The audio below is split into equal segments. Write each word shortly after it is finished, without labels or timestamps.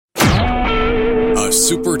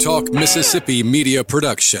SuperTalk Mississippi media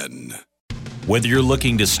production. Whether you're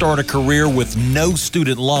looking to start a career with no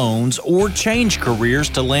student loans or change careers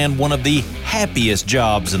to land one of the happiest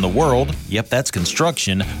jobs in the world, yep, that's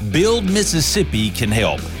construction, Build Mississippi can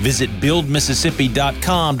help. Visit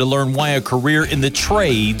BuildMississippi.com to learn why a career in the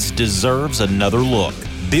trades deserves another look.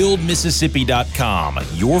 BuildMississippi.com.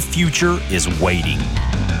 Your future is waiting.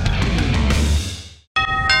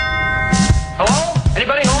 Hello?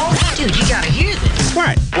 Anybody home? Dude, you gotta hear this.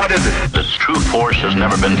 What is it? This true force has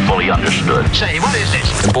never been fully understood. Say, what is this?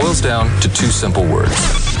 It boils down to two simple words.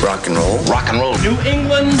 Rock and roll. Rock and roll. New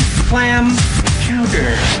England clam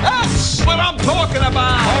chowder. That's what I'm talking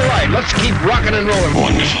about. All right, let's keep rocking and rolling.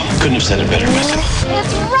 Wonderful. Couldn't have said it better myself.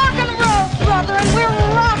 It's rock and roll, brother, and we're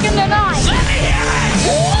rocking tonight. Let me hear it.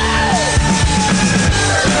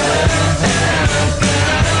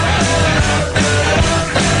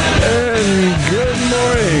 And good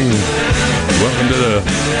morning. Welcome to the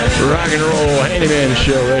Rock and Roll Handyman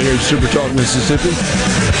Show right here at Super Talk, Mississippi.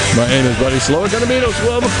 My name is Buddy Slow. It's going to be till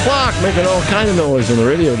 12 o'clock, making all kind of noise on the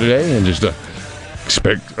radio today. And just I'd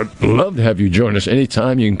love to have you join us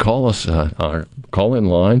anytime. You can call us. Our call-in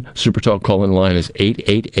line, Super Talk call-in line is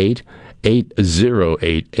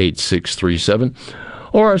 888-808-8637.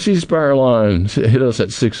 Or our C Spire line, hit us at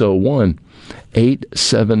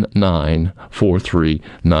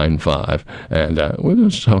 601-879-4395. And we're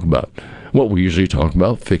going to talk about what we usually talk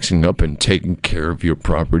about, fixing up and taking care of your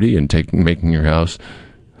property and making your house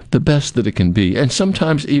the best that it can be. And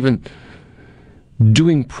sometimes even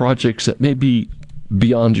doing projects that may be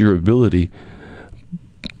beyond your ability,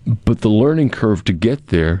 but the learning curve to get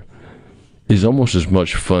there is almost as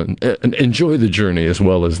much fun. And enjoy the journey as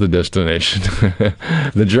well as the destination.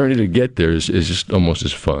 The journey to get there is just almost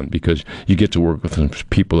as fun because you get to work with some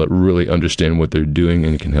people that really understand what they're doing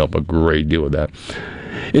and can help a great deal with that.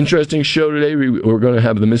 Interesting show today. We're going to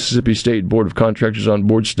have the Mississippi State Board of Contractors on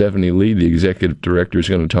board. Stephanie Lee, the executive director, is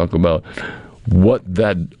going to talk about what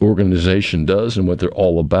that organization does and what they're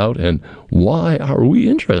all about and why are we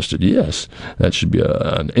interested. Yes, that should be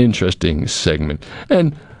an interesting segment.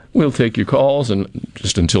 And we'll take your calls, and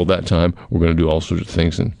just until that time, we're going to do all sorts of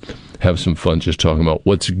things and have some fun just talking about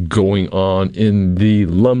what's going on in the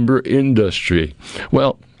lumber industry.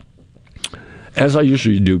 Well, as I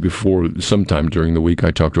usually do before, sometime during the week,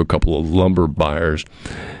 I talk to a couple of lumber buyers,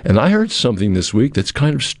 and I heard something this week that's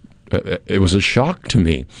kind of, it was a shock to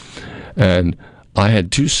me. And I had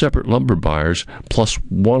two separate lumber buyers, plus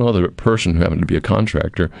one other person who happened to be a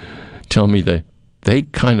contractor, tell me that they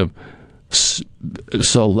kind of saw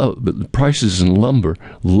the prices in lumber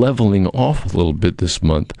leveling off a little bit this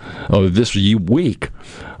month, or this week,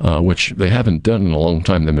 which they haven't done in a long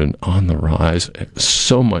time. They've been on the rise,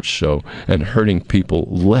 so much so, and hurting people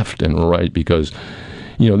left and right because,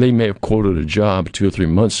 they may have quoted a job 2 or 3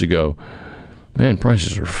 months ago. Man,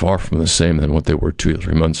 prices are far from the same than what they were 2 or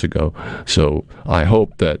 3 months ago. So I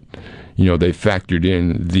hope that they factored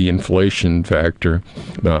in the inflation factor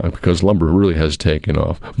because lumber really has taken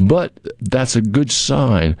off. But that's a good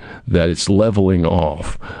sign that it's leveling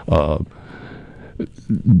off.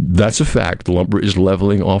 That's a fact. Lumber is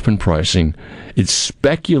leveling off in pricing. It's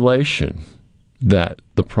speculation that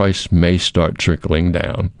the price may start trickling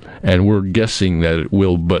down. And we're guessing that it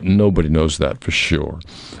will, but nobody knows that for sure.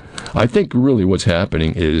 I think really what's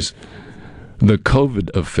happening is the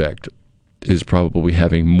COVID effect is probably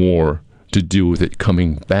having more to do with it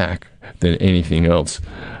coming back than anything else.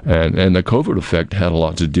 And the COVID effect had a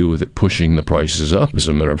lot to do with it pushing the prices up, as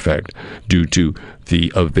a matter of fact, due to the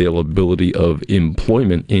availability of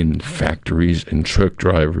employment in factories and truck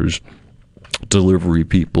drivers, delivery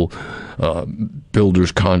people,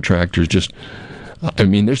 builders, contractors, there's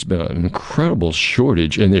been an incredible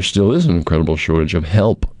shortage, and there still is an incredible shortage of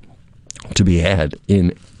help to be had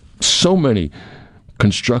in so many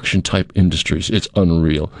construction type industries. It's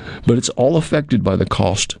unreal. But it's all affected by the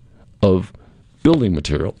cost of building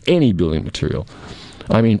material, any building material.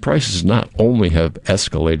 Prices not only have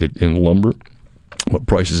escalated in lumber, but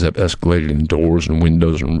prices have escalated in doors and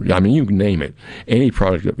windows, and you can name it. Any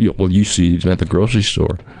product that you see at the grocery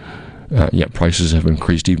store. Prices have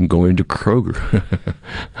increased, even going to Kroger.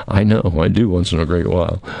 I know, I do once in a great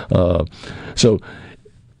while. So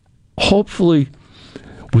hopefully,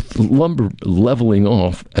 with lumber leveling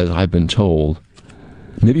off, as I've been told,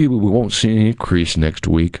 maybe we won't see an increase next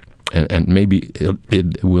week, and maybe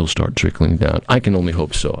it will start trickling down. I can only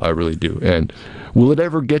hope so. I really do. And will it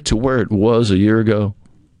ever get to where it was a year ago?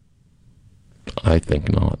 I think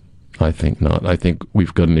not. I think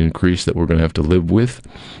we've got an increase that we're going to have to live with.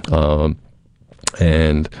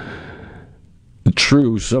 And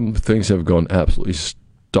true, some things have gone absolutely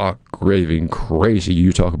stock raving crazy.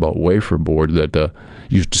 You talk about wafer board that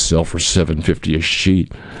used to sell for $7.50 a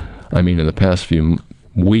sheet. I mean, in the past few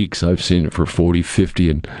weeks, I've seen it for $40,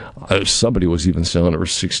 $50, and somebody was even selling it for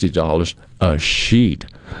 $60 a sheet.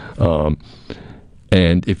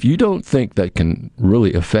 And if you don't think that can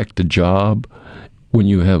really affect the job when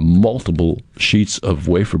you have multiple sheets of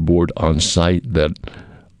wafer board on site that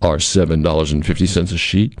are $7.50 a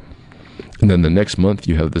sheet, and then the next month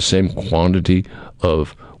you have the same quantity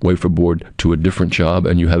of wafer board to a different job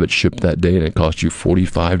and you have it shipped that day and it costs you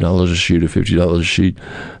 $45 a sheet or $50 a sheet,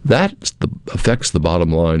 that affects the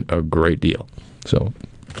bottom line a great deal. So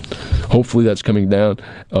hopefully that's coming down.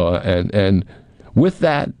 And with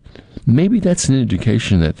that, maybe that's an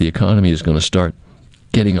indication that the economy is going to start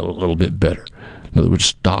getting a little bit better. In other words,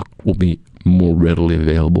 stock will be more readily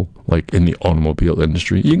available, like in the automobile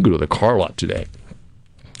industry. You can go to the car lot today,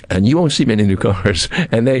 and you won't see many new cars,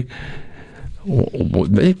 and they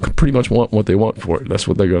pretty much want what they want for it. That's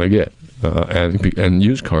what they're going to get. And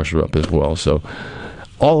used cars are up as well. So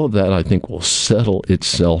all of that, I think, will settle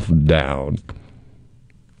itself down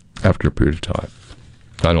after a period of time.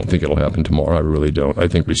 I don't think it'll happen tomorrow. I really don't. I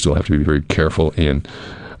think we still have to be very careful in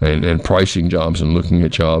pricing jobs and looking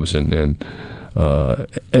at jobs, and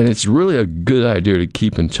it's really a good idea to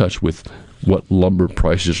keep in touch with what lumber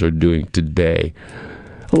prices are doing today.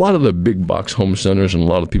 A lot of the big box home centers and a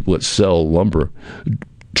lot of people that sell lumber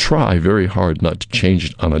try very hard not to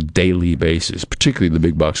change it on a daily basis, particularly the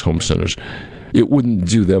big box home centers. It wouldn't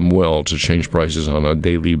do them well to change prices on a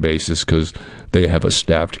daily basis because they have a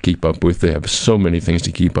staff to keep up with. They have so many things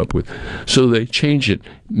to keep up with. So they change it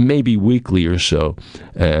maybe weekly or so.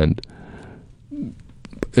 And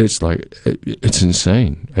it's like, it's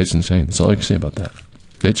insane. It's insane. That's all I can say about that.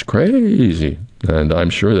 It's crazy. And I'm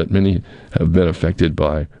sure that many have been affected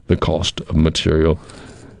by the cost of material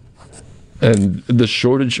and the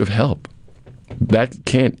shortage of help. That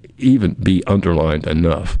can't even be underlined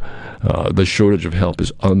enough. The shortage of help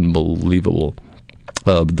is unbelievable.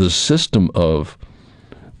 The system of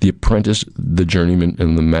the apprentice, the journeyman,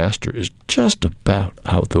 and the master is just about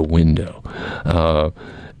out the window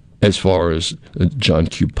as far as John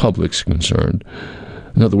Q. Public's concerned.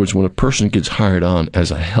 In other words, when a person gets hired on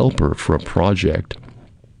as a helper for a project,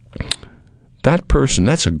 that person,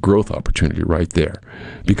 that's a growth opportunity right there.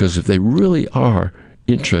 Because if they really are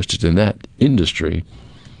interested in that industry,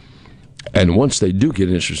 and once they do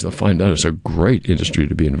get interested, they'll find out it's a great industry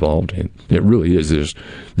to be involved in. It really is. There's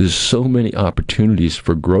so many opportunities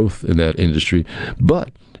for growth in that industry, but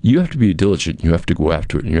you have to be diligent. You have to go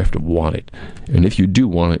after it, and you have to want it. And if you do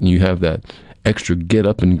want it, and you have that extra get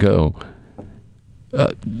up and go,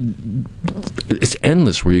 it's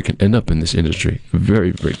endless where you can end up in this industry.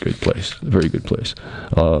 Very, very good place. Very good place.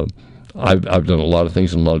 I've done a lot of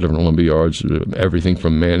things in a lot of different lumber yards, everything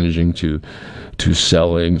from managing to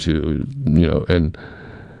selling to, and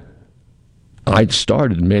I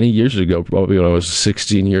started many years ago, probably when I was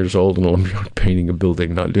 16 years old in a lumber yard, painting a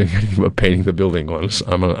building, not doing anything but painting the building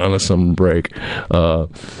on a summer break.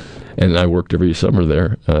 And I worked every summer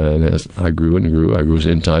there, and as I grew and grew, I was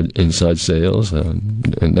inside sales,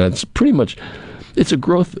 and that's pretty much, it's a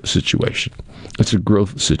growth situation. It's a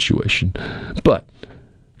growth situation. But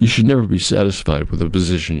you should never be satisfied with the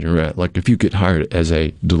position you're at. Like if you get hired as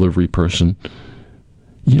a delivery person,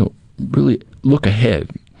 really look ahead.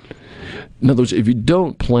 In other words, if you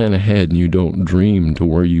don't plan ahead and you don't dream to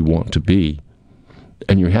where you want to be,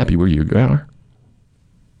 and you're happy where you are,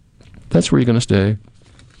 that's where you're going to stay.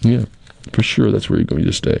 Yeah, for sure, that's where you're going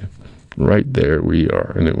to stay. Right there where you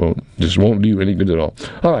are, and it won't do you any good at all.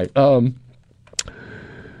 All right,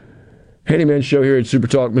 Handyman Show here at Super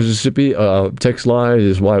Talk Mississippi. Text line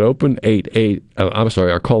is wide open.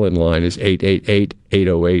 Our call-in line is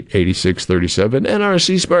 888-808-8637, and our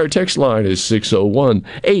C-Spire text line is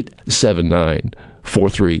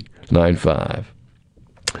 601-879-4395.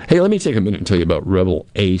 Hey, let me take a minute and tell you about Rebel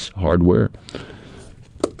Ace Hardware.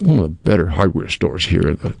 One of the better hardware stores here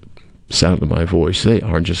in the sound of my voice. They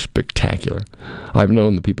are just spectacular. I've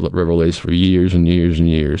known the people at Rebel Ace for years and years and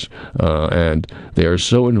years, and they are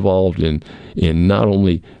so involved in not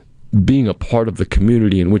only being a part of the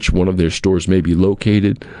community in which one of their stores may be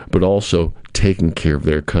located, but also taking care of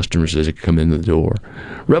their customers as they come in the door.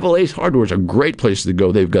 Rebel Ace Hardware is a great place to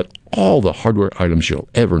go. They've got all the hardware items you'll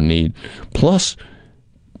ever need, plus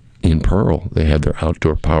in Pearl, they have their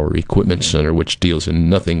Outdoor Power Equipment Center, which deals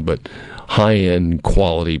in nothing but high-end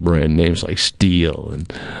quality brand names like Steel,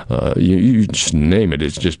 and you just name it.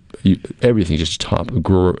 It's just everything's just top,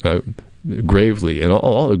 Gravely, and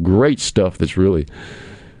all the great stuff that's really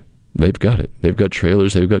they've got it. They've got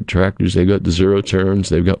trailers, they've got tractors, they've got the zero turns,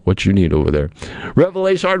 they've got what you need over there. Revel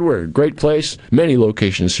Ace Hardware, great place. Many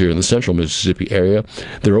locations here in the central Mississippi area.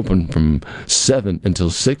 They're open from 7 until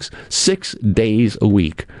 6 days a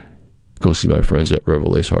week. Go see my friends at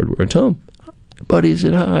Revel Ace Hardware and tell them, buddy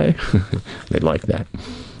said hi. They'd like that.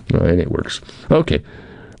 All right, it works. Okay.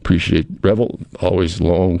 Appreciate Revel, always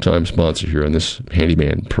long-time sponsor here on this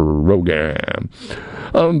handyman program.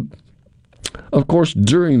 Of course,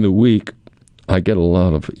 during the week, I get a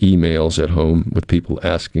lot of emails at home with people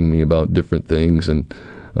asking me about different things and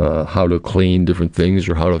how to clean different things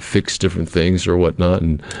or how to fix different things or whatnot.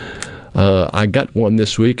 And I got one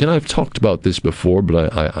this week, and I've talked about this before,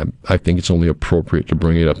 but I think it's only appropriate to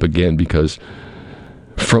bring it up again because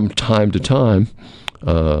from time to time,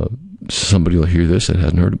 somebody will hear this that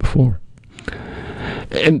hasn't heard it before.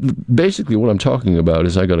 And basically what I'm talking about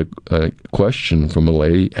is I got a question from a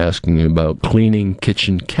lady asking me about cleaning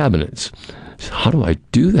kitchen cabinets. How do I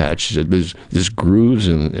do that? She said, there's grooves,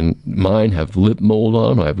 and mine have lip mold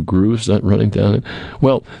on them. I have grooves not running down it.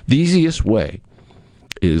 Well, the easiest way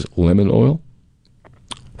is lemon oil,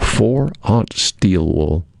 4-aught steel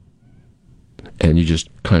wool, and you just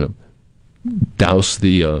kind of douse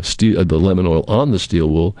the lemon oil on the steel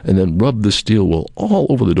wool and then rub the steel wool all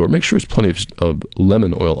over the door. Make sure there's plenty of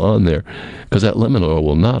lemon oil on there, because that lemon oil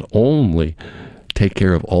will not only take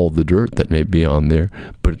care of all the dirt that may be on there,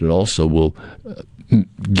 but it also will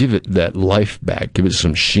give it that life back, give it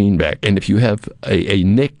some sheen back. And if you have a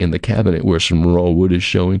nick in the cabinet where some raw wood is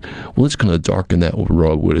showing, well, it's going to darken that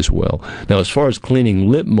raw wood as well. Now, as far as cleaning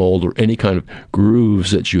lip mold or any kind of grooves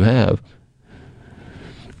that you have,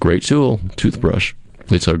 great tool, toothbrush.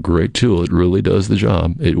 It's a great tool. It really does the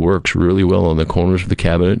job. It works really well on the corners of the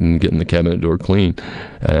cabinet and getting the cabinet door clean.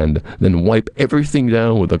 And then wipe everything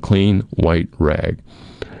down with a clean white rag.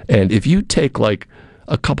 And if you take like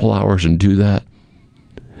a couple hours and do that,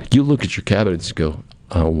 you look at your cabinets and go,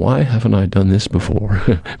 why haven't I done this before?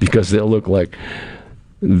 Because they'll look like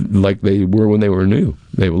they were when they were new.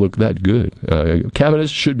 They will look that good.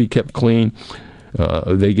 Cabinets should be kept clean.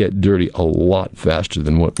 They get dirty a lot faster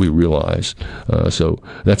than what we realize. So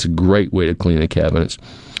that's a great way to clean the cabinets.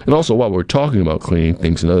 And also, while we're talking about cleaning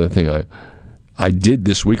things, another thing I did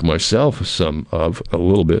this week myself, a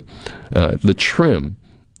little bit, the trim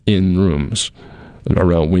in rooms,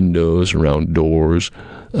 around windows, around doors.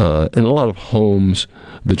 In a lot of homes,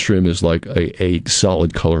 the trim is like a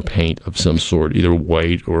solid color paint of some sort, either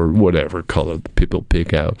white or whatever color people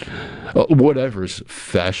pick out. Whatever's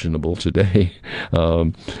fashionable today.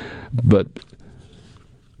 But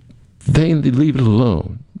they leave it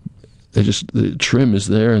alone. The trim is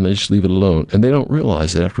there and they just leave it alone. And they don't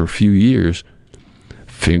realize that after a few years,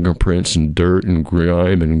 fingerprints and dirt and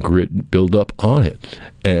grime and grit build up on it.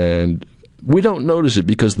 And we don't notice it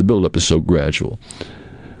because the buildup is so gradual.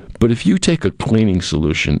 But if you take a cleaning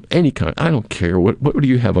solution, any kind, I don't care, what do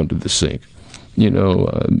you have under the sink?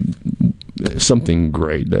 Something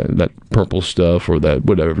great, that purple stuff or that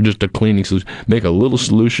whatever, just a cleaning solution. Make a little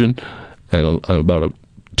solution and about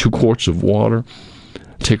 2 quarts of water.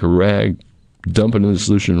 Take a rag, dump it in the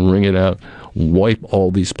solution, wring it out, wipe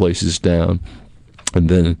all these places down. And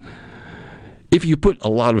then if you put a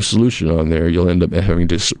lot of solution on there, you'll end up having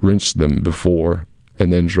to rinse them before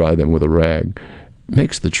and then dry them with a rag.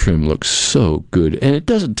 Makes the trim look so good, and it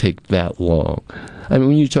doesn't take that long. I mean,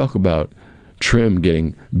 when you talk about trim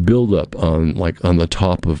getting buildup on the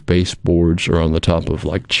top of baseboards or on the top of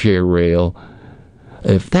like chair rail,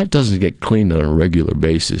 if that doesn't get cleaned on a regular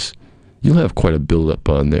basis, you'll have quite a buildup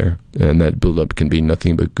on there, and that buildup can be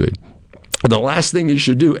nothing but good. The last thing you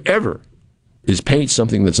should do ever is paint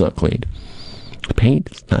something that's not cleaned. Paint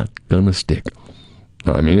is not gonna stick.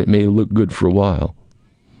 I mean, it may look good for a while,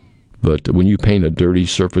 but when you paint a dirty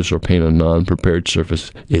surface or paint a non-prepared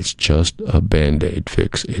surface, it's just a Band-Aid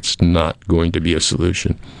fix. It's not going to be a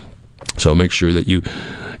solution. So make sure that you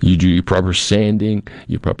do your proper sanding,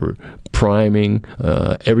 your proper priming.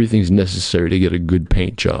 Everything's necessary to get a good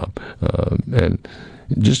paint job. And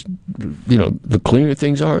just, the cleaner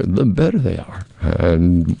things are, the better they are.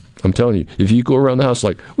 And I'm telling you, if you go around the house,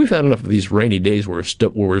 like we've had enough of these rainy days where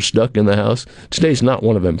we're stuck in the house. Today's not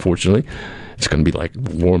one of them, fortunately. It's going to be like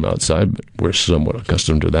warm outside, but we're somewhat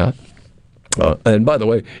accustomed to that. And by the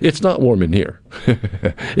way, it's not warm in here.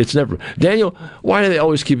 It's never. Daniel, why do they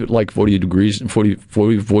always keep it like 40 degrees,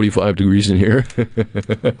 45 degrees in here?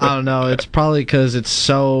 I don't know. It's probably because it's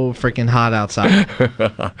so freaking hot outside.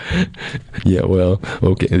 Yeah, well,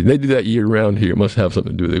 okay. They do that year round here. It must have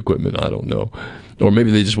something to do with the equipment. I don't know. Or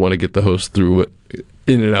maybe they just want to get the host through it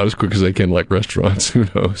in and out as quick as they can, like restaurants. Who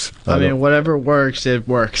knows? I mean, whatever works, it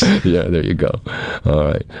works. Yeah, there you go. All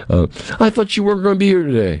right. I thought you weren't going to be here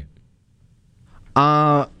today.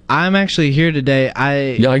 I'm actually here today.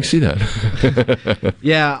 Yeah, I can see that.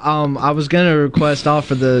 Yeah, I was gonna request off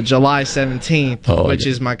for the July 17th, which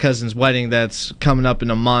is my cousin's wedding that's coming up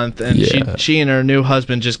in a month, and she and her new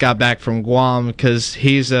husband just got back from Guam because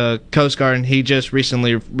he's a Coast Guard and he just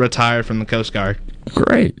recently retired from the Coast Guard.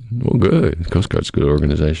 Great. Well, good. Coast Guard's a good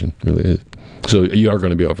organization. It really is. So you are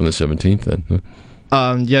going to be off on the 17th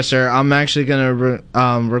then? Yes, sir. I'm actually gonna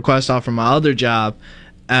request off from my other job.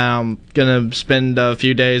 I'm going to spend a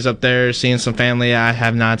few days up there seeing some family I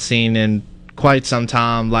have not seen in quite some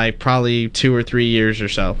time, like probably 2 or 3 years or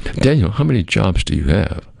so. Daniel, how many jobs do you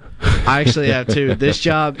have? I actually have 2. This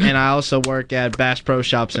job, and I also work at Bass Pro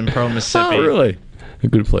Shops in Pearl, Mississippi. Oh, really? A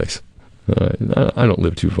good place. I don't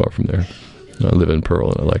live too far from there. I live in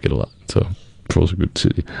Pearl, and I like it a lot. So Pearl's a good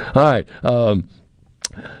city. All right.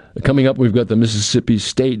 Coming up, we've got the Mississippi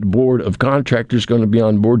State Board of Contractors going to be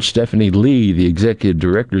on board. Stephanie Lee, the executive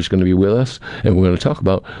director, is going to be with us, and we're going to talk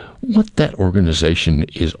about what that organization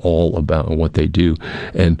is all about and what they do,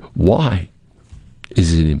 and why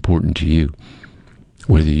is it important to you,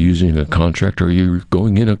 whether you're using a contractor or you're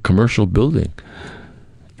going in a commercial building.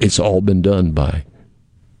 It's all been done by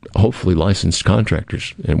hopefully licensed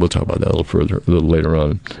contractors, and we'll talk about that a little later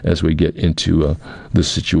on as we get into the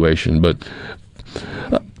situation. But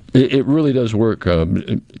it really does work,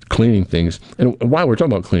 cleaning things. And while we're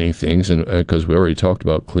talking about cleaning things, and because we already talked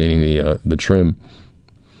about cleaning the trim,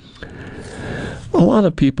 a lot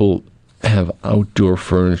of people have outdoor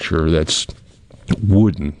furniture that's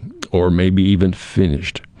wooden or maybe even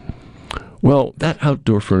finished. Well, that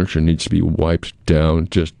outdoor furniture needs to be wiped down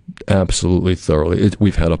just absolutely thoroughly.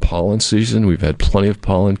 We've had a pollen season. We've had plenty of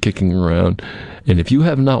pollen kicking around. And if you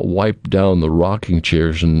have not wiped down the rocking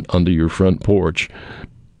chairs under your front porch,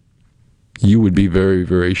 you would be very,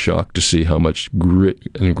 very shocked to see how much grit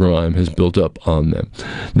and grime has built up on them.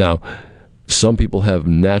 Now, some people have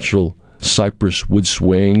natural cypress wood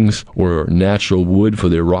swings or natural wood for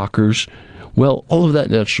their rockers. Well, all of that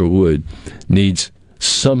natural wood needs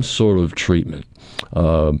some sort of treatment.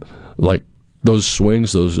 Like those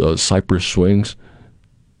swings, those cypress swings,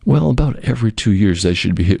 well, about every 2 years they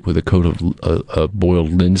should be hit with a coat of boiled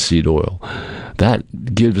linseed oil.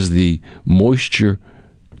 That gives the moisture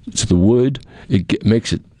to the wood. It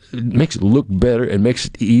makes it look better and makes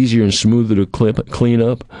it easier and smoother to clean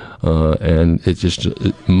up, and it's just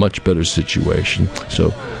a much better situation.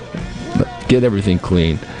 So get everything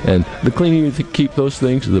clean, and the cleaner you keep those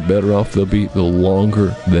things, the better off they'll be, the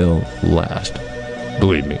longer they'll last.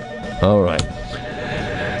 Believe me. All right.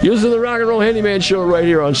 You're listening to the Rock and Roll Handyman Show right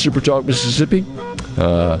here on Super Talk Mississippi.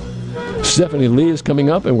 Stephanie Lee is coming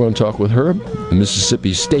up, and we're going to talk with her, the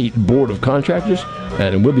Mississippi State Board of Contractors,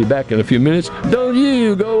 and we'll be back in a few minutes. Don't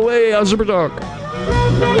you go away on Super Talk. Did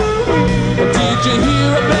you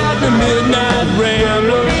hear about the Midnight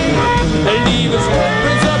Rambler? Leave his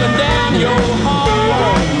footprints up and down your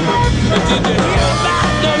hall. Did you hear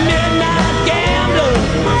about the Midnight Gambler?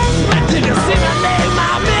 Did you see my name,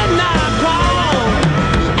 my midnight call?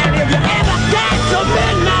 And if you ever catch a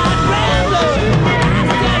Midnight Rambler,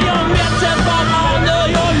 I tell your mitts from under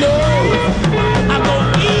your nose. I go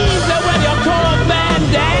easy when you call man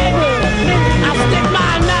dagger. I stick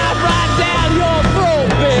my knife right down your throat,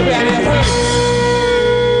 baby, and it hurts.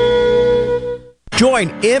 Join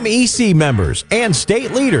MEC members and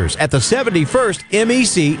state leaders at the 71st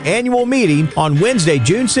MEC annual meeting on Wednesday,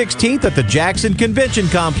 June 16th at the Jackson Convention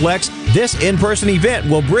Complex. This in-person event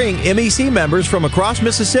will bring MEC members from across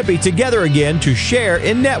Mississippi together again to share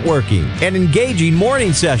in networking, an engaging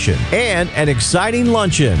morning session, and an exciting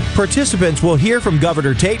luncheon. Participants will hear from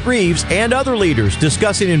Governor Tate Reeves and other leaders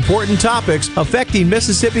discussing important topics affecting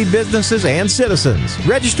Mississippi businesses and citizens.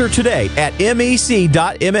 Register today at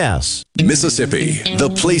mec.ms. Mississippi, the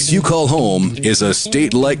place you call home, is a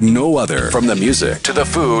state like no other. From the music to the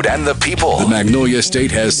food and the people, the Magnolia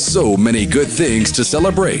State has so many good things to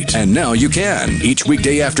celebrate. And now you can. Each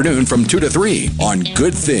weekday afternoon from 2 to 3 on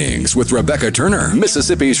Good Things with Rebecca Turner,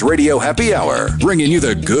 Mississippi's Radio Happy Hour, bringing you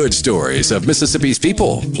the good stories of Mississippi's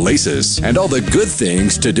people, places, and all the good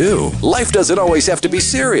things to do. Life doesn't always have to be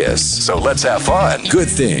serious, so let's have fun. Good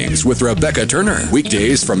Things with Rebecca Turner,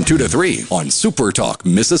 weekdays from 2 to 3 on Super Talk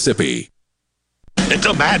Mississippi. It's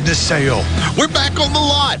a madness sale. We're back on the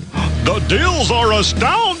lot. The deals are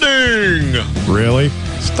astounding. Really?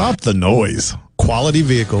 Stop the noise. Quality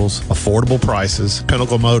vehicles, affordable prices,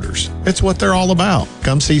 Pinnacle Motors. It's what they're all about.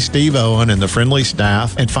 Come see Steve Owen and the friendly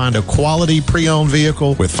staff and find a quality pre-owned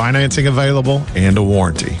vehicle with financing available and a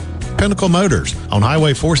warranty. Pinnacle Motors on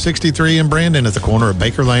Highway 463 in Brandon at the corner of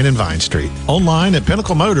Baker Lane and Vine Street. Online at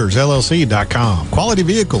PinnacleMotorsLLC.com. Quality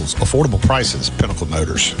vehicles, affordable prices, Pinnacle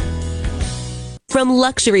Motors. From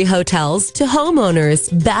luxury hotels to homeowners,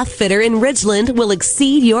 Bath Fitter in Ridgeland will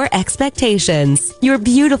exceed your expectations. Your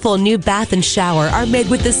beautiful new bath and shower are made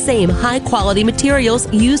with the same high-quality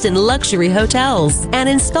materials used in luxury hotels and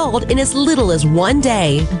installed in as little as 1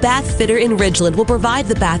 day. Bath Fitter in Ridgeland will provide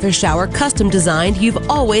the bath or shower custom designed you've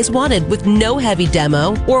always wanted with no heavy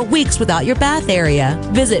demo or weeks without your bath area.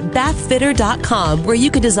 Visit bathfitter.com where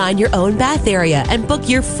you can design your own bath area and book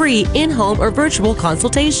your free in-home or virtual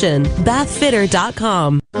consultation. Bathfitter.com.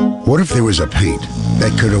 What if there was a paint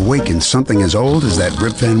that could awaken something as old as that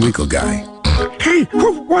Rip Van Winkle guy? Hey,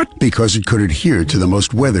 what? Because it could adhere to the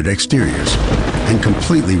most weathered exteriors and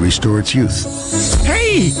completely restore its youth.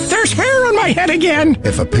 Hey, there's hair on my head again!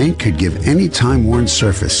 If a paint could give any time-worn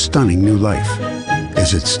surface stunning new life,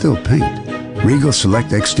 is it still paint? Regal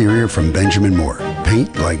Select Exterior from Benjamin Moore.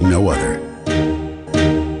 Paint like no other.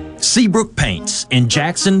 Seabrook Paints in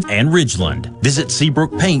Jackson and Ridgeland. Visit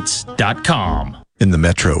SeabrookPaints.com. In the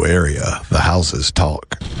metro area, the houses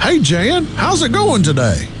talk. Hey, Jan, how's it going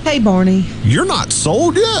today? Hey, Barney. You're not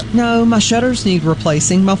sold yet? No, my shutters need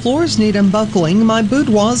replacing, my floors need unbuckling, my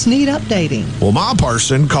boudoirs need updating. Well, my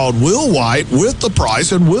person called Will White with the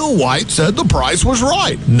price, and Will White said the price was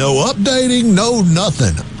right. No updating, no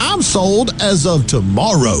nothing. I'm sold as of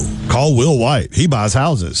tomorrow. Call Will White. He buys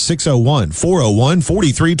houses.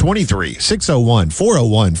 601-401-4323.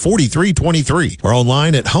 601-401-4323. Or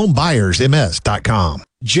online at homebuyersms.com.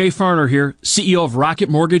 Jay Farner here, CEO of Rocket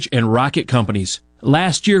Mortgage and Rocket Companies.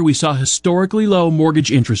 Last year, we saw historically low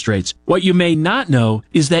mortgage interest rates. What you may not know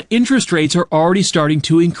is that interest rates are already starting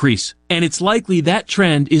to increase, and it's likely that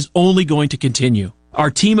trend is only going to continue.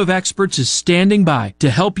 Our team of experts is standing by to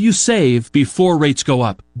help you save before rates go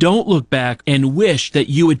up. Don't look back and wish that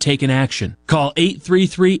you had taken action. Call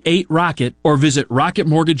 833-8ROCKET or visit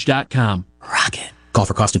rocketmortgage.com. Rocket. Call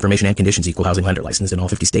for cost information and conditions. Equal housing lender licensed in all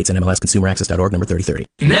 50 states and MLSConsumerAccess.org number 3030.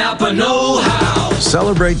 Napa know-how.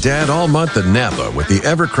 Celebrate Dad all month at Napa with the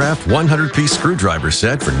Evercraft 100-piece screwdriver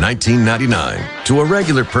set for $19.99. To a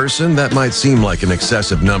regular person, that might seem like an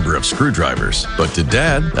excessive number of screwdrivers. But to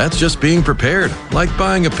Dad, that's just being prepared. Like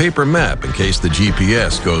buying a paper map in case the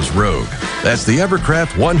GPS goes rogue. That's the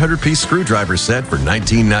Evercraft 100-piece screwdriver set for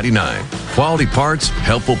 $19.99. Quality parts,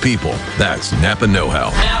 helpful people. That's Napa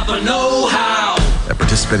know-how. Napa know-how. At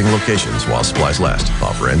participating locations while supplies last.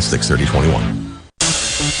 Offer ends 6/30/21.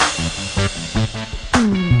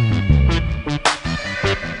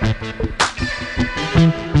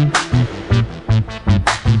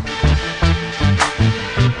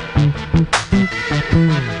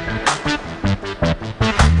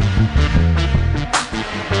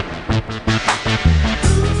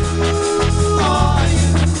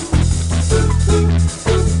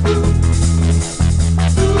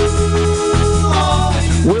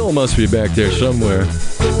 Must be back there somewhere.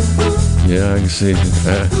 Yeah, I can see.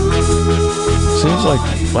 Seems like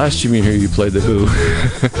last time you here you played the Who.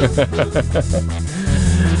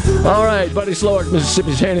 All right, Buddy Slowick,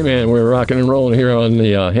 Mississippi's Handyman. We're rocking and rolling here on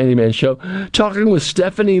the Handyman Show. Talking with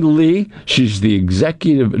Stephanie Lee. She's the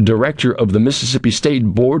Executive Director of the Mississippi State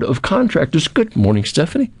Board of Contractors. Good morning,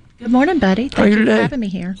 Stephanie. Good morning, buddy. Thank you for having me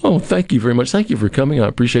here. Oh, thank you very much. Thank you for coming. I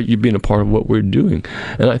appreciate you being a part of what we're doing.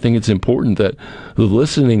 And I think it's important that the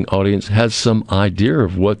listening audience has some idea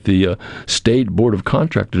of what the State Board of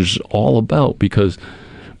Contractors is all about, because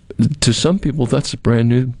to some people, that's a brand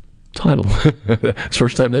new title. It's the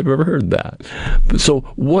first time they've ever heard that. So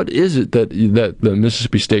what is it that the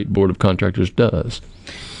Mississippi State Board of Contractors does?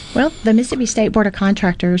 Well, the Mississippi State Board of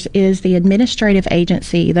Contractors is the administrative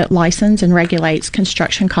agency that licenses and regulates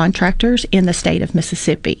construction contractors in the state of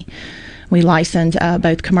Mississippi. We license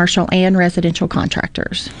both commercial and residential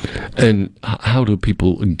contractors. And how do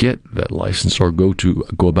people get that license or go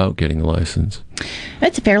about getting a license?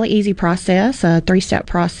 It's a fairly easy process, a 3-step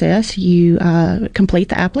process. You complete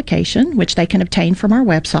the application, which they can obtain from our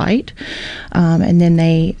website, and then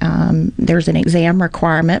there's an exam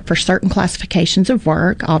requirement for certain classifications of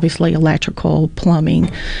work, obviously electrical, plumbing,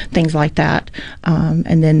 things like that.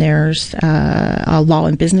 And then there's a law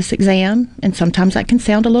and business exam, and sometimes that can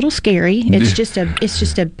sound a little scary. It's just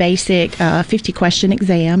a basic 50-question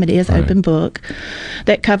exam. It is open book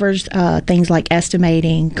that covers things like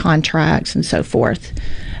estimating, contracts, and so forth. forth.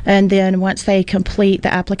 And then once they complete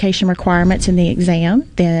the application requirements and the exam,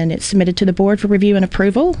 then it's submitted to the board for review and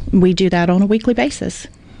approval. We do that on a weekly basis.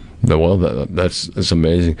 Well, that's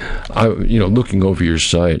amazing. Looking over your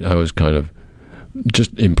site, I was kind of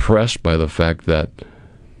just impressed by the fact that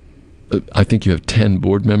I think you have 10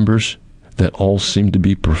 board members that all seem to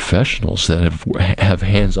be professionals that have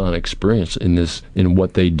hands-on experience in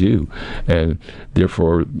what they do, and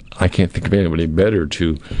therefore I can't think of anybody better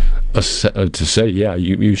to say, yeah,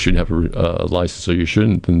 you should have a license, or you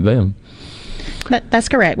shouldn't, than them. That's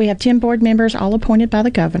correct. We have 10 board members, all appointed by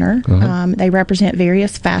the governor. Uh-huh. They represent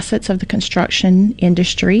various facets of the construction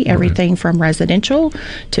industry, everything from residential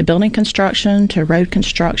to building construction to road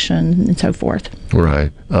construction and so forth.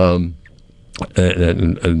 Right.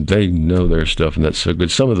 And they know their stuff, and that's so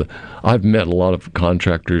good. I've met a lot of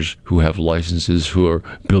contractors who have licenses who are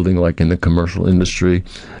building like in the commercial industry,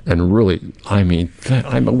 and really, I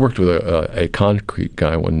worked with a concrete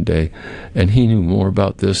guy one day, and he knew more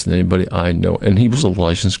about this than anybody I know, and he was a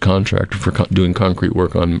licensed contractor for doing concrete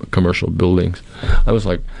work on commercial buildings. I was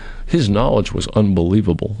like, his knowledge was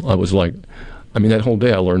unbelievable. I was like, that whole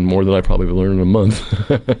day I learned more than I probably learned in a month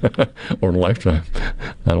or in a lifetime.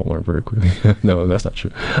 I don't learn very quickly. No, that's not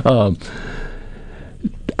true.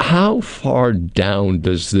 How far down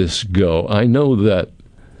does this go? I know that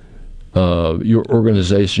your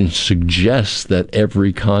organization suggests that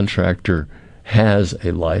every contractor has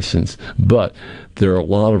a license, but there are a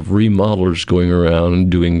lot of remodelers going around and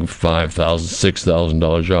doing $5,000,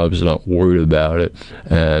 $6,000 jobs and not worried about it,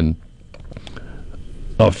 and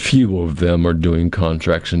a few of them are doing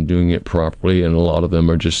contracts and doing it properly, and a lot of them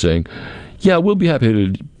are just saying, yeah, we'll be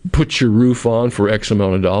happy to put your roof on for X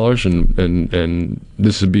amount of dollars, and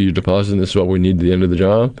this would be your deposit, and this is what we need at the end of the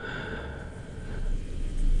job.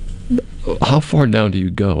 How far down do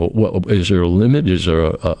you go? Is there a limit? Is there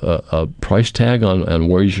a price tag on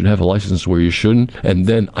where you should have a license, where you shouldn't? And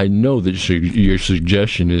then I know that your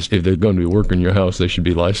suggestion is if they're going to be working in your house, they should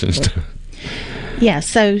be licensed. Yes,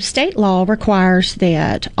 so state law requires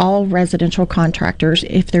that all residential contractors,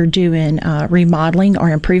 if they're doing remodeling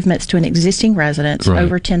or improvements to an existing residence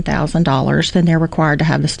over $10,000, then they're required to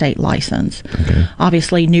have the state license. Okay.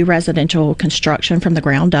 Obviously, new residential construction from the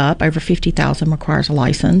ground up over $50,000 requires a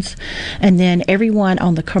license. And then everyone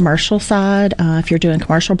on the commercial side, if you're doing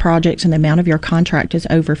commercial projects and the amount of your contract is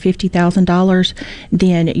over $50,000,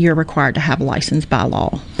 then you're required to have a license by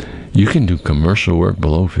law. You can do commercial work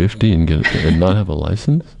below 50 and not have a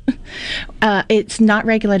license? It's not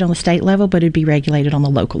regulated on the state level, but it'd be regulated on the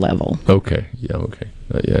local level. Okay. Yeah. Okay.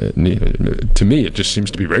 To me, it just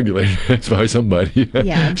seems to be regulated by somebody.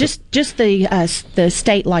 Yeah. Just the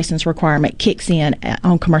state license requirement kicks in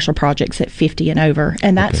on commercial projects at 50 and over,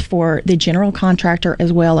 and that's for the general contractor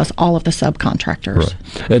as well as all of the subcontractors.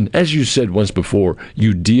 Right. And as you said once before,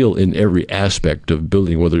 you deal in every aspect of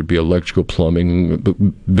building, whether it be electrical,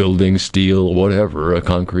 plumbing, building, steel, whatever,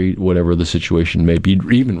 concrete, whatever the situation may be,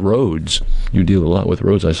 even roads. You deal a lot with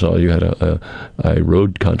roads. I saw you had a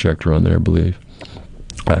road contractor on there, I believe.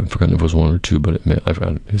 I've forgotten if it was one or two, but I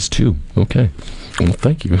found it's two. Okay. Well,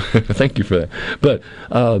 thank you. Thank you for that. But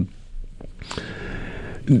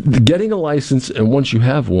getting a license, and once you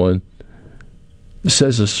have one,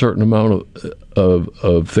 says a certain amount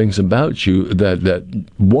of things about you that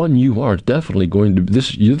one, you are definitely going to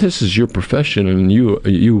this is your profession, and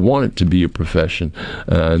you want it to be a profession,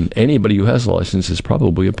 and anybody who has a license is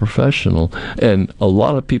probably a professional, and a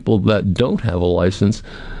lot of people that don't have a license,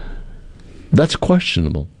 that's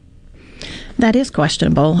questionable. That is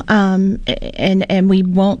questionable, and we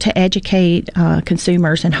want to educate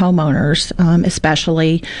consumers and homeowners,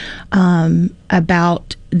 especially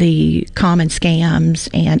about the common scams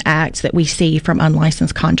and acts that we see from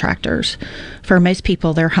unlicensed contractors. For most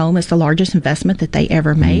people, their home is the largest investment that they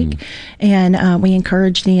ever make, and we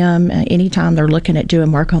encourage them anytime they're looking at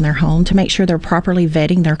doing work on their home to make sure they're properly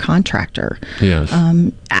vetting their contractor. Yes.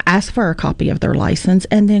 Ask for a copy of their license,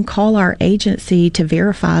 and then call our agency to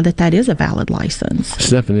verify that is a valid license.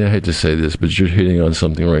 Stephanie, I hate to say this, but you're hitting on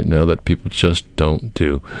something right now that people just don't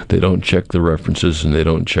do. They don't check the references, and they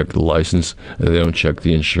don't check the license, and they don't check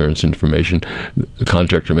the insurance information. The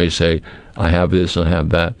contractor may say, I have this, I have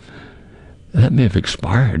that. That may have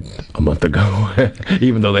expired a month ago,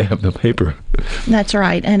 even though they have no paper. That's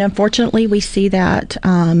right. And unfortunately, we see that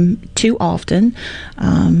too often.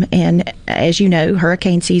 And as you know,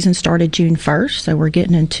 hurricane season started June 1st, so we're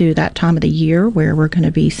getting into that time of the year where we're going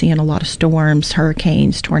to be seeing a lot of storms,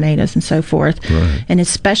 hurricanes, tornadoes, and so forth. Right. And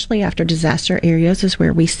especially after disaster areas is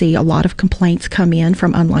where we see a lot of complaints come in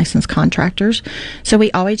from unlicensed contractors. So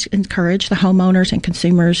we always encourage the homeowners and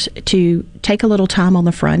consumers to take a little time on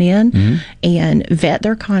the front end and vet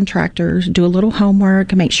their contractors, do a little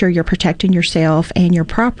homework, make sure you're protecting yourself and your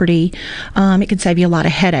property. It can save you a lot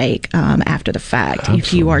of headache after the fact. Absolutely.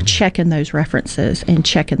 If you are checking those references and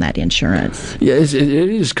checking that insurance. Yeah, it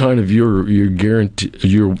is kind of your guarantee.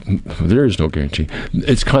 There is no guarantee.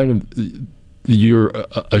 It's kind of your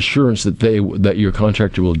assurance that your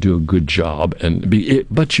contractor will do a good job,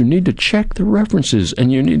 but you need to check the references,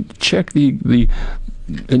 and you need to check the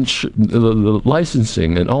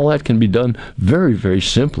licensing, and all that can be done very, very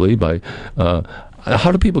simply by.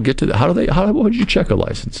 How do people get to that? How would you check a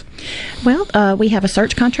license? Well, we have a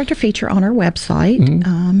search contractor feature on our website,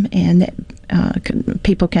 and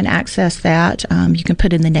people can access that. You can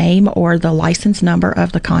put in the name or the license number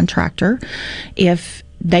of the contractor. If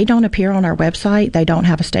they don't appear on our website, they don't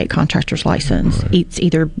have a state contractor's license. Right. It's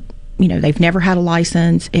either, they've never had a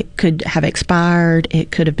license, it could have expired,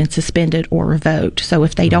 it could have been suspended or revoked. So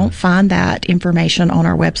if they don't find that information on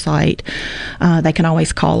our website, they can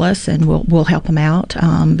always call us and we'll help them out.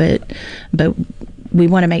 But we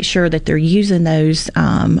want to make sure that they're using those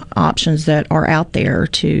options that are out there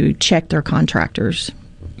to check their contractors.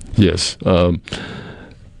 Yes.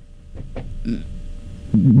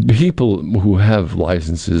 People who have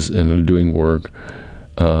licenses and are doing work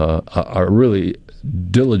are really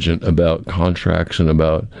diligent about contracts and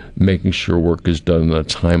about making sure work is done in a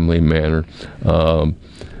timely manner. And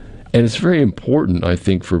it's very important, I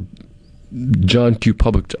think, for John Q.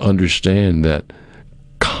 Public to understand that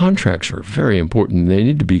contracts are very important. They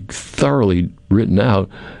need to be thoroughly written out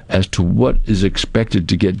as to what is expected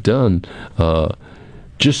to get done.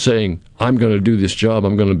 Just saying, I'm going to do this job,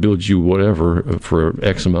 I'm going to build you whatever for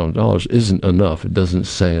X amount of dollars isn't enough. It doesn't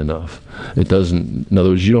say enough. It doesn't, in other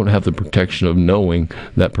words, you don't have the protection of knowing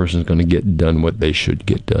that person's going to get done what they should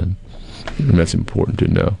get done. And that's important to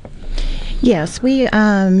know. Yes,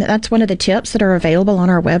 that's one of the tips that are available on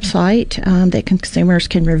our website that consumers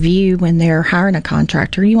can review when they're hiring a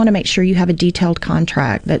contractor. You want to make sure you have a detailed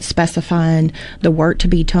contract that's specifying the work to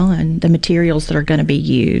be done, the materials that are going to be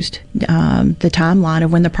used, the timeline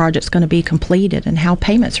of when the project's going to be completed, and how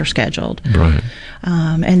payments are scheduled. Right.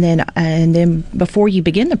 And then before you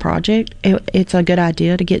begin the project, it's a good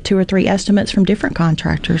idea to get 2 or 3 estimates from different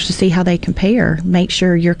contractors to see how they compare. Make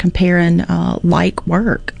sure you're comparing like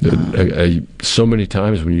work. So many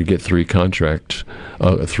times when you get 3 contracts,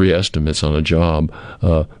 3 estimates on a job,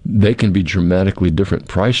 they can be dramatically different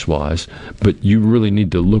price-wise, but you really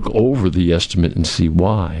need to look over the estimate and see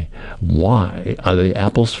why. Why? Are they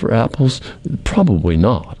apples for apples? Probably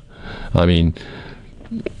not. I mean,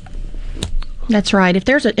 that's right. If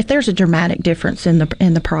there's a dramatic difference in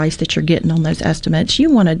the price that you're getting on those estimates, you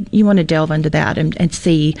want to delve into that and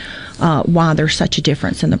see why there's such a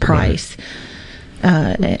difference in the price. Right.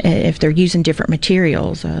 If they're using different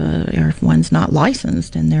materials, or if one's not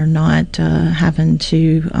licensed and they're not having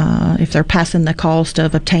to, if they're passing the cost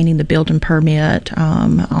of obtaining the building permit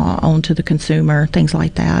on to the consumer, things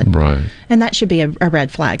like that. Right. And that should be a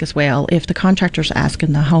red flag as well. If the contractor's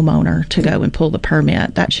asking the homeowner to go and pull the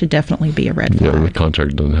permit, that should definitely be a red flag. Yeah, the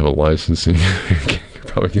contractor doesn't have a license and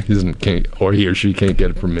probably can't, or he or she can't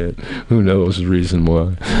get a permit. Who knows the reason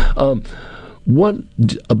why. What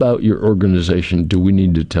about your organization do we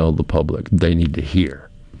need to tell the public they need to hear?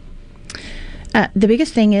 The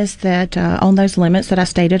biggest thing is that on those limits that I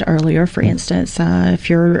stated earlier, for instance, if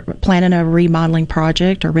you're planning a remodeling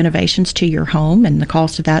project or renovations to your home and the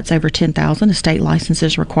cost of that's over $10,000, a state license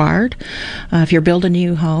is required. If you're building a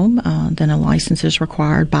new home, then a license is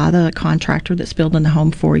required by the contractor that's building the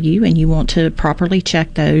home for you, and you want to properly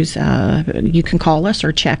check those. You can call us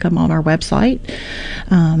or check them on our website.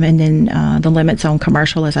 And then the limits on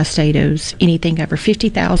commercial, as I stated, is anything over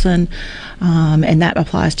 $50,000, and that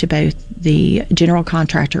applies to both the general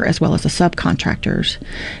contractor as well as the subcontractors.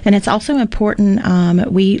 And it's also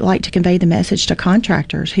important, we like to convey the message to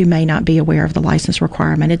contractors who may not be aware of the license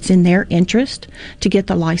requirement. It's in their interest to get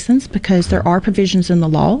the license because there are provisions in the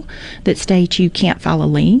law that state you can't file a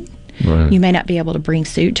lien. Right. You may not be able to bring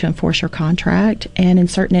suit to enforce your contract, and in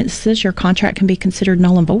certain instances your contract can be considered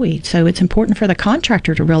null and void. So it's important for the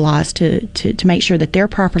contractor to realize to make sure that they're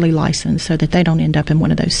properly licensed so that they don't end up in one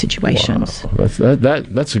of those situations. Wow.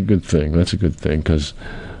 That's a good thing. That's a good thing because,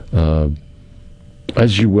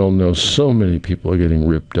 as you well know, so many people are getting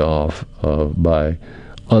ripped off by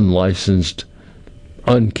unlicensed,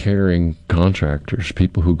 uncaring contractors,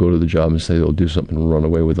 people who go to the job and say they'll do something and run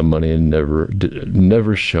away with the money and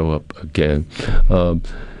never show up again.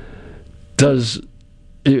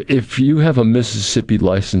 If you have a Mississippi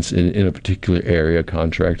license in a particular area,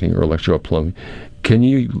 contracting or electrical plumbing, can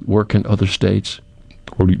you work in other states,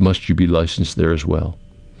 or must you be licensed there as well?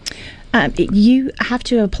 You have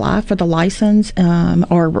to apply for the license,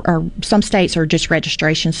 or some states are just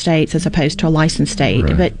registration states as opposed to a licensed state.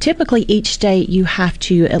 Right. But typically, each state you have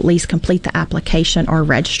to at least complete the application or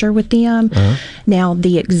register with them. Uh-huh. Now,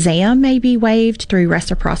 the exam may be waived through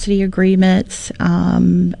reciprocity agreements.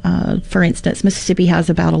 For instance, Mississippi has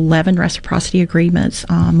about 11 reciprocity agreements,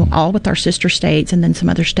 all with our sister states, and then some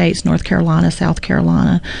other states, North Carolina, South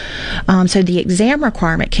Carolina. So the exam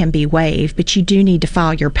requirement can be waived, but you do need to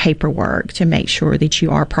file your paperwork to make sure that you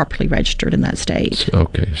are properly registered in that state.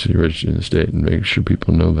 Okay, so you're registered in the state, and make sure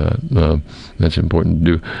people know that. That's important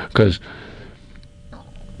to do, because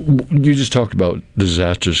you just talked about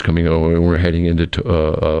disasters coming over, and we're heading into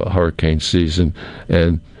hurricane season,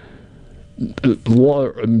 and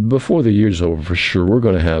before the year's over, for sure, we're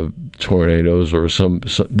going to have tornadoes or some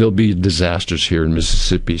there'll be disasters here in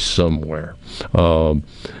Mississippi somewhere,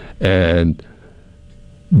 and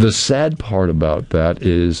the sad part about that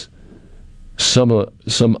is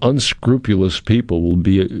some unscrupulous people will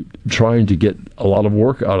be trying to get a lot of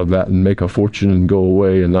work out of that and make a fortune and go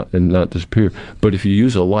away and not disappear. But if you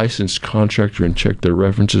use a licensed contractor and check their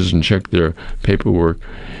references and check their paperwork,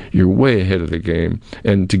 you're way ahead of the game.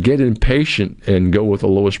 And to get impatient and go with the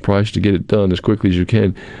lowest price to get it done as quickly as you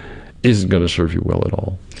can isn't going to serve you well at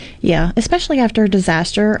all. Yeah, especially after a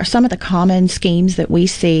disaster. Some of the common schemes that we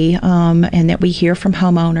see and that we hear from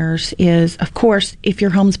homeowners is, of course, if your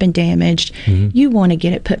home's been damaged, you want to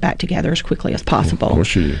get it put back together as quickly as possible. Of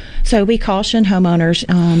course you do. So we caution homeowners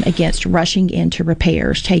against rushing into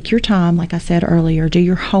repairs. Take your time, like I said earlier, do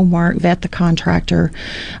your homework, vet the contractor.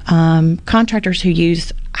 Contractors who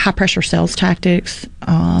use high-pressure sales tactics,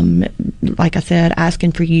 like I said,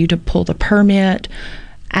 asking for you to pull the permit,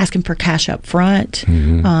 asking for cash up front.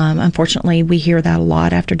 Unfortunately, we hear that a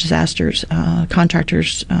lot after disasters.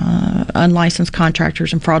 Contractors, unlicensed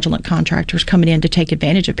contractors and fraudulent contractors coming in to take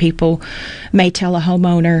advantage of people may tell a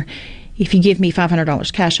homeowner, if you give me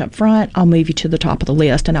 $500 cash up front, I'll move you to the top of the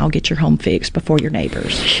list and I'll get your home fixed before your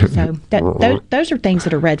neighbors. So those are things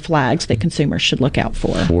that are red flags that consumers should look out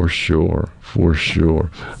for. For sure.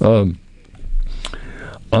 On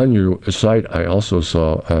your site, I also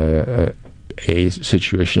saw a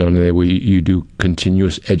situation on there where you do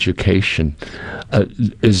continuous education.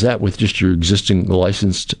 Is that with just your existing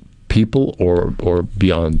licensed people or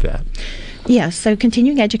beyond that? Yes, so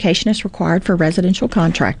continuing education is required for residential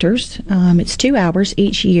contractors. It's 2 hours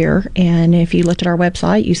each year, and if you looked at our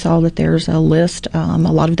website, you saw that there's a list. A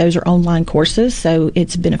lot of those are online courses, so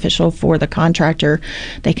it's beneficial for the contractor.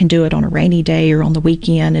 They can do it on a rainy day or on the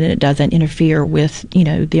weekend, and it doesn't interfere with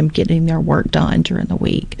them getting their work done during the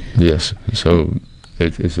week. Yes, so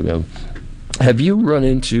it's about. Have you run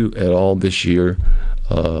into at all this year?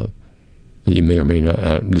 You may or may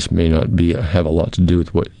not. This may not have a lot to do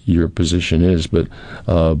with what your position is, but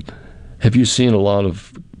have you seen a lot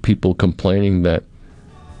of people complaining that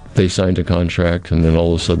they signed a contract and then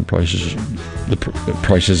all of a sudden the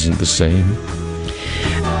price isn't the same?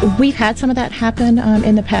 We've had some of that happen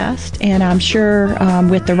in the past, and I'm sure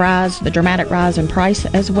with the dramatic rise in price,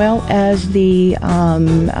 as well as the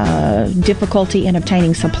difficulty in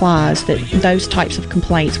obtaining supplies, that those types of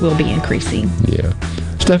complaints will be increasing. Yeah.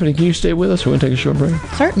 Stephanie, can you stay with us? We're going to take a short break.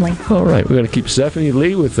 Certainly. All right. We're going to keep Stephanie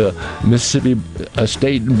Lee with the Mississippi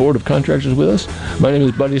State Board of Contractors with us. My name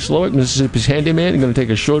is Buddy Slowick, Mississippi's handyman. I'm going to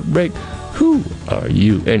take a short break. Who are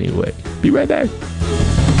you anyway? Be right back.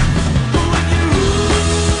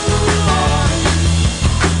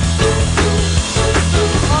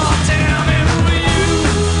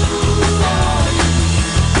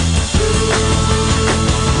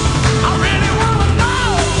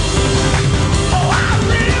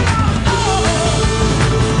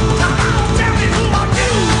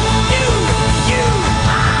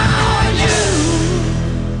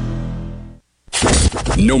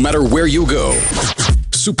 No matter where you go,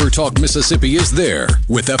 Super Talk Mississippi is there.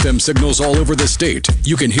 With FM signals all over the state,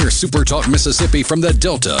 you can hear Super Talk Mississippi from the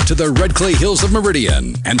Delta to the Red Clay Hills of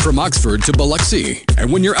Meridian and from Oxford to Biloxi.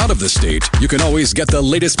 And when you're out of the state, you can always get the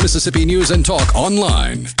latest Mississippi news and talk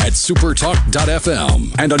online at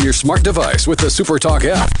supertalk.fm and on your smart device with the Super Talk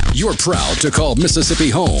app. You're proud to call Mississippi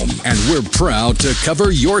home, and we're proud to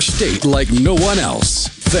cover your state like no one else.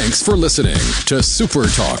 Thanks for listening to Super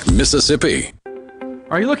Talk Mississippi.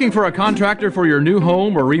 Are you looking for a contractor for your new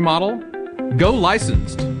home or remodel? Go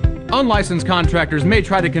licensed. Unlicensed contractors may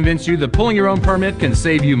try to convince you that pulling your own permit can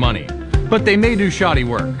save you money, but they may do shoddy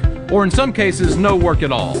work, or in some cases no work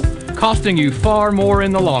at all, costing you far more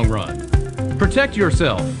in the long run. Protect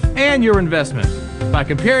yourself and your investment by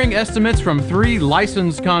comparing estimates from 3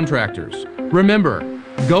 licensed contractors. Remember,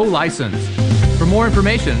 go licensed. For more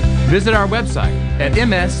information, visit our website at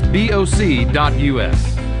msboc.us.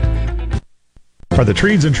 Are the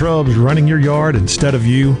trees and shrubs running your yard instead of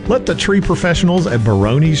you? Let the tree professionals at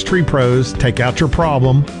Barone's Tree Pros take out your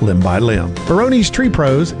problem limb by limb. Barone's Tree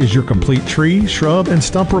Pros is your complete tree, shrub, and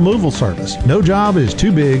stump removal service. No job is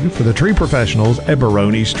too big for the tree professionals at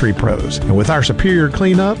Barone's Tree Pros. And with our superior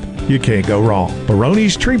cleanup, you can't go wrong.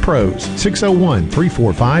 Barone's Tree Pros,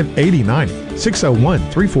 601-345-8090.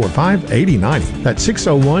 601-345-8090. That's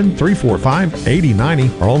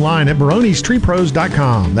 601-345-8090. Or online at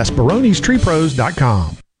baronestreepros.com. That's baronestreepros.com.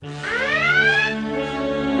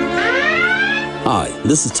 Hi,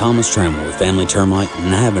 this is Thomas Trammell with Family Termite,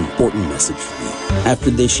 and I have an important message for you. After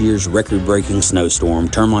this year's record-breaking snowstorm,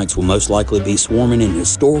 termites will most likely be swarming in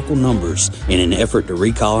historical numbers in an effort to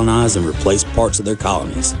recolonize and replace parts of their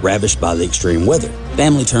colonies ravaged by the extreme weather.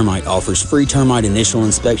 Family Termite offers free termite initial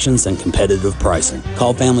inspections and competitive pricing.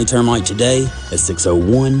 Call Family Termite today at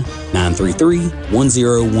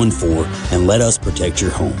 601-933-1014 and let us protect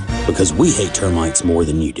your home, because we hate termites more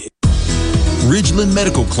than you do. Ridgeland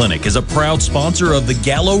Medical Clinic is a proud sponsor of the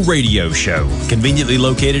Gallo Radio Show, conveniently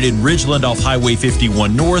located in Ridgeland off Highway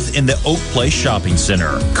 51 North in the Oak Place Shopping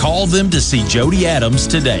Center. Call them to see Jody Adams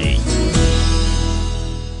today.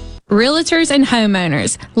 Realtors and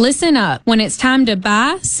homeowners, listen up. When it's time to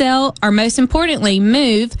buy, sell, or most importantly,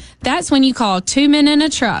 move, that's when you call Two Men in a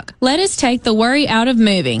Truck. Let us take the worry out of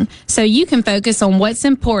moving so you can focus on what's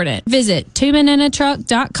important. Visit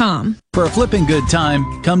twomeninatruck.com. For a flipping good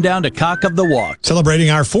time, come down to Cock of the Walk. Celebrating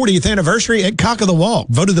our 40th anniversary at Cock of the Walk.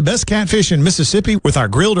 Voted the best catfish in Mississippi with our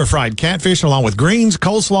grilled or fried catfish along with greens,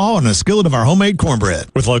 coleslaw, and a skillet of our homemade cornbread.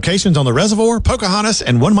 With locations on the Reservoir, Pocahontas,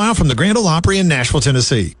 and 1 mile from the Grand Ole Opry in Nashville,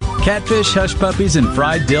 Tennessee. Catfish, hush puppies, and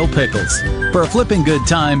fried dill pickles. For a flipping good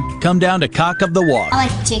time, come down to Cock of the Walk. I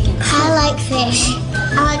like chicken. I like fish.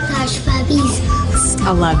 I like hush puppies.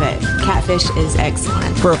 I love it. Catfish is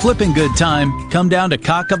excellent. For a flipping good time, come down to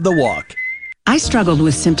Cock of the Walk. I struggled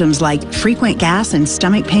with symptoms like frequent gas and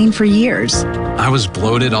stomach pain for years. I was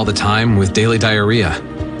bloated all the time with daily diarrhea.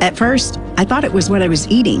 At first, I thought it was what I was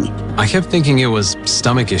eating. I kept thinking it was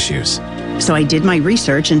stomach issues. So I did my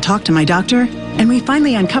research and talked to my doctor, and we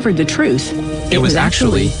finally uncovered the truth. It was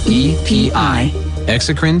actually EPI.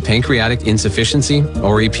 Exocrine pancreatic insufficiency,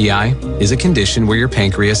 or EPI, is a condition where your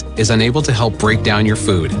pancreas is unable to help break down your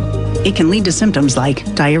food. It can lead to symptoms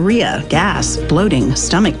like diarrhea, gas, bloating,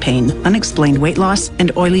 stomach pain, unexplained weight loss,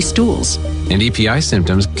 and oily stools. And EPI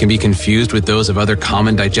symptoms can be confused with those of other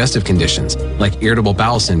common digestive conditions, like irritable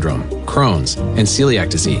bowel syndrome, Crohn's, and celiac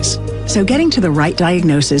disease. So getting to the right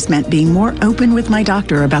diagnosis meant being more open with my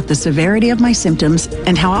doctor about the severity of my symptoms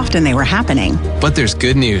and how often they were happening. But there's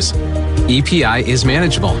good news. EPI is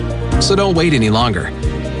manageable, so don't wait any longer.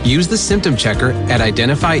 Use the symptom checker at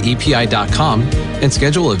identifyepi.com and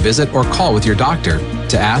schedule a visit or call with your doctor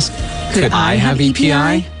to ask, could I have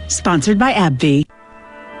EPI? Sponsored by AbbVie.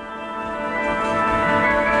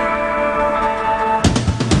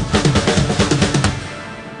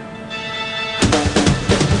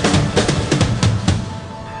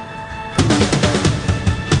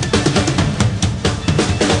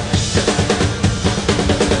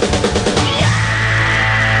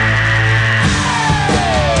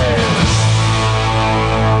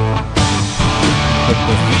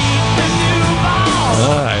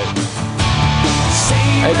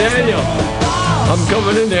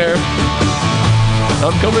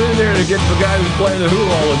 I'm coming in there to get the guy who's playing the Who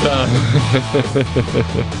all the time.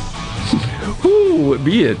 Who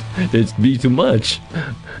be it? It's be too much.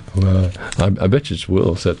 I bet you it's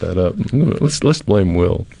Will set that up. Let's blame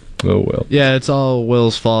Will. Oh well. Yeah, it's all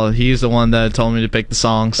Will's fault. He's the one that told me to pick the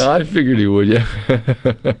songs. I figured he would. Yeah.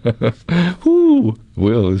 Who?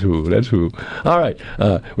 Will is who. That's who. All right.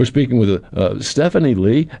 We're speaking with Stephanie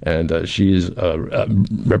Lee, and she is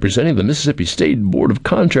representing the Mississippi State Board of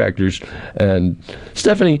Contractors. And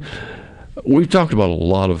Stephanie, we've talked about a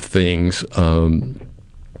lot of things,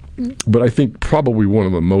 but I think probably one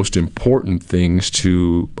of the most important things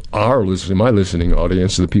to my listening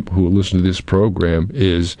audience, to the people who will listen to this program,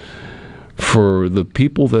 is for the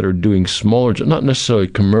people that are doing smaller, not necessarily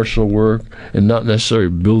commercial work and not necessarily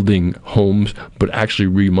building homes, but actually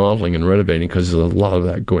remodeling and renovating, because there's a lot of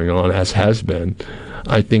that going on, as has been.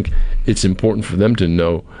 I think it's important for them to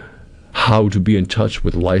know how to be in touch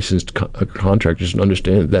with licensed contractors and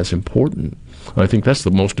understand that that's important. I think that's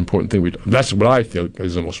the most important thing. That's what I feel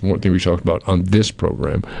is the most important thing we talked about on this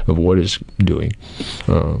program of what is doing.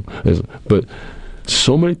 But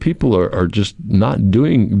so many people are just not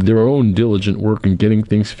doing their own diligent work and getting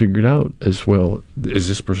things figured out as well. Is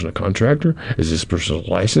this person a contractor? Is this person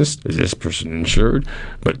licensed? Is this person insured?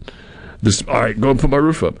 But All right, go and put my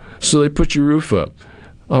roof up. So they put your roof up.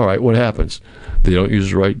 All right, what happens? They don't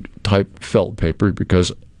use the right type felt paper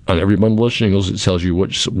because on every bundle of shingles, it tells you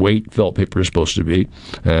what weight felt paper is supposed to be.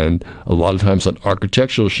 And a lot of times on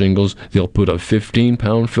architectural shingles, they'll put a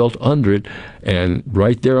 15-pound felt under it. And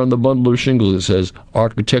right there on the bundle of shingles, it says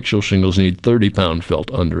architectural shingles need 30-pound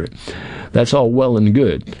felt under it. That's all well and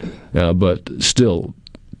good. But still,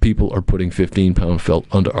 people are putting 15-pound felt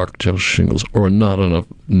under architectural shingles or not enough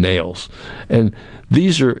nails. And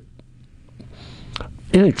these are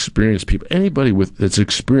inexperienced people. Anybody that's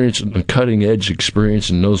experienced and cutting-edge experience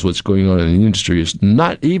and knows what's going on in the industry is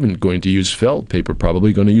not even going to use felt paper,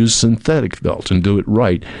 probably going to use synthetic felt and do it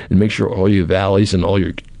right and make sure all your valleys and all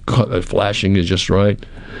your flashing is just right.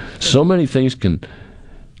 So many things can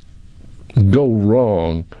go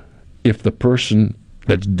wrong if the person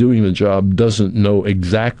that's doing the job doesn't know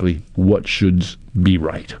exactly what should be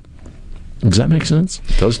right. Does that make sense?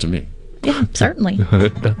 It does to me. Yeah, certainly.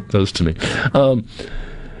 That does to me.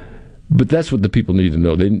 But that's what the people need to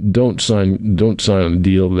know. They don't sign a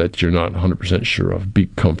deal that you're not 100% sure of. Be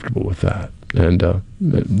comfortable with that. And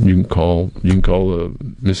you can call the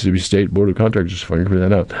Mississippi State Board of Contractors to figure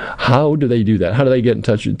that out. How do they do that? How do they get in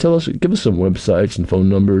touch? Give us some websites and phone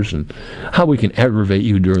numbers and how we can aggravate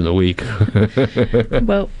you during the week.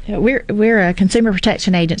 Well, we're a consumer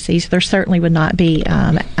protection agency, so there certainly would not be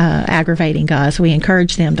aggravating us. We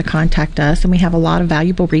encourage them to contact us, and we have a lot of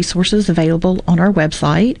valuable resources available on our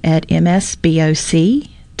website at msboc.us.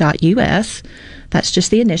 That's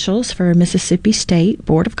just the initials for Mississippi State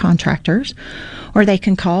Board of Contractors. Or they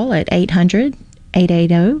can call at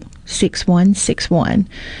 800-880-6161,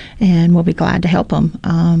 and we'll be glad to help them.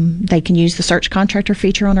 They can use the search contractor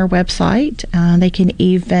feature on our website. They can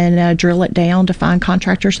even drill it down to find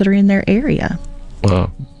contractors that are in their area.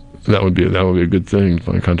 Wow. That would be a good thing,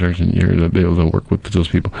 find contractors in your area to be able to work with those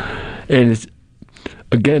people. And it's,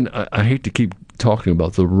 again, I hate to keep talking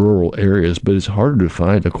about the rural areas, but it's harder to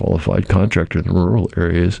find a qualified contractor in the rural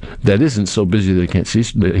areas that isn't so busy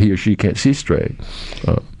that he or she can't see straight.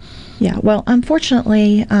 Yeah, well,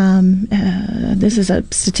 unfortunately, this is a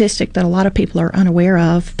statistic that a lot of people are unaware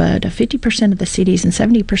of, but 50% of the cities and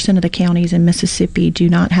 70% of the counties in Mississippi do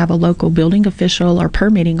not have a local building official or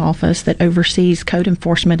permitting office that oversees code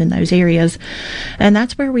enforcement in those areas. And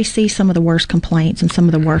that's where we see some of the worst complaints and some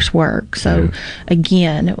of the worst work. So,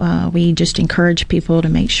 again, we just encourage people to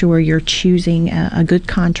make sure you're choosing a good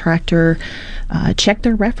contractor. Check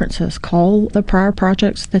their references, call the prior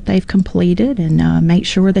projects that they've completed, and make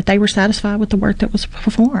sure that they were satisfied with the work that was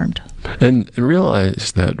performed. And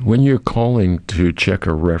realize that when you're calling to check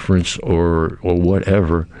a reference or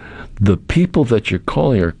whatever, the people that you're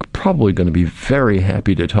calling are probably going to be very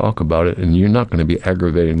happy to talk about it, and you're not going to be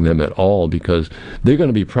aggravating them at all because they're going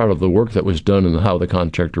to be proud of the work that was done and how the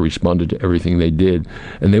contractor responded to everything they did,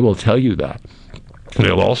 and they will tell you that.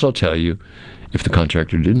 They'll also tell you if the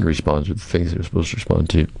contractor didn't respond to the things they were supposed to respond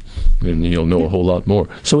to, and you'll know a whole lot more.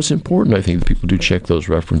 So it's important, I think, that people do check those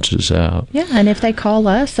references out. Yeah, and if they call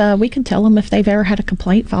us, we can tell them if they've ever had a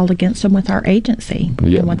complaint filed against them with our agency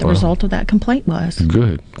and what the result of that complaint was.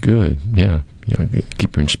 Good, yeah.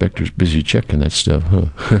 Keep your inspectors busy checking that stuff, huh?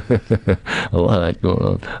 A lot of that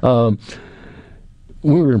going on.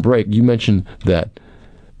 When we were in break, you mentioned that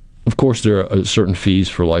of course, there are certain fees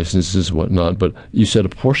for licenses and whatnot, but you said a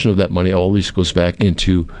portion of that money always goes back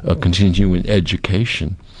into a continuing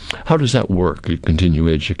education. How does that work, a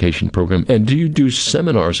continuing education program? And do you do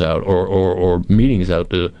seminars out or meetings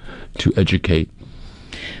out to educate?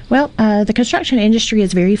 Well, the construction industry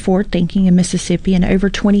is very forward-thinking in Mississippi, and over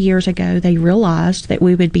 20 years ago, they realized that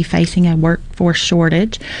we would be facing a workforce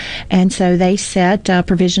shortage, and so they set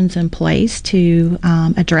provisions in place to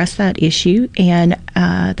address that issue, and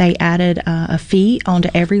they added a fee onto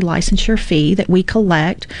every licensure fee that we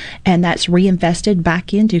collect, and that's reinvested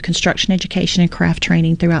back into construction education and craft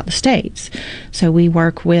training throughout the states. So we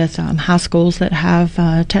work with high schools that have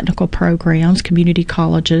technical programs, community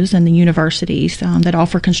colleges, and the universities that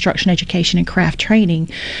offer construction education and craft training,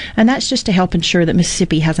 and that's just to help ensure that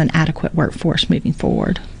Mississippi has an adequate workforce moving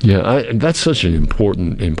forward. Yeah, that's such an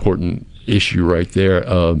important issue right there,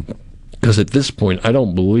 because at this point, I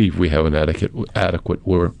don't believe we have an adequate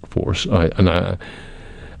workforce. And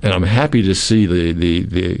I'm happy to see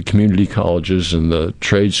the community colleges and the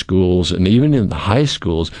trade schools and even in the high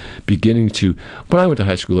schools beginning to. When I went to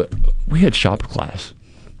high school, we had shop class.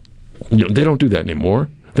 They don't do that anymore.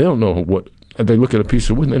 They don't know what. They look at a piece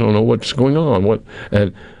of wood and they don't know what's going on.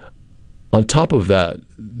 And on top of that,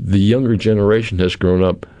 the younger generation has grown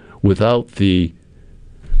up without the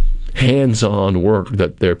hands-on work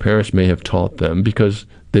that their parents may have taught them because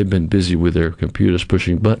they've been busy with their computers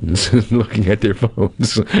pushing buttons and looking at their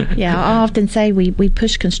phones. Yeah, I often say we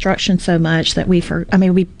push construction so much that we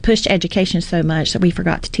pushed education so much that we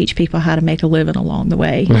forgot to teach people how to make a living along the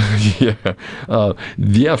way.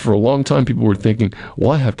 Yeah, for a long time people were thinking,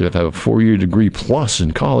 well, I have to have a 4-year degree plus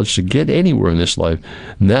in college to get anywhere in this life.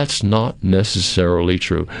 And that's not necessarily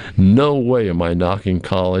true. No way am I knocking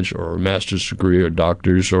college or a master's degree or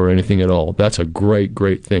doctors or anything at all. That's a great,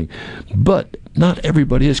 great thing. But not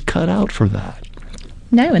everybody is cut out for that.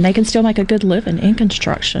 No, and they can still make a good living in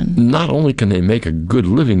construction. Not only can they make a good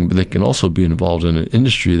living, but they can also be involved in an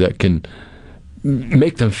industry that can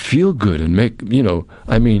make them feel good and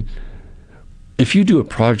if you do a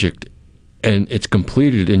project and it's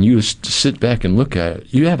completed and you sit back and look at it,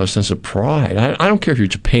 you have a sense of pride. I don't care if you're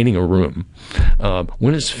just painting a room.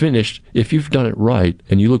 When it's finished, if you've done it right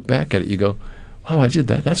and you look back at it, you go, oh, I did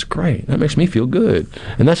that. That's great. That makes me feel good.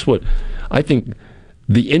 And that's what I think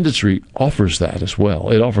the industry offers that as well.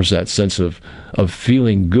 It offers that sense of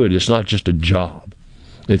feeling good. It's not just a job.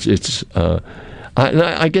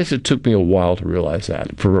 I guess it took me a while to realize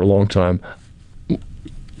that. For a long time,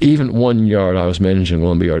 even one yard I was managing,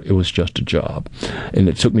 Lumber Yard, it was just a job. And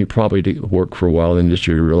it took me probably to work for a while in the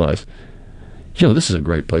industry to realize, this is a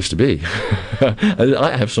great place to be.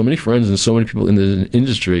 I have so many friends and so many people in the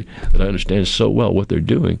industry that I understand so well what they're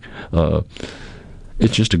doing.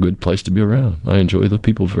 It's just a good place to be around. I enjoy the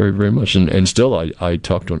people very, very much. And still, I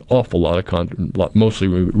talk to an awful lot of mostly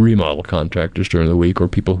remodel contractors during the week, or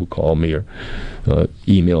people who call me or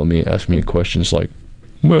email me, ask me questions like,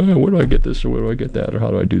 well, where do I get this, or where do I get that, or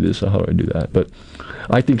how do I do this, or how do I do that? But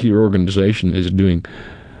I think your organization is doing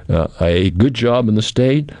a good job in the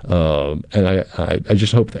state, and I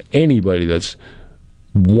just hope that anybody that's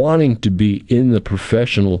wanting to be in the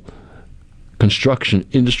professional construction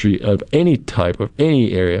industry of any type, of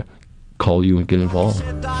any area, call you and get involved.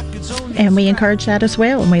 And we encourage that as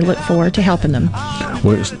well, and we look forward to helping them.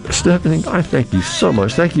 Well, Stephanie, I thank you so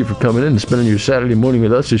much. Thank you for coming in and spending your Saturday morning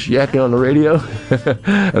with us, just yakking on the radio.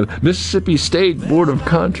 Mississippi State Board of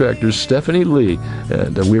Contractors, Stephanie Lee,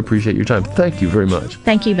 and we appreciate your time. Thank you very much.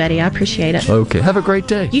 Thank you, Betty. I appreciate it. Okay. Have a great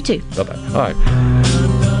day. You too. Bye-bye. All right.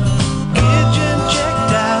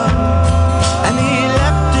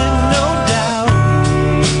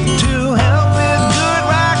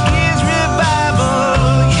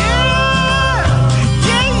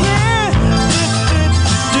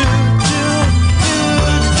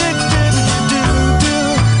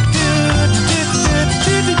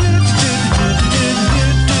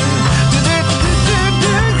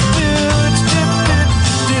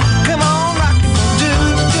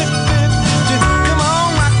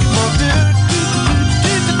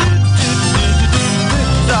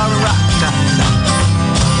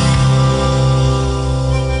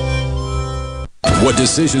 What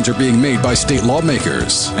decisions are being made by state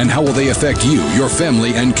lawmakers, and how will they affect you, your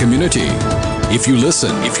family, and community? If you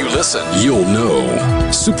listen, you'll know.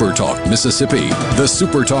 SuperTalk Mississippi, the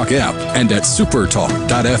SuperTalk app, and at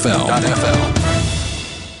supertalk.fl.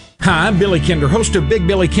 Hi, I'm Billy Kinder, host of Big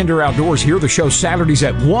Billy Kinder Outdoors here. The show Saturdays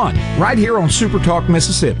at 1, right here on SuperTalk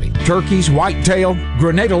Mississippi. Turkeys, whitetail,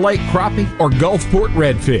 Grenada Lake crappie, or Gulfport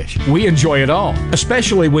redfish. We enjoy it all,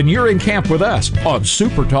 especially when you're in camp with us on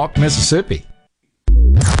SuperTalk Mississippi.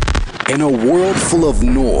 In a world full of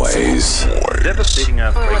noise, devastating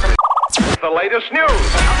earthquake. The latest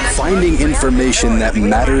news. Finding information that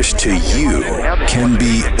matters to you can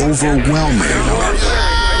be overwhelming.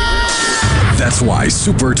 That's why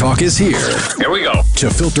SuperTalk is here. Here we go. To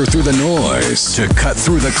filter through the noise, to cut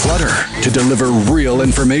through the clutter, to deliver real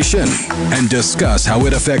information, and discuss how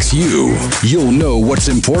it affects you. You'll know what's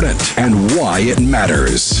important and why it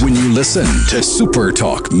matters when you listen to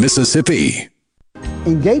SuperTalk Mississippi.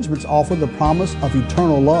 Engagements offer the promise of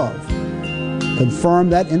eternal love. Confirm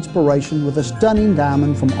that inspiration with a stunning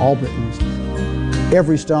diamond from Albritton's.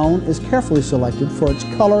 Every stone is carefully selected for its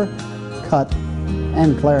color, cut,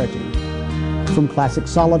 and clarity. From classic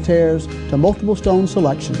solitaires to multiple stone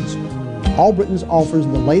selections, Albritton's offers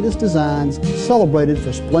the latest designs celebrated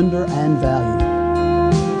for splendor and value.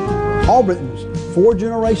 Albritton's, 4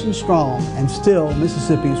 generations strong and still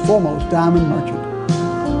Mississippi's foremost diamond merchant.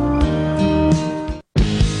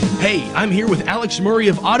 Hey, I'm here with Alex Murray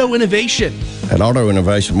of Auto Innovation. At Auto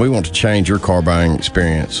Innovation, we want to change your car buying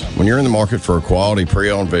experience. When you're in the market for a quality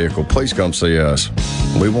pre-owned vehicle, please come see us.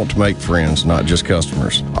 We want to make friends, not just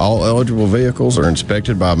customers. All eligible vehicles are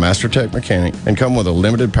inspected by a MasterTech mechanic and come with a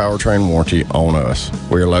limited powertrain warranty on us.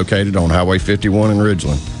 We are located on Highway 51 in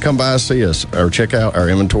Ridgeland. Come by and see us or check out our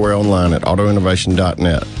inventory online at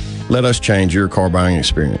autoinnovation.net. Let us change your car buying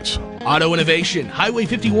experience. Auto Innovation, Highway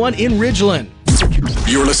 51 in Ridgeland.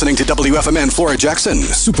 You're listening to WFMN Flora Jackson,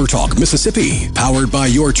 Super Talk, Mississippi. Powered by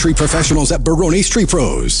your tree professionals at Barone's Tree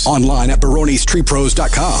Pros. Online at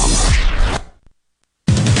baronestreepros.com.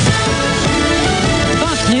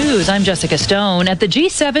 News, I'm Jessica Stone. At the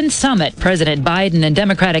G7 summit, President Biden and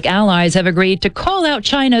Democratic allies have agreed to call out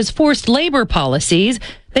China's forced labor policies.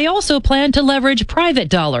 They also plan to leverage private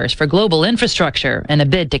dollars for global infrastructure in a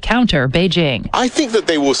bid to counter Beijing. I think that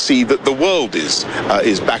they will see that the world is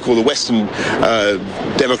back, or the Western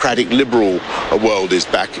democratic liberal world is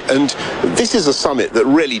back. And this is a summit that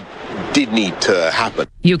really did need to happen.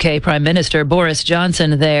 UK Prime Minister Boris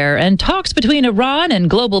Johnson there, and talks between Iran and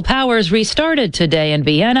global powers restarted today in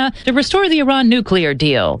Vienna to restore the Iran nuclear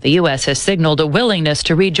deal. The U.S. has signaled a willingness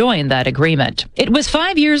to rejoin that agreement. It was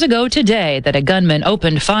 5 years ago today that a gunman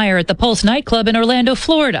opened fire at the Pulse nightclub in Orlando,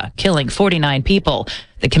 Florida, killing 49 people.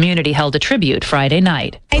 The community held a tribute Friday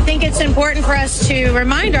night. I think it's important for us to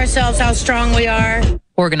remind ourselves how strong we are.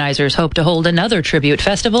 Organizers hope to hold another tribute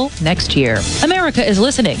festival next year. America is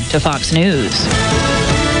listening to Fox News.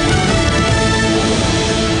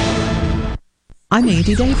 I'm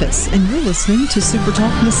Andy Davis, and you're listening to Super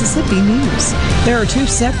Talk Mississippi News. There are two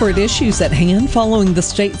separate issues at hand following the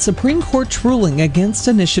state Supreme Court's ruling against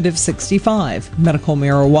Initiative 65, medical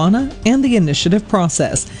marijuana, and the initiative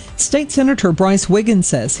process. State Senator Bryce Wiggins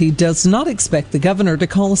says he does not expect the governor to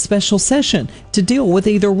call a special session to deal with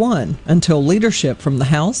either one until leadership from the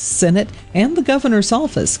House, Senate, and the governor's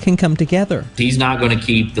office can come together. He's not going to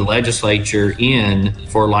keep the legislature in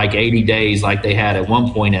for like 80 days like they had at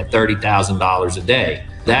one point at $30,000 a day.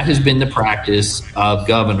 That has been the practice of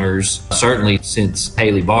governors, certainly since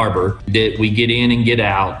Haley Barbour, that we get in and get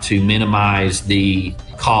out to minimize the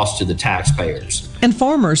cost to the taxpayers. And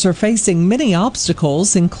farmers are facing many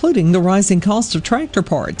obstacles, including the rising cost of tractor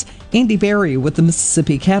parts. Andy Berry with the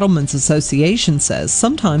Mississippi Cattlemen's Association says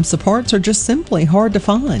sometimes the parts are just simply hard to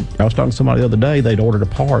find. I was talking to somebody the other day, they'd ordered a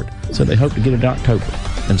part, so they hope to get it in October.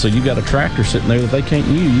 And so you got a tractor sitting there that they can't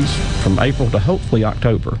use from April to hopefully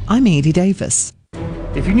October. I'm Andy Davis.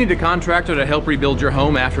 If you need a contractor to help rebuild your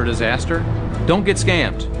home after a disaster, don't get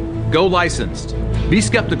scammed. Go licensed. Be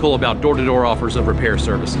skeptical about door-to-door offers of repair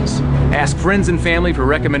services. Ask friends and family for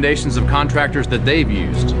recommendations of contractors that they've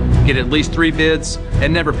used. Get at least 3 bids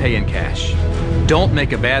and never pay in cash. Don't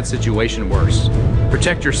make a bad situation worse.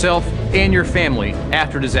 Protect yourself and your family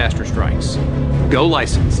after disaster strikes. Go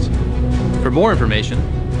licensed. For more information,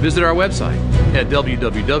 visit our website at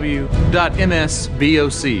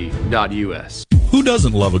www.msvoc.us. Who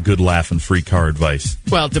doesn't love a good laugh and free car advice?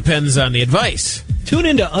 Well, it depends on the advice. Tune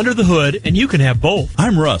into Under the Hood, and you can have both.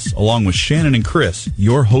 I'm Russ, along with Shannon and Chris,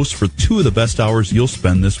 your hosts for 2 of the best hours you'll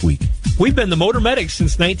spend this week. We've been the Motor Medics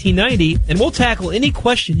since 1990, and we'll tackle any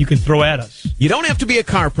question you can throw at us. You don't have to be a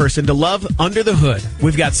car person to love Under the Hood.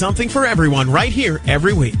 We've got something for everyone right here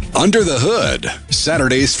every week. Under the Hood,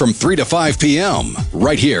 Saturdays from 3 to 5 p.m.,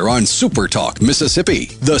 right here on Super Talk Mississippi,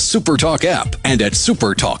 the Super Talk app, and at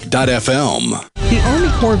supertalk.fm. The Army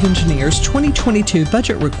Corps of Engineers 2022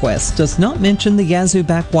 budget request does not mention the Yazoo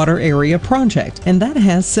Backwater Area project, and that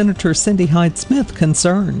has Senator Cindy Hyde-Smith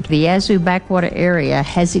concerned. The Yazoo Backwater Area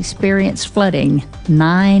has experienced flooding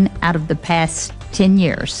 9 out of the past 10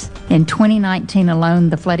 years. In 2019 alone,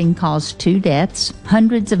 the flooding caused 2 deaths,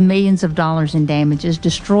 hundreds of millions of dollars in damages,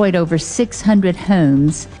 destroyed over 600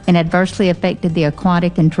 homes, and adversely affected the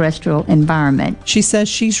aquatic and terrestrial environment. She says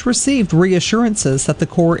she's received reassurances that the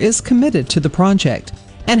Corps is committed to the project.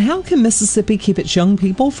 And how can Mississippi keep its young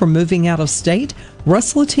people from moving out of state?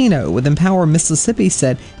 Russ Latino with Empower Mississippi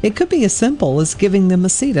said it could be as simple as giving them a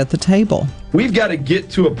seat at the table. We've got to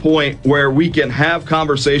get to a point where we can have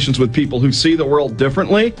conversations with people who see the world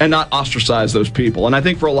differently and not ostracize those people. And I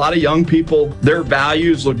think for a lot of young people, their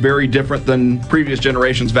values look very different than previous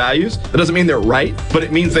generations' values. That doesn't mean they're right, but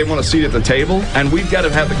it means they want a seat at the table. And we've got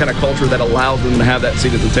to have the kind of culture that allows them to have that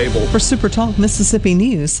seat at the table. For Super Talk Mississippi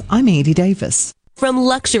News, I'm Andy Davis. From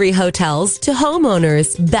luxury hotels to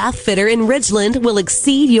homeowners, Bath Fitter in Ridgeland will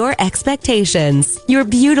exceed your expectations. Your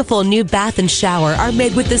beautiful new bath and shower are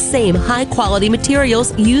made with the same high-quality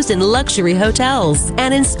materials used in luxury hotels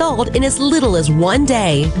and installed in as little as 1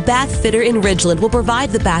 day. Bath Fitter in Ridgeland will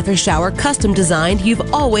provide the bath or shower custom designed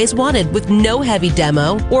you've always wanted with no heavy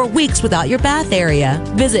demo or weeks without your bath area.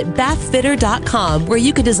 Visit bathfitter.com where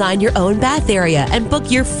you can design your own bath area and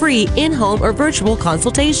book your free in-home or virtual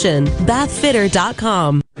consultation. bathfitter.com.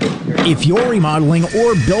 If you're remodeling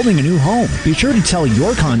or building a new home, be sure to tell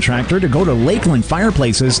your contractor to go to Lakeland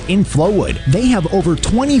Fireplaces in Flowood. They have over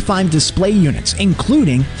 25 display units,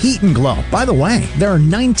 including Heat and Glow. By the way, there are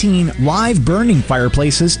 19 live burning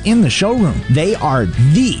fireplaces in the showroom. They are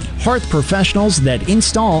the hearth professionals that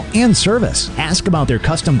install and service. Ask about their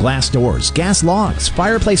custom glass doors, gas logs,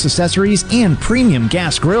 fireplace accessories, and premium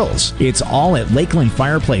gas grills. It's all at Lakeland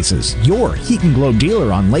Fireplaces, your Heat and Glow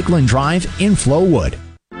dealer on Lakeland Drive in Flowood.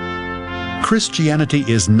 Christianity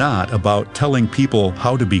is not about telling people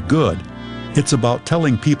how to be good. It's about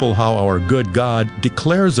telling people how our good God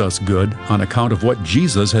declares us good on account of what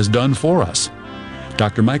Jesus has done for us.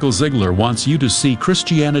 Dr. Michael Ziegler wants you to see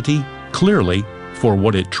Christianity clearly for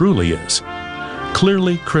what it truly is.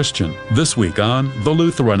 Clearly Christian, this week on The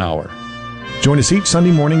Lutheran Hour. Join us each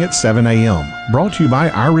Sunday morning at 7 a.m. Brought to you by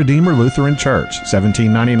Our Redeemer Lutheran Church,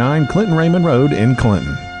 1799 Clinton Raymond Road in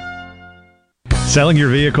Clinton. Selling your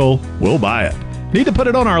vehicle? We'll buy it. Need to put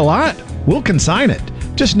it on our lot? We'll consign it.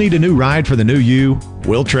 Just need a new ride for the new you?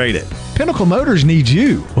 We'll trade it. Pinnacle Motors needs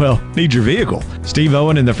you. Well, needs your vehicle. Steve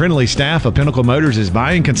Owen and the friendly staff of Pinnacle Motors is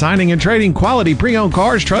buying, consigning, and trading quality pre-owned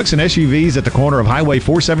cars, trucks, and SUVs at the corner of Highway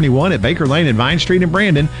 471 at Baker Lane and Vine Street in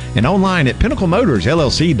Brandon, and online at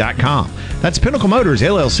PinnacleMotorsLLC.com. That's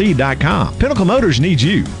PinnacleMotorsLLC.com. Pinnacle Motors needs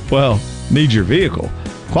you. Well, needs your vehicle.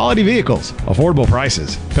 Quality vehicles, affordable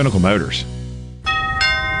prices. Pinnacle Motors.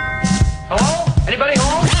 Hello? Anybody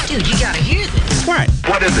home? Dude, you gotta hear this. What?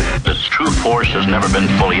 What is it? Its true force has never been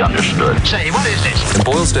fully understood. Say, what is this? It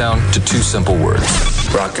boils down to two simple words.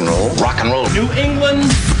 Rock and roll. Rock and roll. New England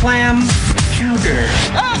clam chowder.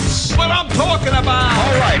 That's what I'm talking about.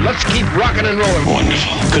 All right, let's keep rocking and rolling.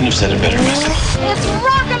 Wonderful. Couldn't have said it better myself. It's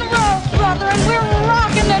rock and roll, brother, and we're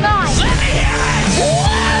rocking tonight. Let me hear it.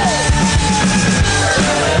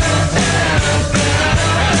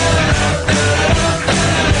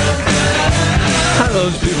 How do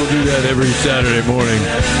those people do that every Saturday morning?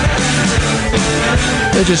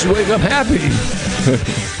 They just wake up happy.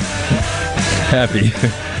 Happy.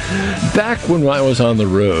 Back when I was on the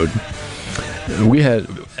road,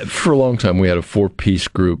 for a long time, we had a 4-piece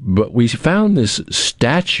group, but we found this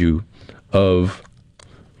statue of,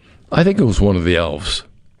 I think it was one of the elves,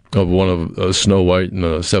 of one of Snow White and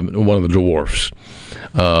one of the dwarfs.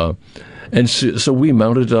 And so we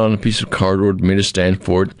mounted it on a piece of cardboard, made a stand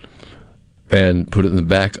for it, and put it in the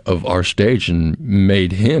back of our stage and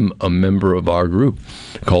made him a member of our group,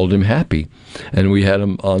 called him Happy. And we had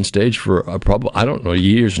him on stage for probably, I don't know,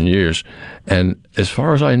 years and years. And as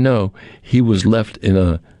far as I know, he was left in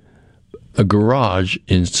a garage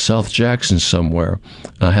in South Jackson somewhere.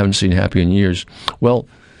 I haven't seen Happy in years. Well,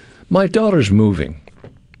 my daughter's moving,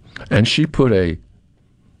 and she put a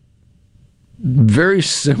very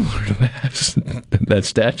similar to that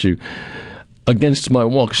statue against my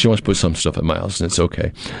wall, because she wants to put some stuff at my house, and it's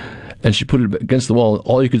okay. And she put it against the wall, and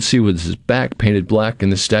all you could see was his back painted black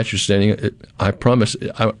and the statue standing. I promise,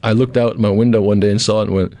 I looked out my window one day and saw it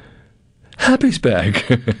and went, Happy's back.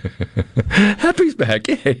 Happy's back.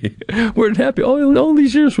 Hey, where'd Happy? All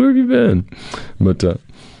these years, where have you been? But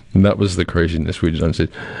that was the craziness we done.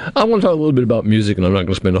 I want to talk a little bit about music, and I'm not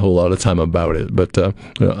going to spend a whole lot of time about it, but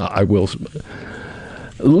I will.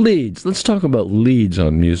 Leads. Let's talk about leads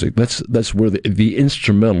on music. That's where the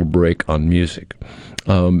instrumental break on music.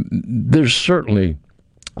 There's certainly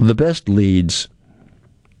the best leads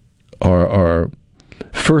are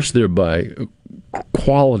first they're by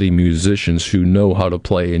quality musicians who know how to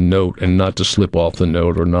play a note and not to slip off the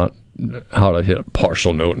note, or not how to hit a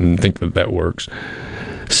partial note and think that works.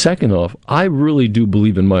 Second off, I really do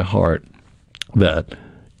believe in my heart that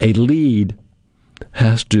a lead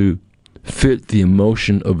has to fit the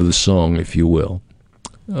emotion of the song, if you will.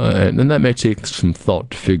 And that may take some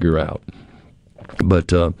thought to figure out.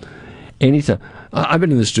 But anytime, I've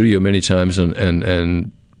been in the studio many times,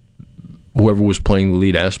 and whoever was playing the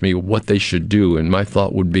lead asked me what they should do, and my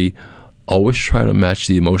thought would be, always try to match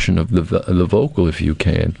the emotion of the vocal if you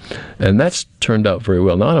can. And that's turned out very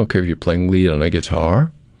well. Now, I don't care if you're playing lead on a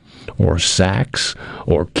guitar, or sax,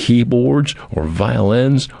 or keyboards, or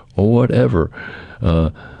violins, or whatever.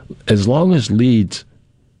 As long as leads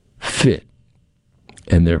fit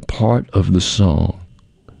and they're part of the song,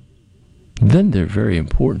 then they're very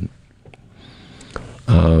important.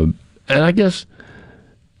 And I guess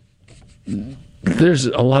there's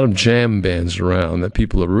a lot of jam bands around that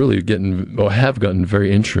people are really have gotten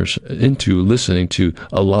very into listening to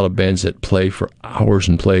a lot of bands that play for hours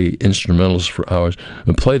and play instrumentals for hours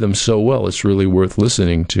and play them so well it's really worth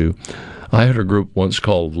listening to. I had a group once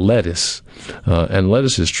called Lettuce, and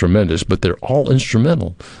Lettuce is tremendous, but they're all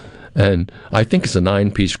instrumental. And I think it's a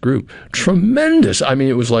 9-piece group. Tremendous. I mean,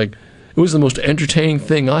 it was like It was the most entertaining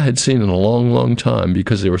thing I had seen in a long, long time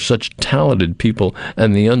because they were such talented people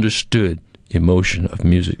and they understood emotion of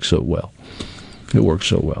music so well. It worked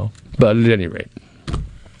so well. But at any rate,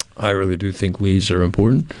 I really do think leads are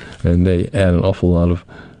important, and they add an awful lot of...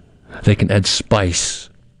 They can add spice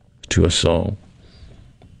to a song.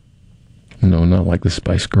 No, not like the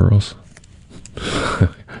Spice Girls. Come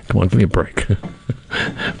on, give me a break.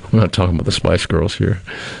 We're not talking about the Spice Girls here.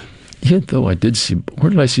 Even though I did see... Where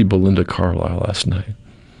did I see Belinda Carlisle last night?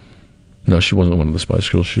 No, she wasn't one of the Spice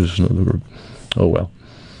Girls. She was another group. Oh, well.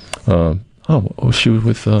 She was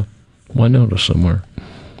with Winona somewhere.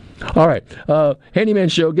 All right. Handyman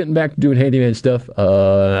Show, getting back to doing handyman stuff.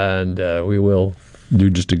 And we will do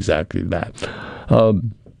just exactly that.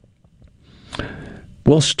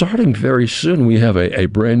 Well, starting very soon, we have a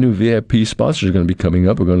brand new VIP sponsor going to be coming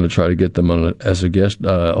up. We're going to try to get them on as a guest,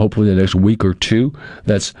 hopefully the next week or two.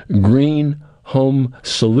 That's Green Home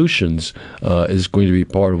Solutions is going to be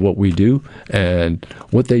part of what we do, and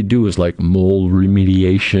what they do is like mold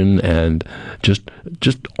remediation and just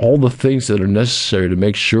all the things that are necessary to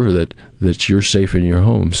make sure that you're safe in your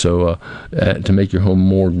home. So to make your home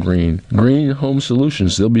more green. Green Home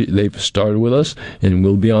Solutions. They've started with us, and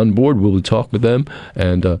we'll be on board. We'll talk with them,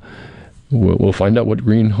 and we'll find out what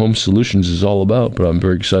Green Home Solutions is all about. But I'm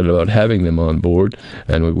very excited about having them on board,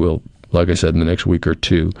 and we will. Like I said, in the next week or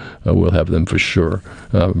two, we'll have them for sure.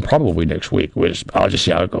 Probably next week. I'll just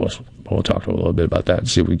see how it goes. We'll talk a little bit about that and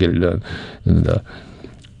see if we get it done,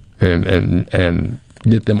 and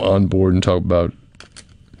get them on board and talk about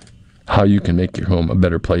how you can make your home a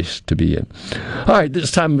better place to be in. All right,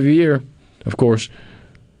 this time of year, of course,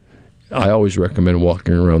 I always recommend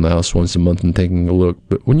walking around the house once a month and taking a look.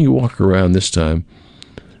 But when you walk around this time,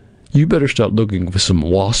 you better start looking for some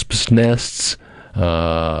wasps' nests.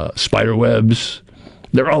 Spider webs,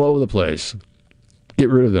 they're all over the place. Get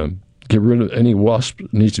rid of them. Get rid of any wasp.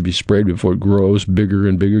 Needs to be sprayed before it grows bigger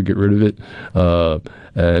and bigger. Get rid of it.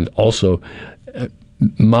 And also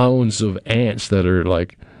mounds of ants that are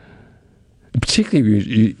like,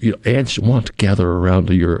 particularly ants want to gather around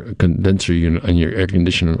your condenser unit and your air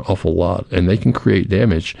conditioner an awful lot, and they can create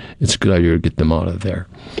damage. It's a good idea to get them out of there,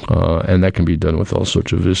 and that can be done with all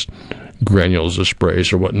sorts of just granules of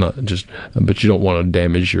sprays or whatnot. But you don't want to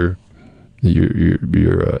damage your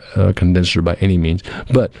condenser by any means.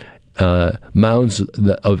 But mounds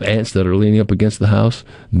of ants that are leaning up against the house,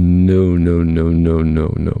 no.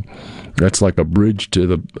 That's like a bridge to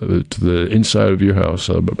the inside of your house,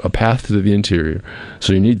 a path to the interior.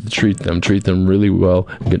 So you need to treat them really well,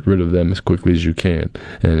 get rid of them as quickly as you can,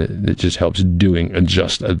 and it just helps doing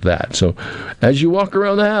just that. So as you walk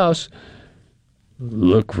around the house,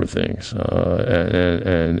 look for things,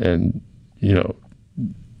 and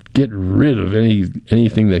get rid of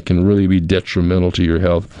anything that can really be detrimental to your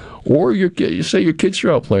health. Or you say your kids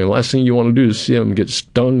are out playing. Last thing you want to do is see them get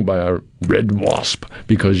stung by a red wasp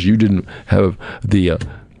because you didn't have the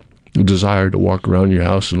desire to walk around your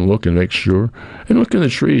house and look and make sure. And look in the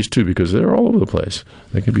trees, too, because they're all over the place.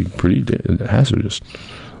 They can be pretty hazardous.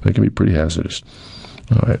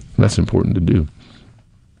 All right, that's important to do.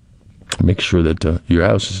 Make sure that your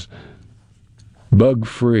house is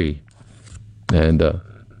bug-free. And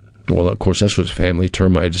well, of course, that's what Family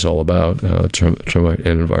Termite is all about. Termite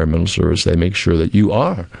and Environmental Service. They make sure that you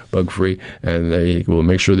are bug-free, and they will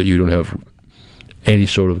make sure that you don't have any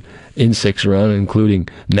sort of insects around, including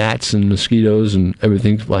gnats and mosquitoes and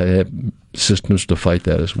everything. They have systems to fight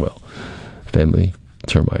that as well. Family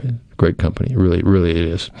Termite, great company. Really, really it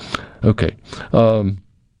is. Okay.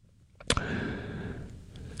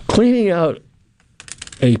 Cleaning out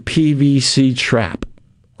a PVC trap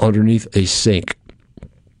underneath a sink.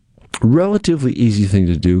 Relatively easy thing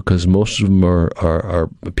to do because most of them are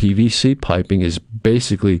PVC piping is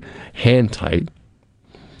basically hand tight.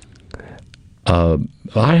 I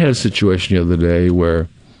had a situation the other day where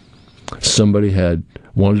somebody had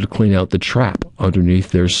wanted to clean out the trap underneath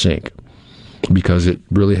their sink because it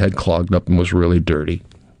really had clogged up and was really dirty.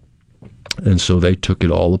 And so they took it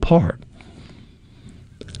all apart.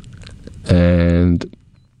 And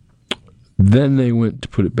then they went to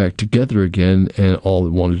put it back together again, and all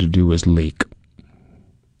it wanted to do was leak.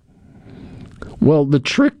 Well, the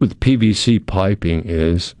trick with PVC piping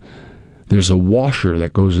is there's a washer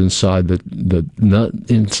that goes inside the nut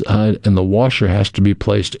inside, and the washer has to be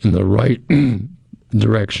placed in the right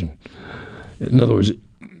direction. In other words,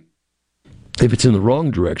 if it's in the wrong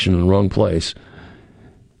direction, in the wrong place,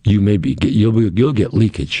 you'll get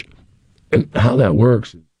leakage. And how that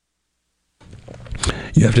works,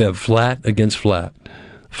 you have to have flat against flat.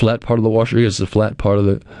 Flat part of the washer against the flat part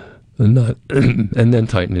of nut, and then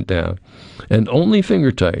tighten it down. And only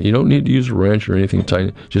finger tight. You don't need to use a wrench or anything to tighten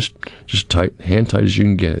it. Just tight, hand tight as you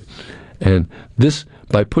can get it. And this,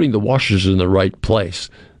 by putting the washers in the right place,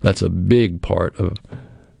 that's a big part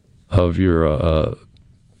of your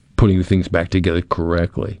putting the things back together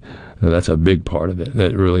correctly. And that's a big part of it.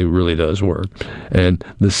 That really, really does work. And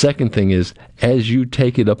the second thing is, as you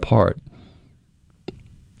take it apart,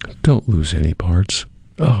 don't lose any parts.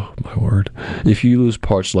 Oh, my word. If you lose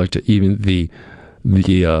parts like even the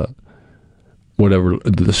whatever,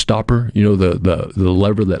 the stopper, the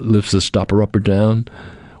lever that lifts the stopper up or down,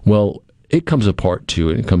 well, it comes apart too,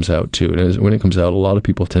 and it comes out too. And when it comes out, a lot of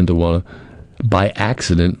people tend to want to, by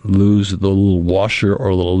accident, lose the little washer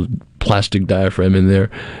or little plastic diaphragm in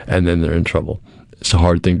there, and then they're in trouble. It's a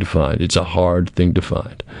hard thing to find.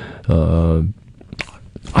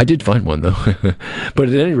 I did find one, though. But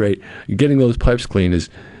at any rate, getting those pipes clean is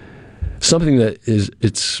something that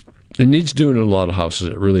it needs doing in a lot of houses.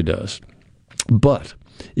 It really does. But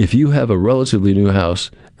if you have a relatively new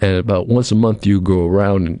house and about once a month you go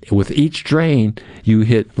around and with each drain you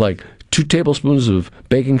hit like 2 tablespoons of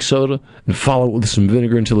baking soda and follow it with some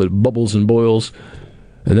vinegar until it bubbles and boils,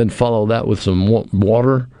 and then follow that with some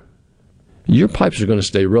water, your pipes are going to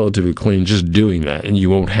stay relatively clean just doing that, and you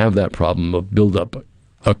won't have that problem of buildup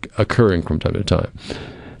occurring from time to time.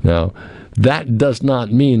 Now, that does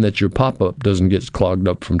not mean that your pop-up doesn't get clogged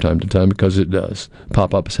up from time to time, because it does.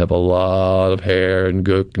 Pop-ups have a lot of hair and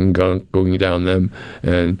gook and gunk going down them,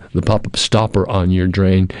 and the pop-up stopper on your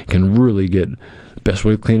drain can really get... The best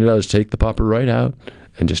way to clean it out is take the popper right out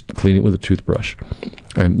and just clean it with a toothbrush.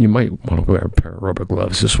 And you might want to wear a pair of rubber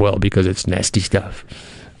gloves as well, because it's nasty stuff.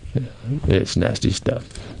 Yeah, it's nasty stuff.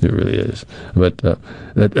 It really is. But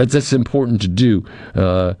that's important to do,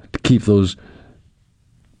 to keep those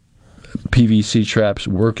PVC traps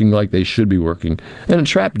working like they should be working. And a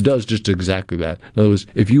trap does just exactly that. In other words,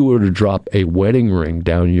 if you were to drop a wedding ring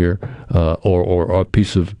down your, or a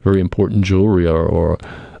piece of very important jewelry, or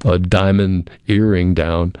a diamond earring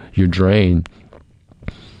down your drain,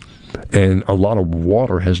 and a lot of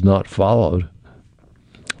water has not followed,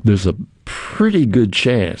 there's a pretty good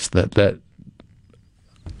chance that that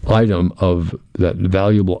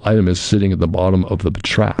valuable item is sitting at the bottom of the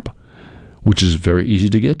trap, which is very easy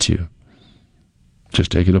to get to.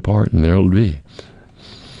 Just take it apart, and there it'll be.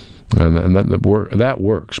 And that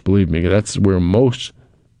works, believe me. That's where most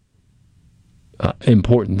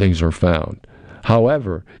important things are found.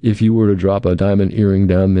 However, if you were to drop a diamond earring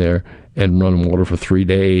down there and run water for 3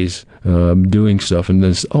 days doing stuff, and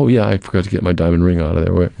then, oh yeah, I forgot to get my diamond ring out of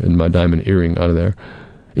there, and my diamond earring out of there,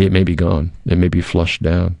 it may be gone. It may be flushed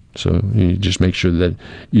down. So you just make sure that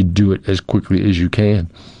you do it as quickly as you can.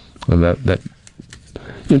 And that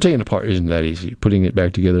taking it apart isn't that easy. Putting it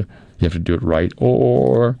back together, you have to do it right,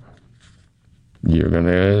 or you're going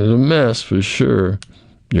to have a mess for sure.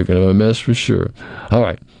 All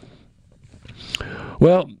right.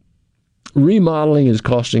 Well, remodeling is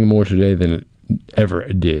costing more today than it ever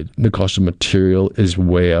did. The cost of material is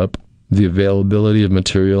way up. The availability of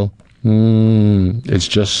material, it's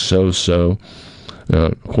just so-so.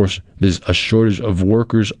 Of course, there's a shortage of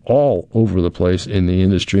workers all over the place in the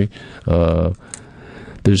industry.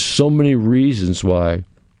 There's so many reasons why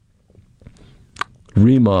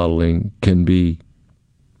remodeling can be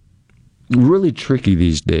really tricky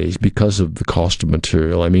these days because of the cost of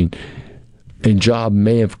material. I mean,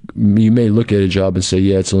 you may look at a job and say,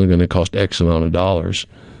 yeah, it's only going to cost X amount of dollars.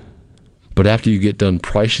 But after you get done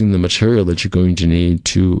pricing the material that you're going to need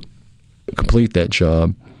to complete that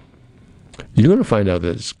job, you're going to find out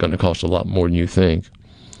that it's going to cost a lot more than you think.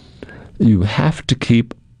 You have to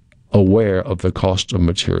keep aware of the cost of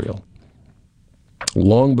material.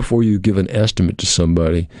 Long before you give an estimate to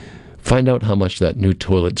somebody, find out how much that new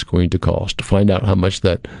toilet's going to cost. Find out how much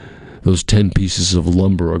those 10 pieces of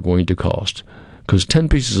lumber are going to cost. Because 10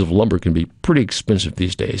 pieces of lumber can be pretty expensive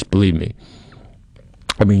these days, believe me.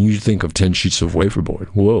 I mean, you think of 10 sheets of wafer board.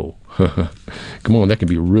 Whoa. Come on, that can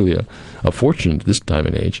be really a fortune at this time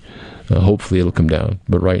and age. Hopefully it'll come down.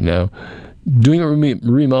 But right now, doing a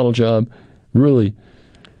remodel job, really,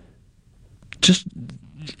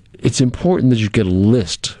 it's important that you get a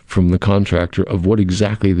list from the contractor of what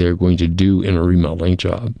exactly they're going to do in a remodeling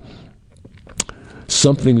job.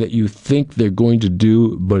 Something that you think they're going to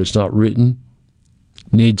do, but it's not written,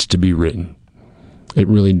 needs to be written. It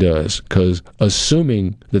really does, because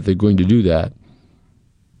assuming that they're going to do that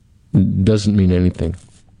doesn't mean anything.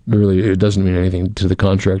 Really, it doesn't mean anything to the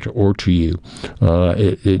contractor or to you.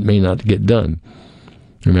 It may not get done.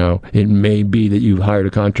 It may be that you've hired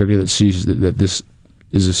a contractor that sees that this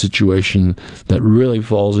is a situation that really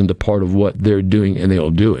falls into part of what they're doing, and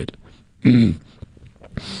they'll do it.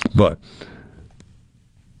 But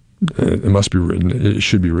it must be written. It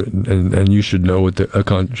should be written, and you should know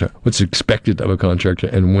what's expected of a contractor,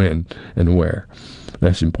 and when and where.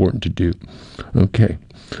 That's important to do. Okay,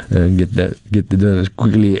 and get that done as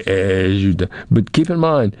quickly as you do. But keep in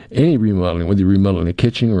mind, any remodeling, whether you're remodeling a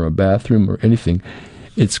kitchen or a bathroom or anything,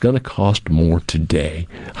 it's going to cost more today.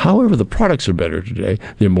 However, the products are better today.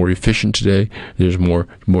 They're more efficient today. There's more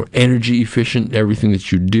energy efficient. Everything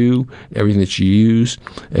that you do, everything that you use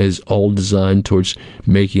is all designed towards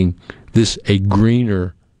making this a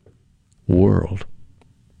greener world.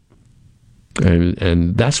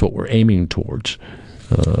 And that's what we're aiming towards.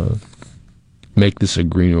 Make this a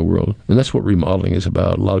greener world. And that's what remodeling is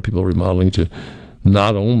about. A lot of people are remodeling to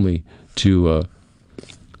not only to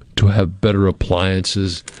have better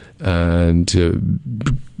appliances and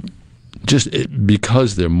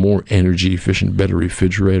because they're more energy efficient, better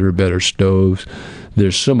refrigerator, better stoves.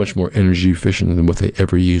 They're so much more energy efficient than what they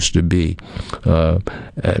ever used to be.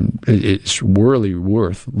 And it's really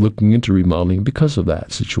worth looking into remodeling because of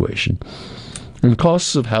that situation. And the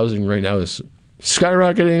costs of housing right now is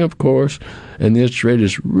skyrocketing, of course, and the interest rate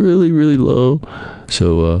is really, really low.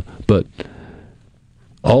 So, but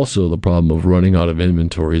also the problem of running out of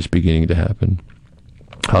inventory is beginning to happen.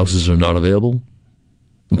 Houses are not available.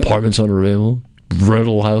 Apartments aren't available.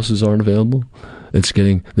 Rental houses aren't available.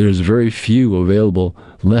 There's very few available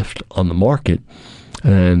left on the market.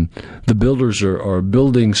 And the builders are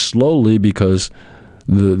building slowly because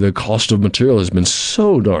the cost of material has been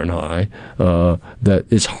so darn high that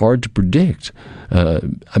it's hard to predict.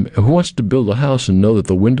 Who wants to build a house and know that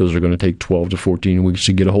the windows are going to take 12 to 14 weeks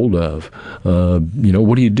to get a hold of?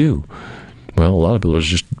 What do you do? Well, a lot of builders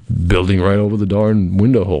are just building right over the darn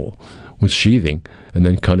window hole with sheathing and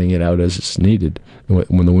then cutting it out as it's needed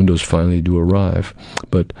when the windows finally do arrive.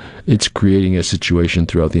 But it's creating a situation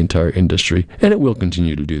throughout the entire industry, and it will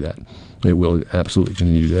continue to do that. It will absolutely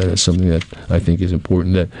continue to do that. It's something that I think is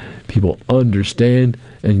important that people understand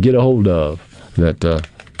and get a hold of, that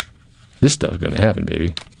this stuff's going to happen,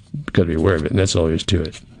 baby. You've got to be aware of it, and that's all there is to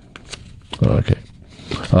it. Okay.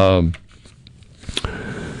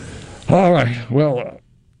 All right. Well,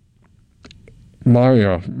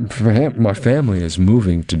 my family is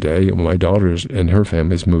moving today. My daughter and her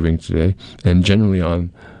family is moving today, and generally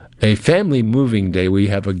on a family moving day, we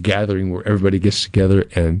have a gathering where everybody gets together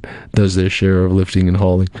and does their share of lifting and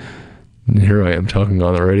hauling. And here I am talking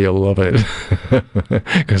on the radio, loving it,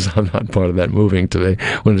 because I'm not part of that moving today,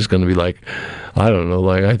 when it's going to be like, I don't know,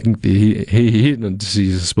 like I think the heat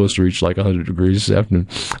is supposed to reach like 100 degrees this afternoon.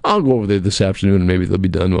 I'll go over there this afternoon and maybe they'll be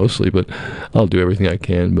done mostly, but I'll do everything I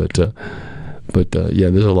can. But yeah,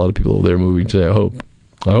 there's a lot of people over there moving today. I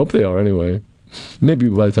hope they are anyway. Maybe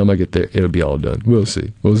by the time I get there, it'll be all done. We'll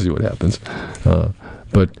see. We'll see what happens.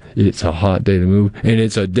 But it's a hot day to move, and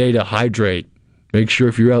it's a day to hydrate. Make sure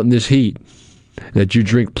if you're out in this heat that you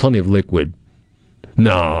drink plenty of liquid.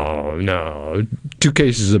 No. 2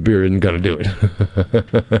 cases of beer isn't going to do it.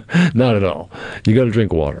 Not at all. You got to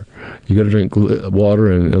drink water. You got to drink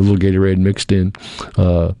water and a little Gatorade mixed in.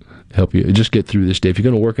 Help you just get through this day. If you're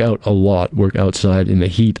going to work out a lot, work outside in the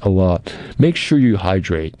heat a lot, make sure you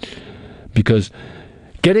hydrate. Because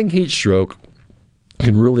getting heat stroke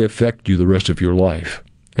can really affect you the rest of your life.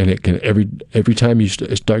 And it can every time you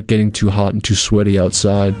start getting too hot and too sweaty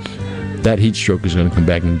outside, that heat stroke is going to come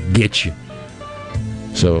back and get you.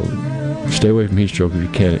 So stay away from heat stroke if you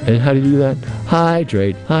can. And how do you do that?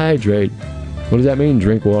 Hydrate. What does that mean?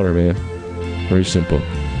 Drink water, man. Very simple.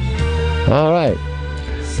 All right.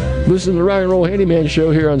 Listen to the Rock and Roll Handyman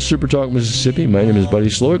Show here on Super Talk Mississippi. My name is Buddy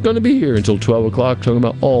Slowick. Going to be here until 12 o'clock talking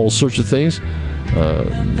about all sorts of things. We're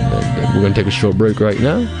going to take a short break right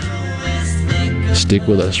now. Stick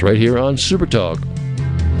with us right here on Super Talk.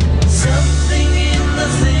 Something in the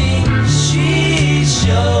things she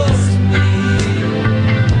shows me.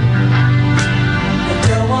 I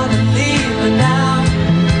don't want to leave her now.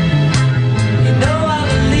 You know I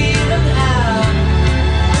will leave her now.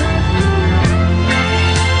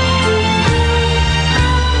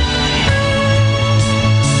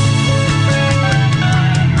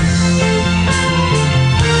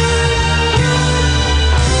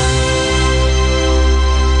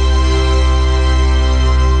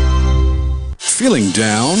 Feeling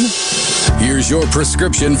down? Here's Here's your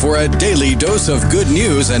prescription for a daily dose of good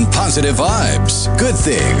news and positive vibes. Good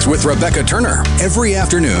Things with Rebecca Turner. Every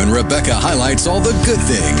afternoon, Rebecca highlights all the good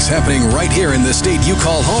things happening right here in the state you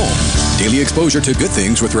call home. Daily exposure to Good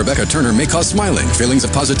Things with Rebecca Turner may cause smiling, feelings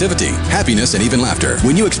of positivity, happiness, and even laughter.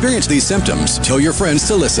 When you experience these symptoms, tell your friends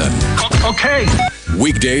to listen. Okay.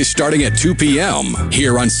 Weekdays starting at 2 p.m.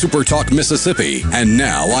 here on Super Talk Mississippi and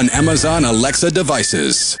now on Amazon Alexa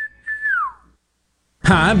devices.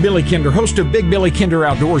 Hi, I'm Billy Kinder, host of Big Billy Kinder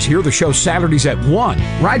Outdoors here. The show Saturdays at 1,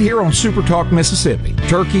 right here on Super Talk Mississippi.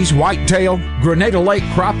 Turkeys, whitetail, Grenada Lake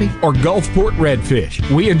crappie, or Gulfport redfish.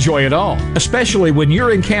 We enjoy it all, especially when you're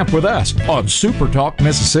in camp with us on Super Talk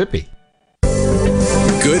Mississippi.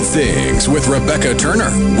 Good Things with Rebecca Turner.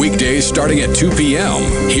 Weekdays starting at 2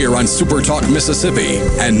 p.m. here on Super Talk Mississippi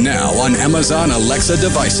and now on Amazon Alexa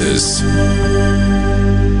devices.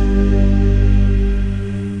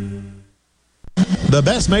 The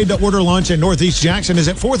best made-to-order lunch in Northeast Jackson is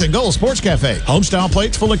at 4th and Goal Sports Cafe. Homestyle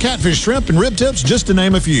plates full of catfish, shrimp, and rib tips, just to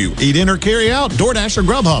name a few. Eat in or carry out, DoorDash or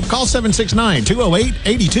Grubhub. Call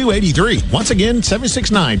 769-208-8283. Once again,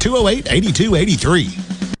 769-208-8283.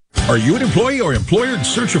 Are you an employee or employer in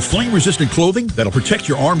search of flame-resistant clothing that'll protect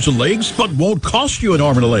your arms and legs, but won't cost you an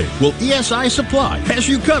arm and a leg? Well, ESI Supply has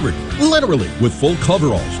you covered, literally, with full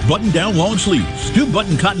coveralls, button-down long sleeves,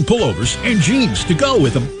 2-button cotton pullovers, and jeans to go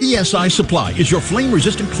with them. ESI Supply is your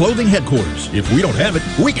flame-resistant clothing headquarters. If we don't have it,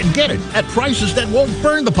 we can get it at prices that won't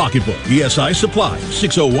burn the pocketbook. ESI Supply,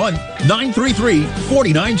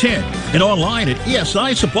 601-933-4910, and online at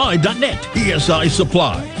esisupply.net. ESI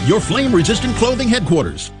Supply, your flame-resistant clothing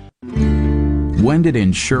headquarters. When did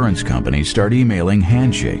insurance companies start emailing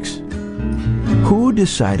handshakes? Who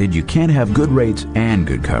decided you can't have good rates and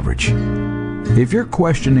good coverage? If you're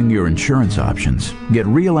questioning your insurance options, get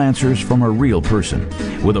real answers from a real person.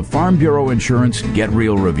 With a Farm Bureau Insurance Get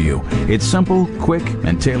Real review. It's simple, quick,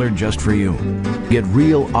 and tailored just for you. Get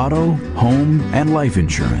real auto, home, and life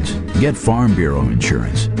insurance. Get Farm Bureau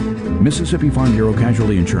Insurance. Mississippi Farm Bureau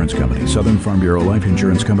Casualty Insurance Company, Southern Farm Bureau Life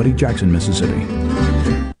Insurance Company, Jackson, Mississippi.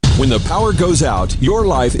 When the power goes out, your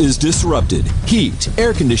life is disrupted. Heat,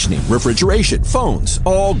 air conditioning, refrigeration, phones,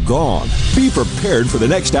 all gone. Be prepared for the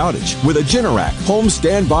next outage with a Generac home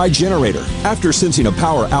standby generator. After sensing a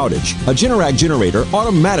power outage, a Generac generator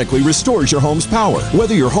automatically restores your home's power,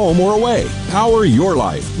 whether you're home or away. Power your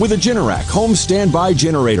life with a Generac home standby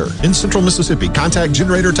generator. In Central Mississippi, contact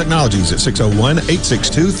Generator Technologies at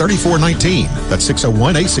 601-862-3419. That's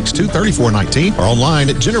 601-862-3419 or online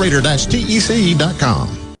at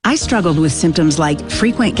generator-tec.com. I struggled with symptoms like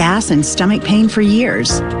frequent gas and stomach pain for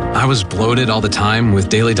years. I was bloated all the time with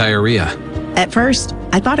daily diarrhea. At first,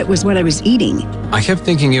 I thought it was what I was eating. I kept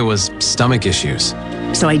thinking it was stomach issues.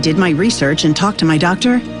 So I did my research and talked to my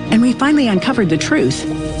doctor, and we finally uncovered the truth.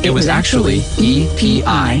 It was actually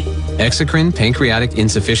EPI. Exocrine pancreatic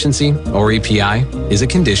insufficiency, or EPI, is a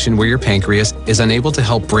condition where your pancreas is unable to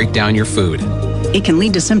help break down your food. It can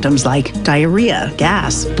lead to symptoms like diarrhea,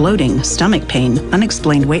 gas, bloating, stomach pain,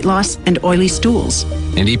 unexplained weight loss, and oily stools.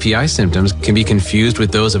 And EPI symptoms can be confused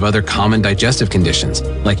with those of other common digestive conditions,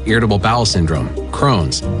 like irritable bowel syndrome,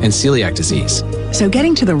 Crohn's, and celiac disease. So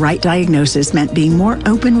getting to the right diagnosis meant being more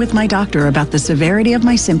open with my doctor about the severity of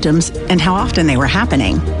my symptoms and how often they were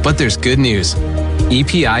happening. But there's good news.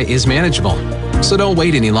 EPI is manageable, so don't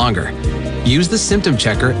wait any longer. Use the symptom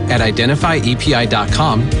checker at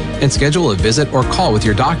identifyepi.com and schedule a visit or call with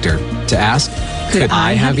your doctor to ask, could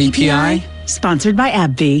I have EPI? Sponsored by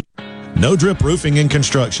AbbVie. No Drip Roofing and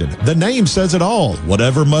Construction. The name says it all.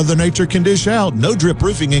 Whatever Mother Nature can dish out, No Drip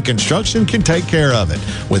Roofing and Construction can take care of it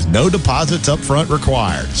with no deposits up front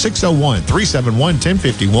required.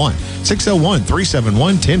 601-371-1051.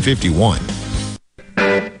 601-371-1051.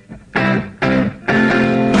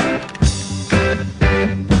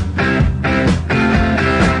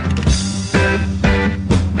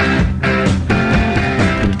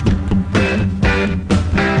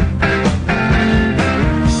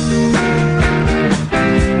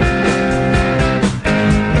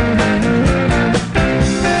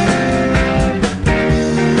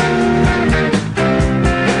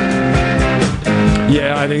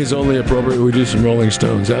 I think it's only appropriate we do some Rolling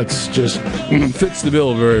Stones. That's just fits the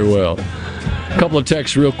bill very well. A couple of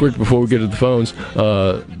texts real quick before we get to the phones.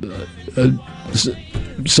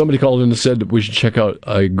 Somebody called in and said that we should check out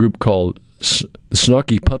a group called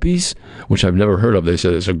Snarky Puppies, which I've never heard of. They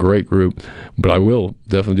said it's a great group, but I will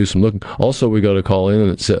definitely do some looking. Also, we got a call in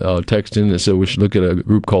and text in that said we should look at a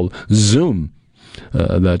group called Zoom.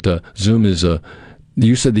 Zoom is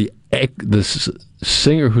you said the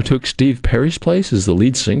singer who took Steve Perry's place is the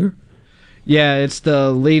lead singer? Yeah, it's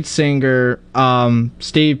the lead singer,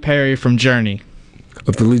 Steve Perry from Journey.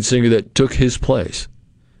 Of the lead singer that took his place?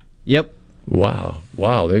 Yep. Wow,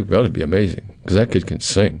 they got to be amazing, because that kid can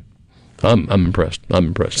sing. I'm impressed.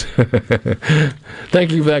 Thank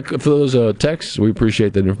you for those texts. We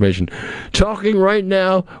appreciate that information. Talking right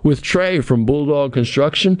now with Trey from Bulldog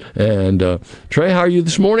Construction. And Trey, how are you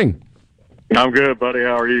this morning? I'm good, buddy.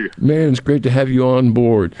 How are you? Man, it's great to have you on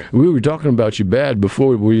board. We were talking about you bad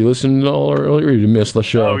before. Were you listening at all earlier? Or you missed the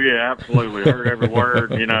show? Oh, yeah, absolutely. Heard every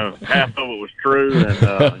word. Half of it was true, and,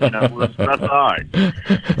 that's all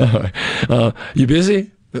right. You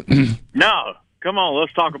busy? No. Come on,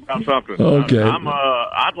 let's talk about something. Okay.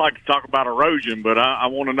 I'd like to talk about erosion, but I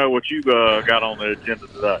want to know what you got on the agenda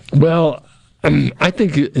today. Well, I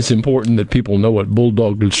think it's important that people know what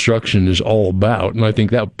Bulldog Construction is all about, and I think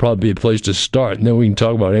that would probably be a place to start, and then we can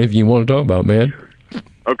talk about anything you want to talk about, man.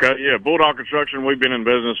 Okay, yeah, Bulldog Construction, we've been in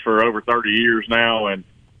business for over 30 years now, and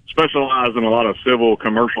specialize in a lot of civil,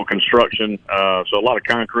 commercial construction, so a lot of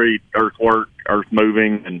concrete, earthwork, earth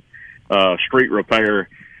moving, and street repair.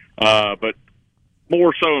 But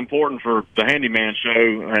more so important for the Handyman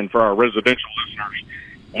Show and for our residential listeners,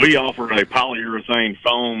 we offer a polyurethane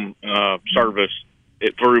foam service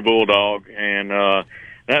through Bulldog, and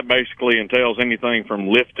that basically entails anything from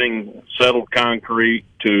lifting settled concrete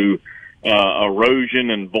to erosion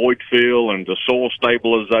and void fill and to soil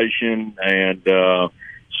stabilization and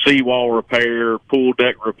seawall repair, pool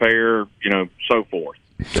deck repair, so forth.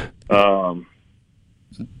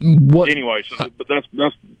 Anyway, but that's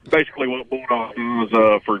basically what Bulldog does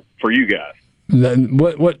for you guys.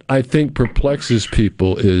 What I think perplexes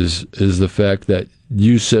people is the fact that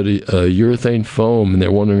you said a urethane foam, and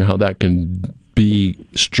they're wondering how that can be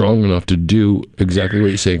strong enough to do exactly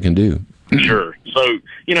what you say it can do. Sure. So,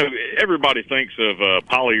 everybody thinks of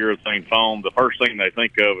polyurethane foam. The first thing they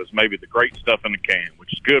think of is maybe the great stuff in the can,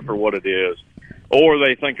 which is good for what it is. Or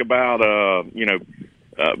they think about,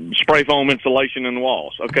 spray foam insulation in the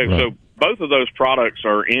walls. Okay, right. So both of those products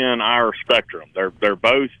are in our spectrum. They're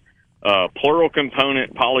both plural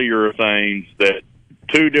component polyurethanes that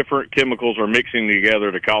two different chemicals are mixing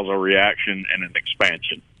together to cause a reaction and an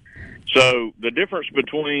expansion. So the difference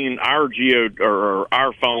between our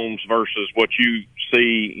our foams versus what you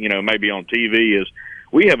see, maybe on TV is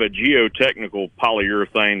we have a geotechnical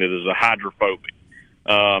polyurethane that is a hydrophobic,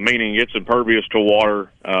 meaning it's impervious to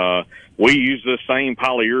water. We use this same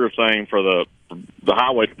polyurethane for the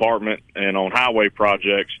highway department, and on highway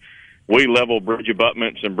projects, we level bridge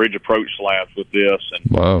abutments and bridge approach slabs with this.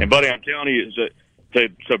 And, wow. And buddy, I'm telling you, is that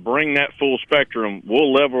to bring that full spectrum,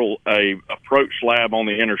 we'll level a approach slab on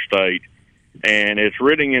the interstate, and it's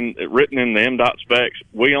written in the MDOT specs.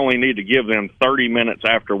 We only need to give them 30 minutes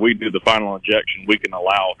after we do the final injection. We can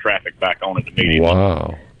allow traffic back on it immediately.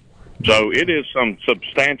 Wow. So it is some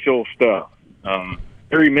substantial stuff.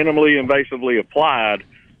 Very minimally invasively applied,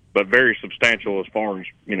 but very substantial as far as,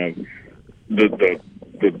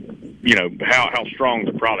 how strong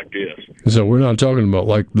the product is. So we're not talking about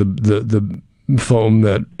like the foam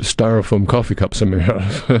that styrofoam coffee cups are made out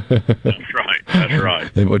of. That's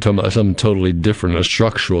right. And we're talking about something totally different, a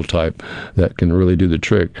structural type that can really do the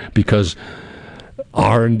trick, because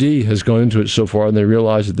R&D has gone into it so far, and they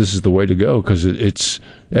realize that this is the way to go, because it's,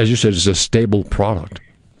 as you said, it's a stable product.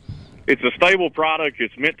 It's a stable product.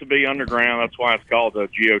 It's meant to be underground. That's why it's called a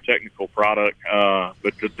geotechnical product.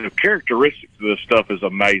 But the characteristics of this stuff is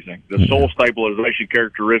amazing. The soil stabilization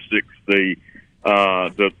characteristics, the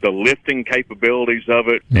lifting capabilities of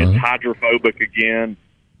it. It's hydrophobic again.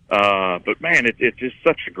 But man, it's just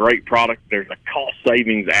such a great product. There's a cost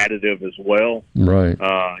savings additive as well. Right.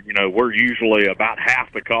 We're usually about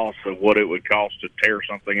half the cost of what it would cost to tear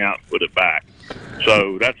something out and put it back.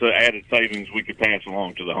 So that's an added savings we could pass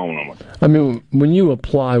along to the homeowner. I mean, when you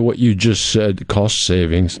apply what you just said, cost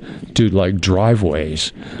savings, to like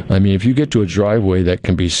driveways, I mean, if you get to a driveway that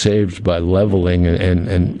can be saved by leveling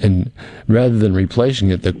and rather than replacing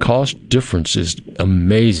it, the cost difference is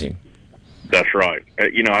amazing. That's right.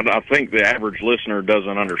 I think the average listener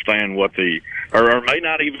doesn't understand or may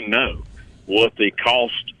not even know what the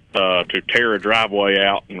cost to tear a driveway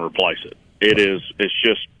out and replace it. It's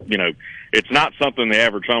just, it's not something the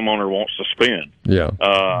average homeowner wants to spend. Yeah.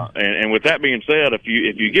 And with that being said, if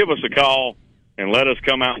you give us a call and let us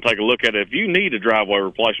come out and take a look at it, if you need a driveway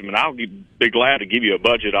replacement, I'll be glad to give you a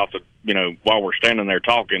budget off while we're standing there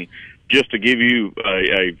talking, just to give you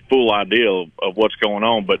a full idea of what's going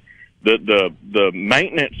on. But the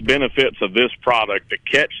maintenance benefits of this product, to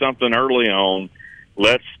catch something early on,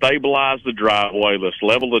 let's stabilize the driveway, let's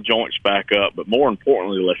level the joints back up, but more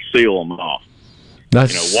importantly, let's seal them off.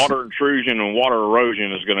 Water intrusion and water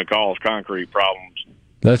erosion is going to cause concrete problems.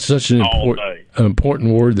 That's such an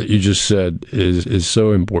important word that you just said is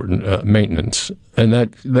so important, maintenance. And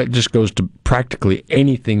that just goes to practically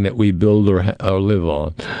anything that we build or live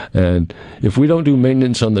on. And if we don't do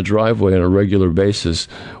maintenance on the driveway on a regular basis,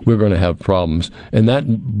 we're going to have problems. And that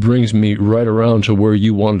brings me right around to where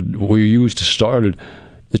you used to start it,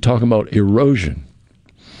 talking about erosion.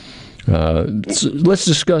 So let's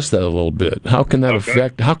discuss that a little bit. How can that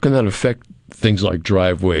affect things like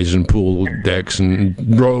driveways and pool decks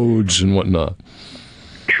and roads and whatnot?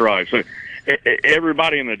 That's right. So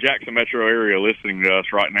everybody in the Jackson metro area listening to us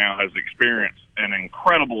right now has experienced an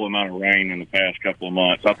incredible amount of rain in the past couple of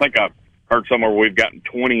months. I think I've heard somewhere we've gotten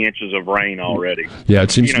 20 inches of rain already. Yeah,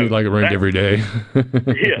 it seems to me like it rained every day.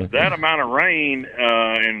 Yeah, that amount of rain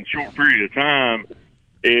in a short period of time,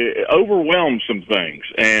 it overwhelms some things.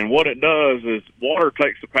 And what it does is water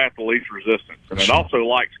takes the path of least resistance, and it also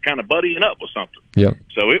likes kind of buddying up with something. Yeah.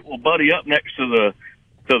 So it will buddy up next to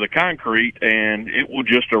the concrete, and it will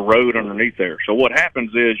just erode underneath there. So what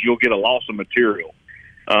happens is you'll get a loss of material.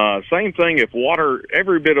 Same thing if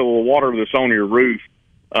every bit of the water that's on your roof,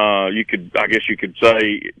 you could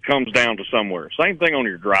say, comes down to somewhere. Same thing on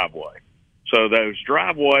your driveway. So those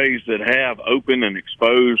driveways that have open and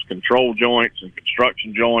exposed control joints and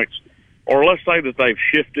construction joints, or let's say that they've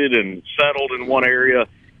shifted and settled in one area,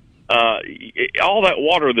 all that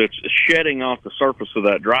water that's shedding off the surface of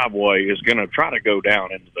that driveway is going to try to go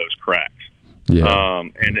down into those cracks. Yeah.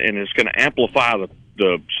 And it's going to amplify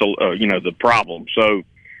the problem. So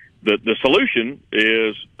the solution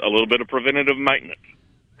is a little bit of preventative maintenance.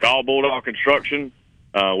 Call Bulldog Construction.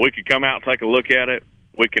 We could come out and take a look at it.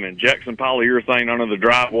 We can inject some polyurethane under the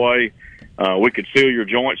driveway. We could seal your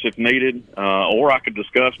joints if needed, or I could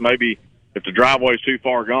discuss maybe if the driveway is too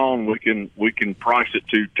far gone, we can price it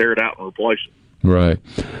to tear it out and replace it. Right,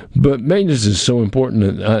 but maintenance is so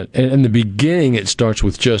important. And in the beginning, it starts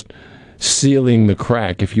with just sealing the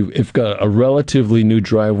crack. If you've got a relatively new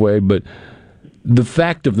driveway, but the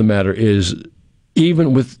fact of the matter is,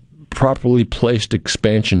 even with properly placed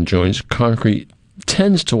expansion joints, concrete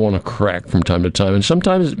tends to want to crack from time to time, and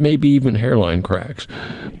sometimes maybe even hairline cracks.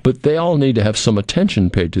 But they all need to have some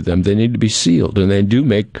attention paid to them. They need to be sealed, and they do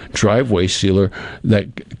make driveway sealer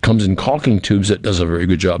that comes in caulking tubes that does a very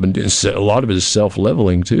good job, and a lot of it is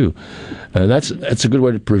self-leveling too. And that's a good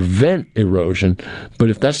way to prevent erosion.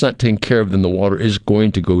 But if that's not taken care of, then the water is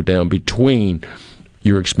going to go down between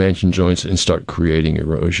your expansion joints and start creating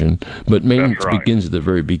erosion. But maintenance begins at the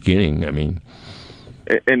very beginning. I mean,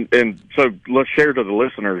 And so let's share to the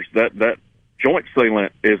listeners that joint sealant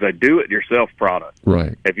is a do-it-yourself product.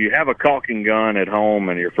 Right. If you have a caulking gun at home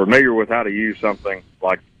and you're familiar with how to use something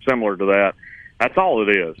like similar to that, that's all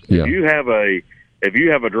it is. Yeah. If you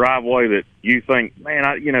have a driveway that you think, man,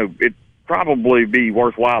 it'd probably be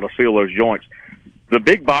worthwhile to seal those joints. The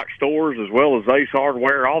big box stores, as well as Ace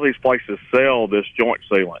Hardware, all these places sell this joint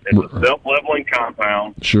sealant. It's a self-leveling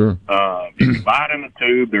compound. Sure. You can buy it in a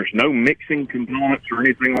tube. There's no mixing components or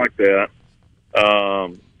anything like that.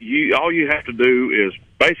 All you have to do is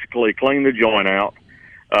basically clean the joint out.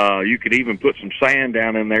 You could even put some sand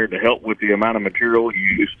down in there to help with the amount of material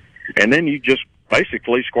you use. And then you just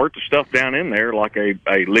basically squirt the stuff down in there like a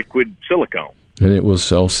liquid silicone. And it will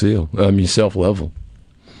self-level.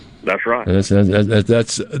 That's right. And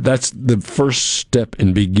that's the first step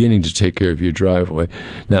in beginning to take care of your driveway.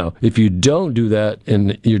 Now, if you don't do that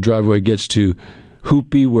and your driveway gets to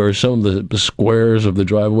hoopy, where some of the squares of the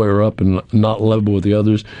driveway are up and not level with the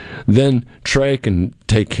others, then Trey can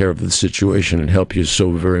take care of the situation and help you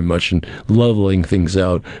so very much in leveling things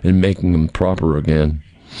out and making them proper again.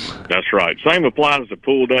 That's right. Same applies to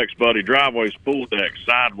pool decks, buddy. Driveways, pool decks,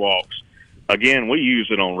 sidewalks. Again, we use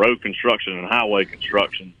it on road construction and highway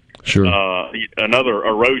construction. Sure. Another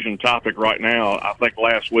erosion topic right now, I think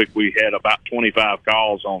last week we had about 25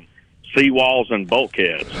 calls on seawalls and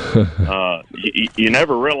bulkheads. You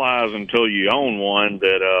never realize until you own one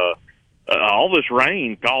that all this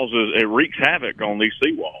rain wreaks havoc on these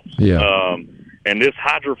seawalls. Yeah. And this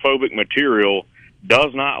hydrophobic material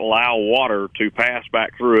does not allow water to pass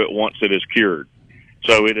back through it once it is cured.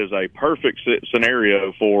 So it is a perfect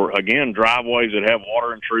scenario for, again, driveways that have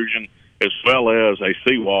water intrusion, as well as a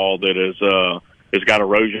seawall that has got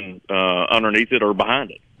erosion underneath it or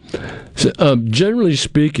behind it. So, generally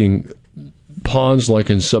speaking, ponds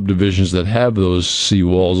like in subdivisions that have those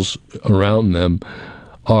seawalls around them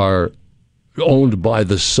are owned by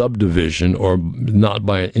the subdivision or not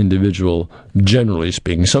by an individual, generally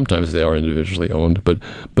speaking. Sometimes they are individually owned, but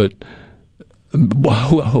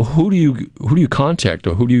who do you contact,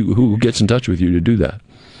 or who gets in touch with you to do that?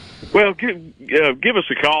 Well, give us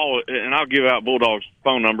a call, and I'll give out Bulldog's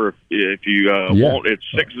phone number if you want. It's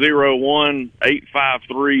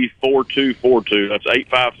 601-853-4242. That's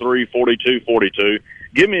 853-4242.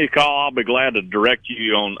 Give me a call. I'll be glad to direct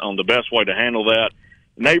you on the best way to handle that.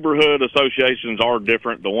 Neighborhood associations are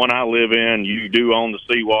different. The one I live in, you do own the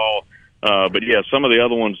seawall. But yeah, some of the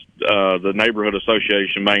other ones, the neighborhood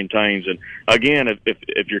association maintains. And again,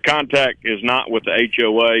 if your contact is not with the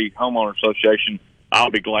HOA, homeowner association, I'll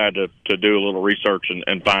be glad to do a little research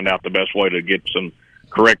and find out the best way to get some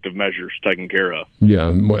corrective measures taken care of. Yeah,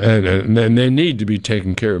 and they need to be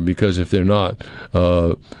taken care of, because if they're not,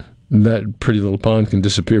 that pretty little pond can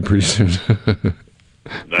disappear pretty soon.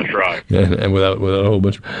 That's right. And without a whole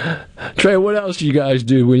bunch. Trey, what else do you guys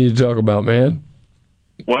do we need to talk about, man?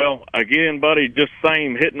 Well, again, buddy, just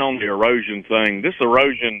hitting on the erosion thing. This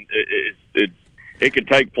erosion, it could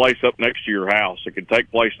take place up next to your house. It could take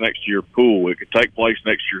place next to your pool. It could take place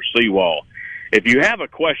next to your seawall. If you have a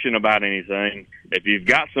question about anything, if you've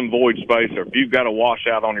got some void space, or if you've got a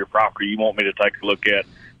washout on your property you want me to take a look at,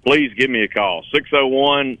 please give me a call,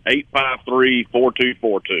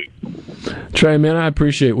 601-853-4242. Trey, man, I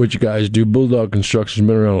appreciate what you guys do. Bulldog Construction's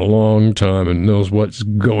been around a long time and knows what's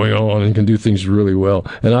going on and can do things really well.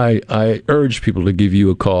 And I urge people to give you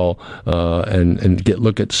a call and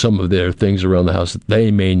look at some of their things around the house that they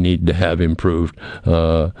may need to have improved.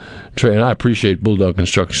 Trey, and I appreciate Bulldog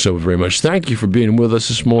Construction so very much. Thank you for being with us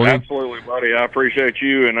this morning. Absolutely, buddy. I appreciate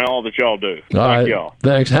you and all that y'all do. Thank y'all.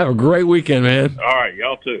 Thanks. Have a great weekend, man. All right,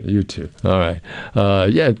 y'all too. You too. All right.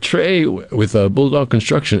 Trey with Bulldog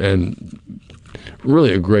Construction, and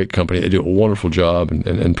really a great company. They do a wonderful job,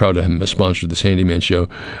 and proud to have them sponsor this Handyman Show,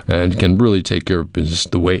 and can really take care of business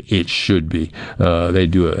the way it should be. They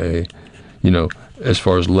do as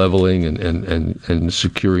far as leveling and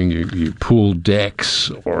securing your pool decks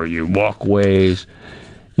or your walkways.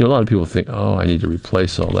 A lot of people think, I need to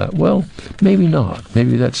replace all that. Well, maybe not.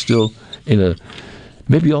 Maybe that's still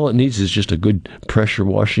maybe all it needs is just a good pressure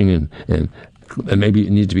washing, and maybe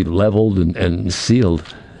it needs to be leveled and sealed.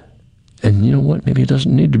 And you know what? Maybe it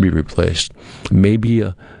doesn't need to be replaced. Maybe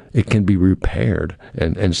it can be repaired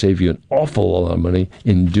and save you an awful lot of money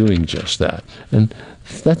in doing just that. And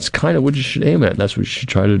that's kind of what you should aim at. That's what you should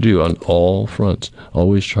try to do on all fronts.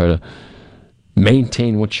 Always try to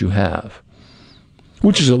maintain what you have,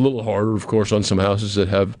 which is a little harder, of course, on some houses that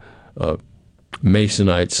have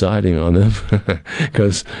masonite siding on them,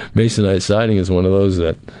 because masonite siding is one of those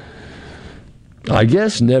that I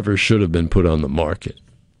guess never should have been put on the market.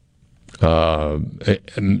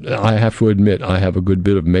 I have to admit, I have a good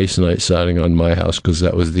bit of masonite siding on my house, because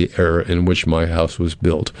that was the era in which my house was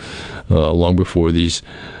built, long before these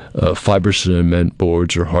fiber cement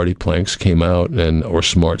boards or hardy planks came out, or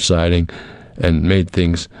smart siding, and made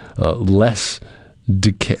things less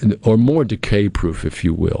decay, or more decay proof, if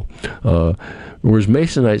you will. Whereas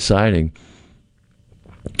masonite siding,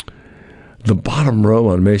 the bottom row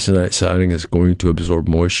on masonite siding is going to absorb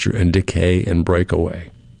moisture and decay and break away.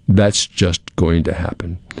 That's just going to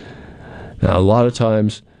happen. Now, a lot of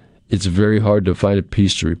times, it's very hard to find a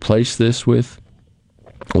piece to replace this with.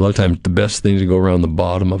 A lot of times, the best thing to go around the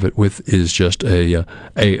bottom of it with is just a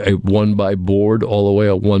 1x board, all the way,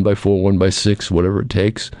 a 1x4, 1x6, whatever it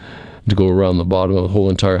takes, to go around the bottom of the whole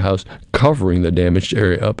entire house, covering the damaged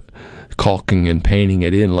area up, caulking and painting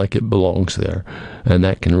it in like it belongs there. And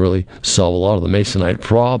that can really solve a lot of the masonite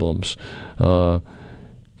problems.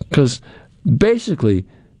 Because basically,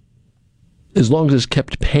 as long as it's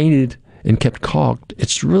kept painted and kept caulked,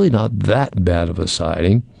 it's really not that bad of a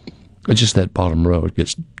siding. It's just that bottom row. It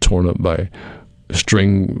gets torn up by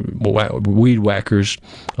weed whackers,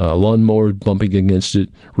 lawnmowers bumping against it,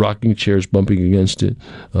 rocking chairs bumping against it.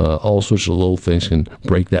 All sorts of little things can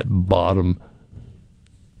break that bottom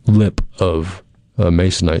lip of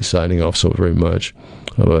masonite siding off so very much.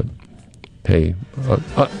 But hey,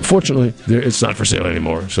 fortunately, it's not for sale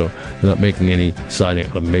anymore. So they're not making any siding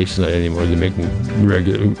out of masonite anymore. They're making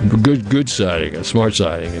regular, good siding, smart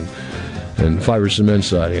siding, and fiber cement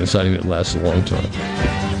siding, and siding that lasts a long time.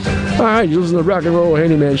 All right, you listen to the Rock and Roll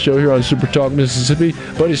Handyman Show here on Super Talk Mississippi.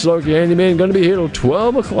 Buddy Slocum, Handyman, going to be here till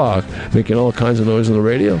 12 o'clock, making all kinds of noise on the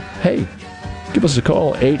radio. Hey, give us a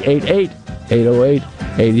call,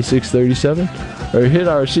 888-808-8637, or hit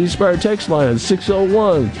our C-Spire text line at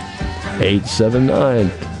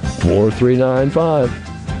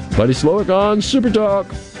 601-879-4395. Buddy Slocum on Super Talk.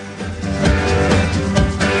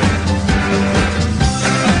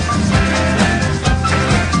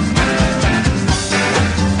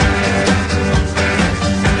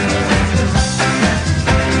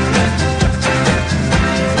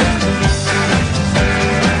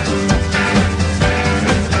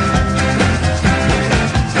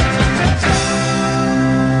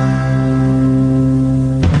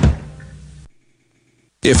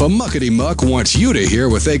 If a muckety muck wants you to hear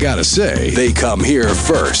what they gotta say, they come here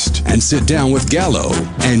first and sit down with Gallo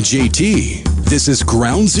and JT. This is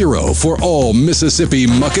ground zero for all Mississippi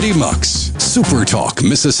muckety mucks. Super Talk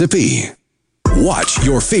Mississippi. Watch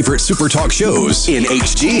your favorite Super Talk shows in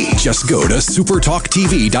HD. Just go to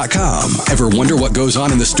supertalktv.com. Ever wonder what goes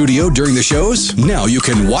on in the studio during the shows? Now you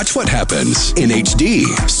can watch what happens in HD.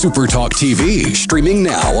 Super Talk TV, streaming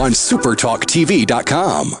now on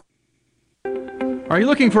supertalktv.com. Are you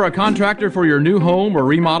looking for a contractor for your new home or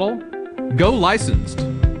remodel? Go licensed.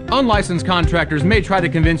 Unlicensed contractors may try to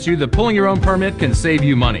convince you that pulling your own permit can save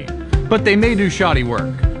you money, but they may do shoddy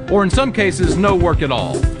work, or in some cases, no work at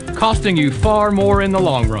all, costing you far more in the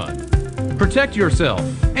long run. Protect yourself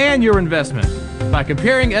and your investment by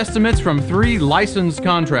comparing estimates from 3 licensed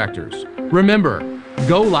contractors. Remember,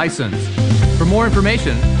 go licensed. For more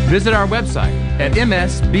information, visit our website at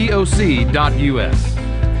msboc.us.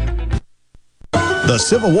 The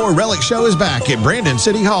Civil War Relic Show is back at Brandon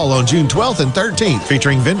City Hall on June 12th and 13th,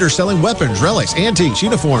 featuring vendors selling weapons, relics, antiques,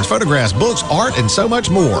 uniforms, photographs, books, art, and so much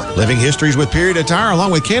more. Living histories with period attire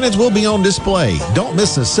along with cannons will be on display. Don't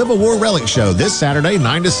miss the Civil War Relic Show this Saturday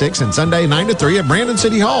 9 to 6 and Sunday 9 to 3 at Brandon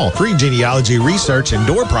City Hall. Free genealogy research and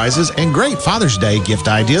door prizes and great Father's Day gift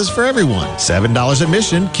ideas for everyone. $7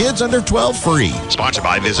 admission, kids under 12 free. Sponsored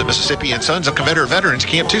by Visit Mississippi and Sons of Confederate Veterans,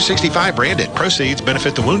 Camp 265 Brandon. Proceeds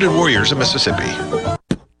benefit the Wounded Warriors of Mississippi.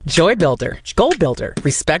 Joy Builder, Goal Builder,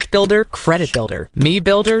 Respect Builder, Credit Builder, Me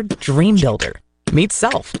Builder, Dream Builder. Meet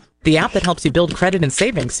Self, the app that helps you build credit and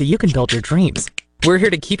savings so you can build your dreams. We're here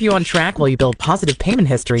to keep you on track while you build positive payment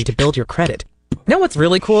history to build your credit. Know what's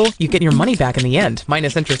really cool? You get your money back in the end,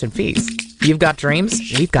 minus interest and fees. You've got dreams,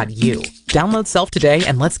 we've got you. Download Self today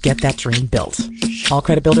and let's get that dream built. All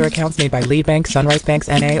Credit Builder accounts made by Lead Bank, Sunrise Banks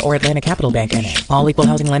N.A. or Atlantic Capital Bank N.A. All equal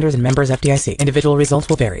housing lenders and members FDIC. Individual results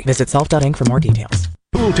will vary. Visit self.inc for more details.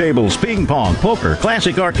 Pool tables, ping pong, poker,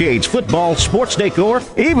 classic arcades, football, sports decor,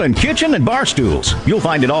 even kitchen and bar stools. You'll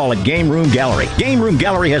find it all at Game Room Gallery. Game Room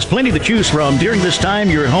Gallery has plenty to choose from during this time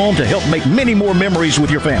you're at home to help make many more memories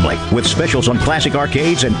with your family. With specials on classic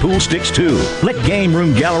arcades and pool sticks too. Let Game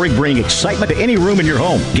Room Gallery bring excitement to any room in your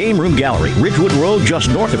home. Game Room Gallery, Ridgewood Road, just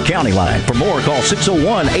north of County Line. For more, call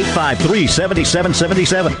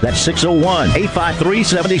 601-853-7777. That's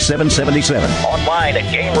 601-853-7777. Online at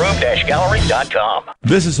gameroom-gallery.com.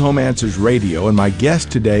 This is Home Answers Radio, and my guest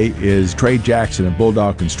today is Trey Jackson of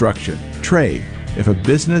Bulldog Construction. Trey, if a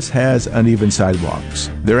business has uneven sidewalks,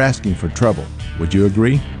 they're asking for trouble. Would you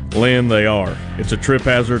agree? Lynn, they are. It's a trip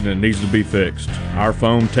hazard and it needs to be fixed. Our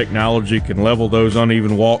foam technology can level those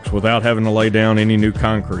uneven walks without having to lay down any new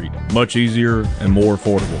concrete. Much easier and more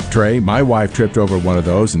affordable. Trey, my wife tripped over one of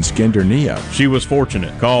those and skinned her knee up. She was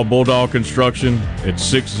fortunate. Call Bulldog Construction at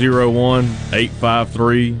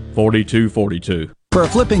 601-853-4242. For a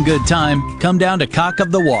flipping good time, come down to Cock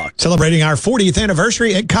of the Walk. Celebrating our 40th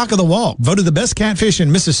anniversary at Cock of the Walk. Voted the best catfish in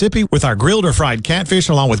Mississippi with our grilled or fried catfish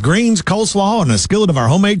along with greens, coleslaw, and a skillet of our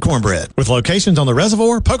homemade cornbread. With locations on the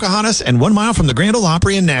Reservoir, Pocahontas, and 1 mile from the Grand Ole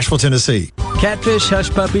Opry in Nashville, Tennessee. Catfish, hush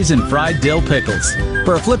puppies, and fried dill pickles.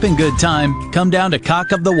 For a flipping good time, come down to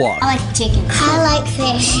Cock of the Walk. I like chicken. I like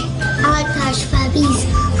fish. I like hush puppies.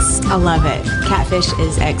 I love it. Catfish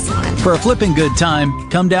is excellent. For a flipping good time,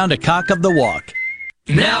 come down to Cock of the Walk.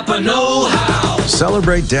 Napa know-how.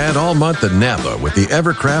 Celebrate Dad all month at Napa with the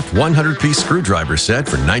Evercraft 100-piece screwdriver set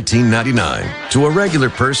for $19.99. To a regular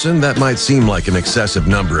person, that might seem like an excessive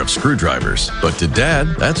number of screwdrivers. But to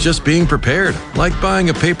Dad, that's just being prepared, like buying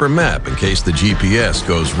a paper map in case the GPS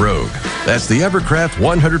goes rogue. That's the Evercraft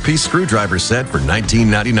 100-piece screwdriver set for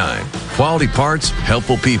 $19.99. Quality parts,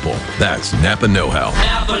 helpful people. That's Napa know-how.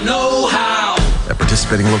 Napa know-how. At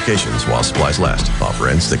participating locations while supplies last. Offer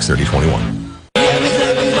ends 6/30/21.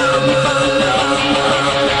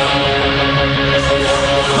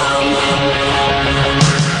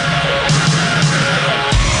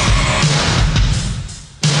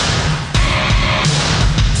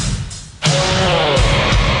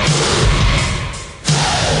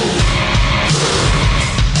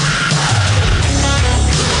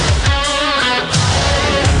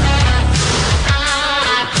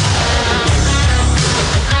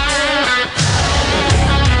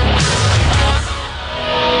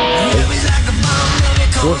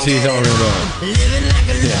 What's he talking about?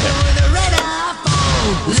 Yeah.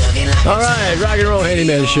 All right, Rock and Roll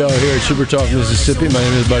Handyman Show here at Super Talk Mississippi. My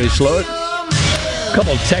name is Buddy Slowett. A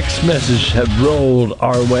couple text messages have rolled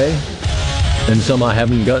our way, and some I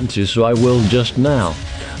haven't gotten to, so I will just now.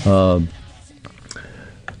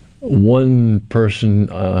 One person,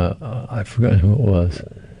 I forgot who it was.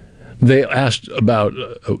 They asked about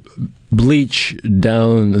bleach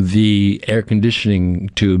down the air conditioning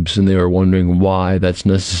tubes, and they were wondering why that's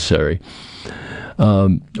necessary.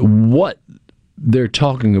 What they're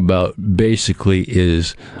talking about basically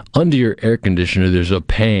is under your air conditioner there's a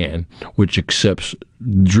pan which accepts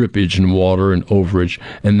drippage and water and overage,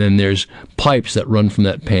 and then there's pipes that run from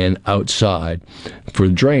that pan outside for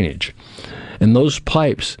drainage. And those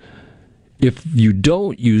pipes, if you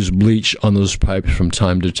don't use bleach on those pipes from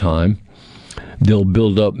time to time, they'll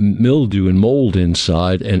build up mildew and mold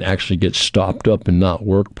inside and actually get stopped up and not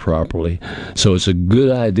work properly. So it's a good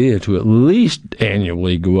idea to at least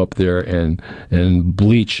annually go up there and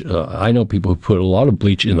bleach. I know people who put a lot of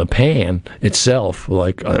bleach in the pan itself,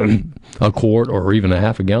 like a quart or even a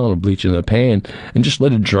half a gallon of bleach in the pan, and just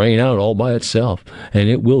let it drain out all by itself. And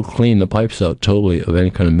it will clean the pipes out totally of any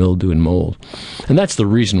kind of mildew and mold. And that's the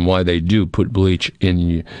reason why they do put bleach in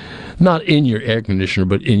you, not in your air conditioner,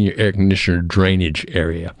 but in your air conditioner drainage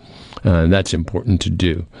area. And that's important to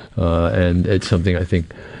do. And it's something I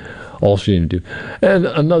think also you need to do. And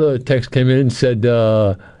another text came in and said,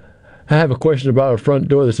 I have a question about a front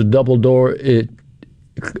door that's a double door. It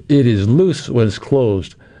is loose when it's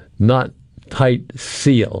closed, not tight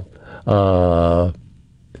seal.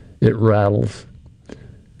 It rattles.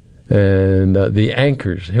 And the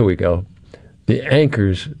anchors, here we go. The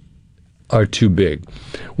anchors are too big.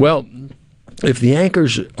 Well, if the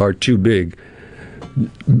anchors are too big,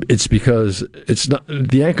 it's because it's not.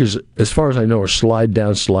 The anchors, as far as I know, are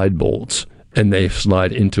slide-down slide bolts, and they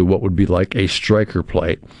slide into what would be like a striker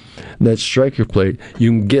plate. And that striker plate,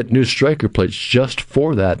 you can get new striker plates just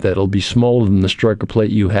for that. That'll be smaller than the striker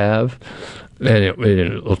plate you have, and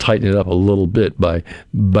it'll tighten it up a little bit by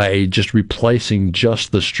just replacing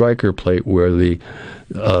just the striker plate where the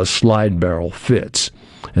slide barrel fits,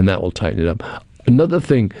 and that will tighten it up. Another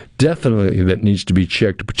thing definitely that needs to be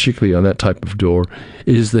checked, particularly on that type of door,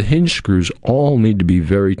 is the hinge screws all need to be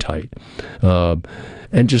very tight.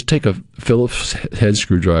 And just take a Phillips head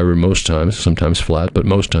screwdriver most times, sometimes flat, but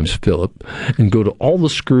most times Phillips, and go to all the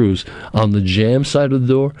screws on the jamb side of the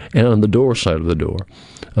door and on the door side of the door.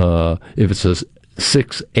 If it's a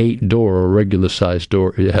 6-8 door or a regular size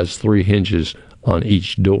door, it has 3 hinges on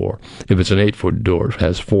each door. If it's an 8-foot door, it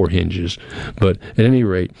has 4 hinges. But at any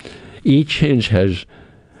rate, each hinge has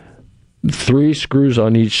 3 screws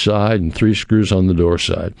on each side and 3 screws on the door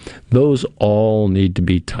side. Those all need to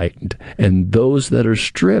be tightened. And those that are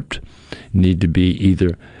stripped need to be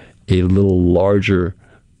either a little larger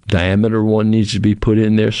diameter one needs to be put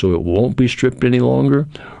in there so it won't be stripped any longer,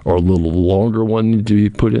 or a little longer one needs to be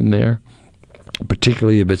put in there,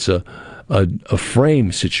 particularly if it's a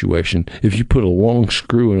frame situation. If you put a long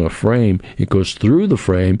screw in a frame, it goes through the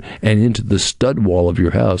frame and into the stud wall of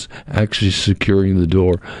your house, actually securing the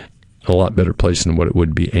door a lot better place than what it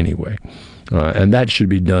would be anyway. And that should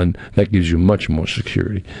be done. That gives you much more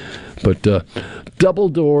security. But double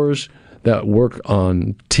doors that work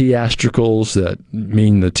on T-astricals, that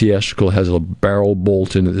mean the T-astrical has a barrel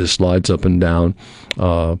bolt in it that slides up and down.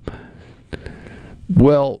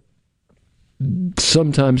 Well,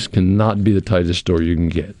 sometimes cannot be the tightest door you can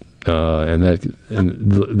get, and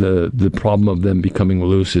the problem of them becoming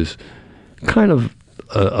loose is kind of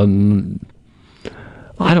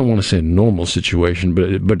I don't want to say a normal situation, but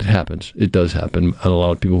it happens. It does happen, and a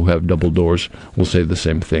lot of people who have double doors will say the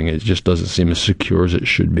same thing. It just doesn't seem as secure as it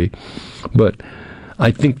should be. But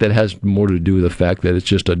I think that has more to do with the fact that it's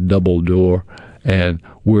just a double door, and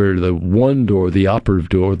where the one door, the operative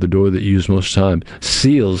door, the door that you use most time,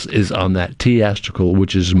 seals is on that T-astrical,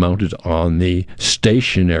 which is mounted on the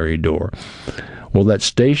stationary door. Well, that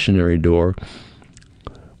stationary door,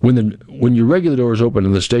 when your regular door is open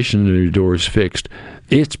and the stationary door is fixed,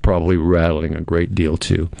 it's probably rattling a great deal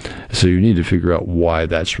too. So you need to figure out why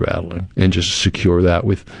that's rattling and just secure that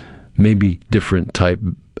with maybe different type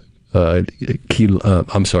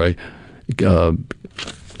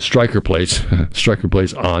striker plates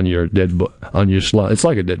on your slide. It's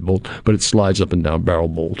like a deadbolt, but it slides up and down, barrel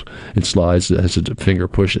bolt. It slides, it has a finger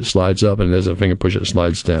push, it slides up, and as a finger push, it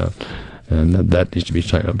slides down. And that needs to be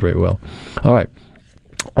tightened up very well. All right.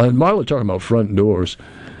 While we're talking about front doors,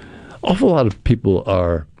 awful lot of people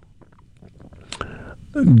are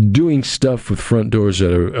doing stuff with front doors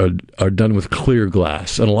that are done with clear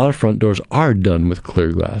glass, and a lot of front doors are done with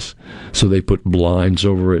clear glass. So they put blinds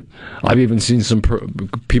over it. I've even seen some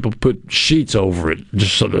people put sheets over it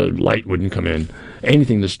just so the light wouldn't come in.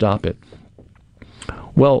 Anything to stop it.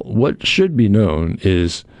 Well, what should be known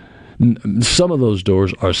is some of those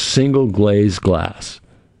doors are single glazed glass.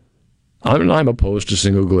 I'm opposed to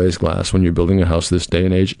single glazed glass when you're building a house this day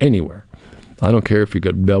and age anywhere. I don't care if you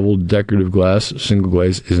got beveled decorative glass, single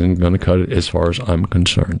glaze isn't going to cut it as far as I'm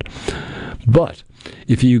concerned. But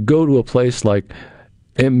if you go to a place like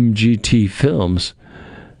MGT Films,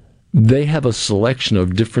 they have a selection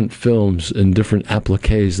of different films and different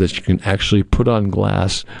appliques that you can actually put on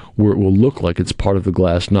glass where it will look like it's part of the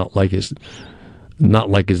glass, not like it's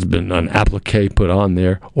been an applique put on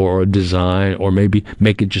there, or a design, or maybe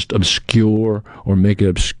make it just obscure, or make it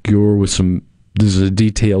obscure with some there's a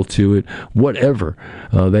detail to it, whatever.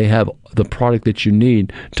 They have the product that you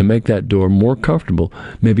need to make that door more comfortable.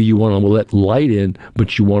 Maybe you want to let light in,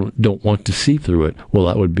 but you don't want to see through it. Well,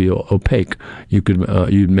 that would be opaque.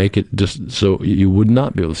 You'd make it just so you would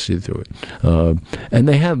not be able to see through it. And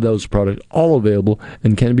they have those products all available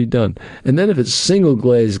and can be done. And then if it's single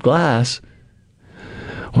glazed glass,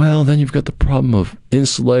 well, then you've got the problem of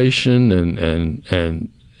insulation and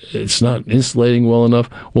it's not insulating well enough.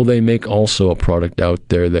 Well, they make also a product out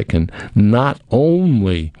there that can not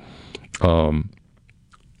only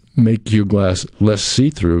make your glass less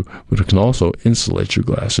see-through, but it can also insulate your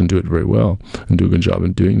glass and do it very well and do a good job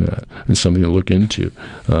in doing that. It's something to look into.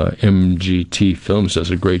 MGT Films does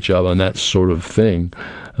a great job on that sort of thing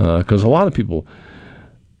because a lot of people,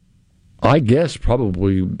 I guess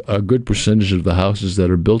probably a good percentage of the houses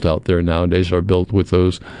that are built out there nowadays are built with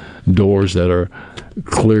those doors that are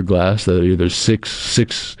clear glass, that are either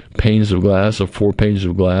six panes of glass or 4 panes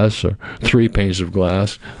of glass or 3 panes of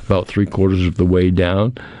glass, about 3/4 of the way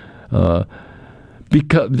down.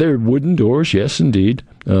 Because they're wooden doors, yes, indeed,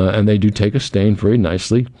 and they do take a stain very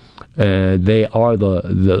nicely. They are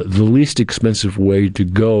the least expensive way to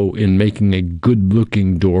go in making a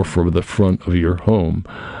good-looking door for the front of your home.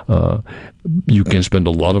 You can spend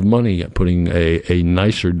a lot of money putting a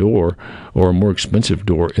nicer door or a more expensive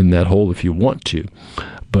door in that hole if you want to.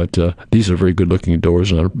 But these are very good-looking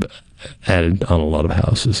doors and are added on a lot of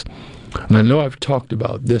houses. And I know I've talked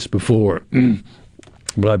about this before,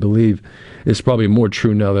 but I believe it's probably more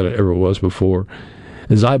true now than it ever was before,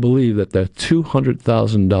 is I believe that the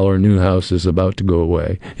 $200,000 new house is about to go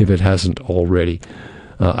away, if it hasn't already.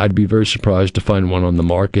 I'd be very surprised to find one on the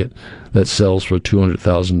market that sells for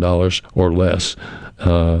 $200,000 or less.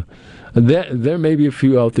 There may be a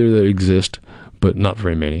few out there that exist, but not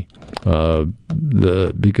very many.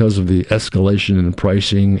 Because of the escalation in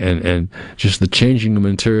pricing and just the changing of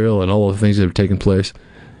material and all the things that have taken place,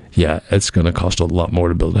 yeah, it's going to cost a lot more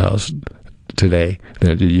to build a house today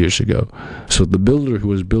than it did years ago. So the builder who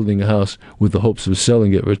was building a house with the hopes of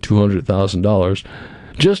selling it for $200,000,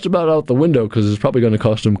 just about out the window, because it's probably going to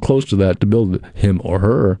cost him close to that to build it, him or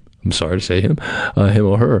her. I'm sorry to say him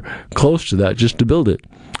or her, close to that just to build it.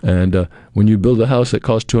 And when you build a house that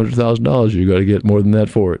costs $200,000, you got to get more than that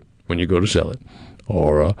for it when you go to sell it,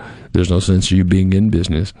 or there's no sense of you being in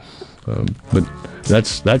business. But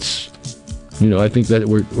that's. I think that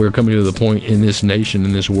we're coming to the point in this nation,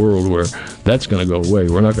 in this world, where that's going to go away.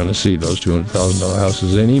 We're not going to see those $200,000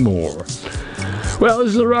 houses anymore. Well, this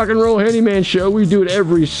is the Rock and Roll Handyman Show. We do it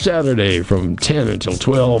every Saturday from 10 until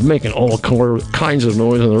 12, making all kinds of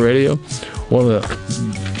noise on the radio. Want to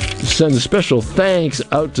send a special thanks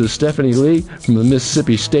out to Stephanie Lee from the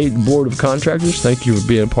Mississippi State Board of Contractors. Thank you for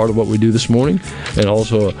being a part of what we do this morning. And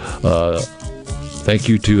also, thank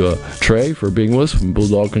you to Trey for being with us from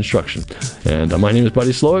Bulldog Construction. And my name is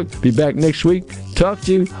Buddy Slowick. Be back next week. Talk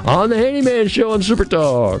to you on the Handyman Show on Super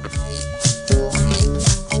Talk.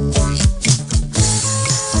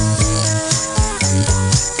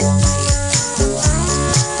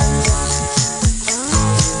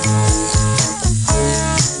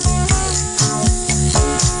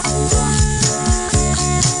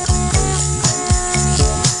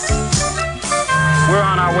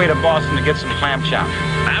 Way to Boston to get some clam chowder.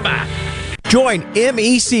 Bye-bye. Join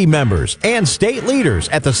MEC members and state leaders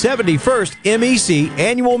at the 71st MEC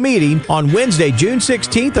Annual Meeting on Wednesday, June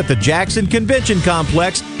 16th at the Jackson Convention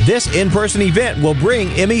Complex. This in-person event will bring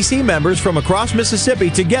MEC members from across Mississippi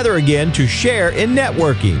together again to share in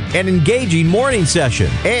networking, an engaging morning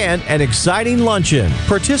session, and an exciting luncheon.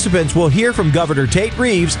 Participants will hear from Governor Tate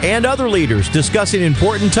Reeves and other leaders discussing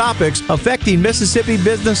important topics affecting Mississippi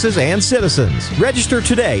businesses and citizens. Register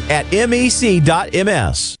today at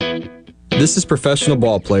mec.ms. This is professional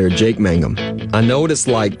ball player Jake Mangum. I know what it's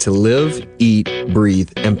like to live, eat, breathe,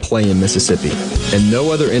 and play in Mississippi. And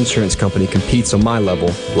no other insurance company competes on my level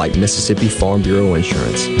like Mississippi Farm Bureau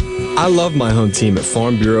Insurance. I love my home team at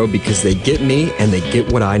Farm Bureau because they get me and they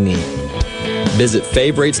get what I need. Visit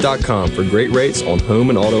favrates.com for great rates on home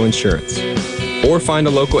and auto insurance. Or find a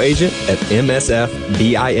local agent at msfbins.com.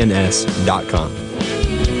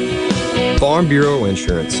 Farm Bureau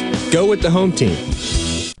Insurance. Go with the home team.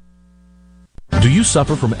 Do you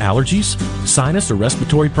suffer from allergies, sinus or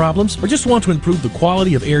respiratory problems, or just want to improve the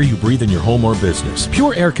quality of air you breathe in your home or business?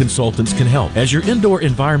 Pure Air Consultants can help. As your indoor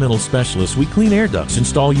environmental specialist, we clean air ducts,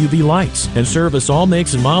 install UV lights, and service all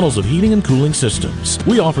makes and models of heating and cooling systems.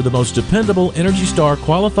 We offer the most dependable Energy Star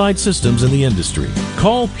qualified systems in the industry.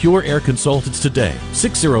 Call Pure Air Consultants today,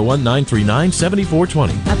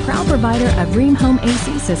 601-939-7420. A proud provider of Rheem Home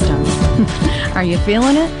AC systems. Are you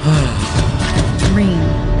feeling it?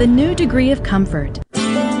 Rheem, the new degree of comfort.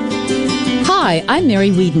 Hi, I'm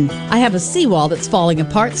Mary Whedon. I have a seawall that's falling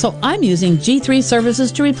apart, so I'm using G3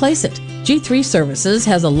 Services to replace it. G3 Services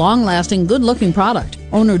has a long-lasting, good-looking product.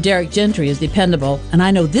 Owner Derek Gentry is dependable, and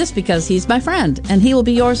I know this because he's my friend, and he will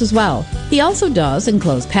be yours as well. He also does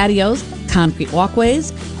enclosed patios, concrete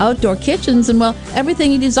walkways, outdoor kitchens, and, well,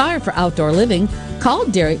 everything you desire for outdoor living. Call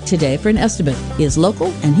Derek today for an estimate. He is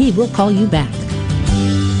local, and he will call you back.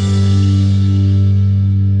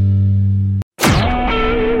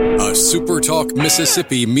 A SuperTalk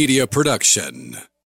Mississippi media production.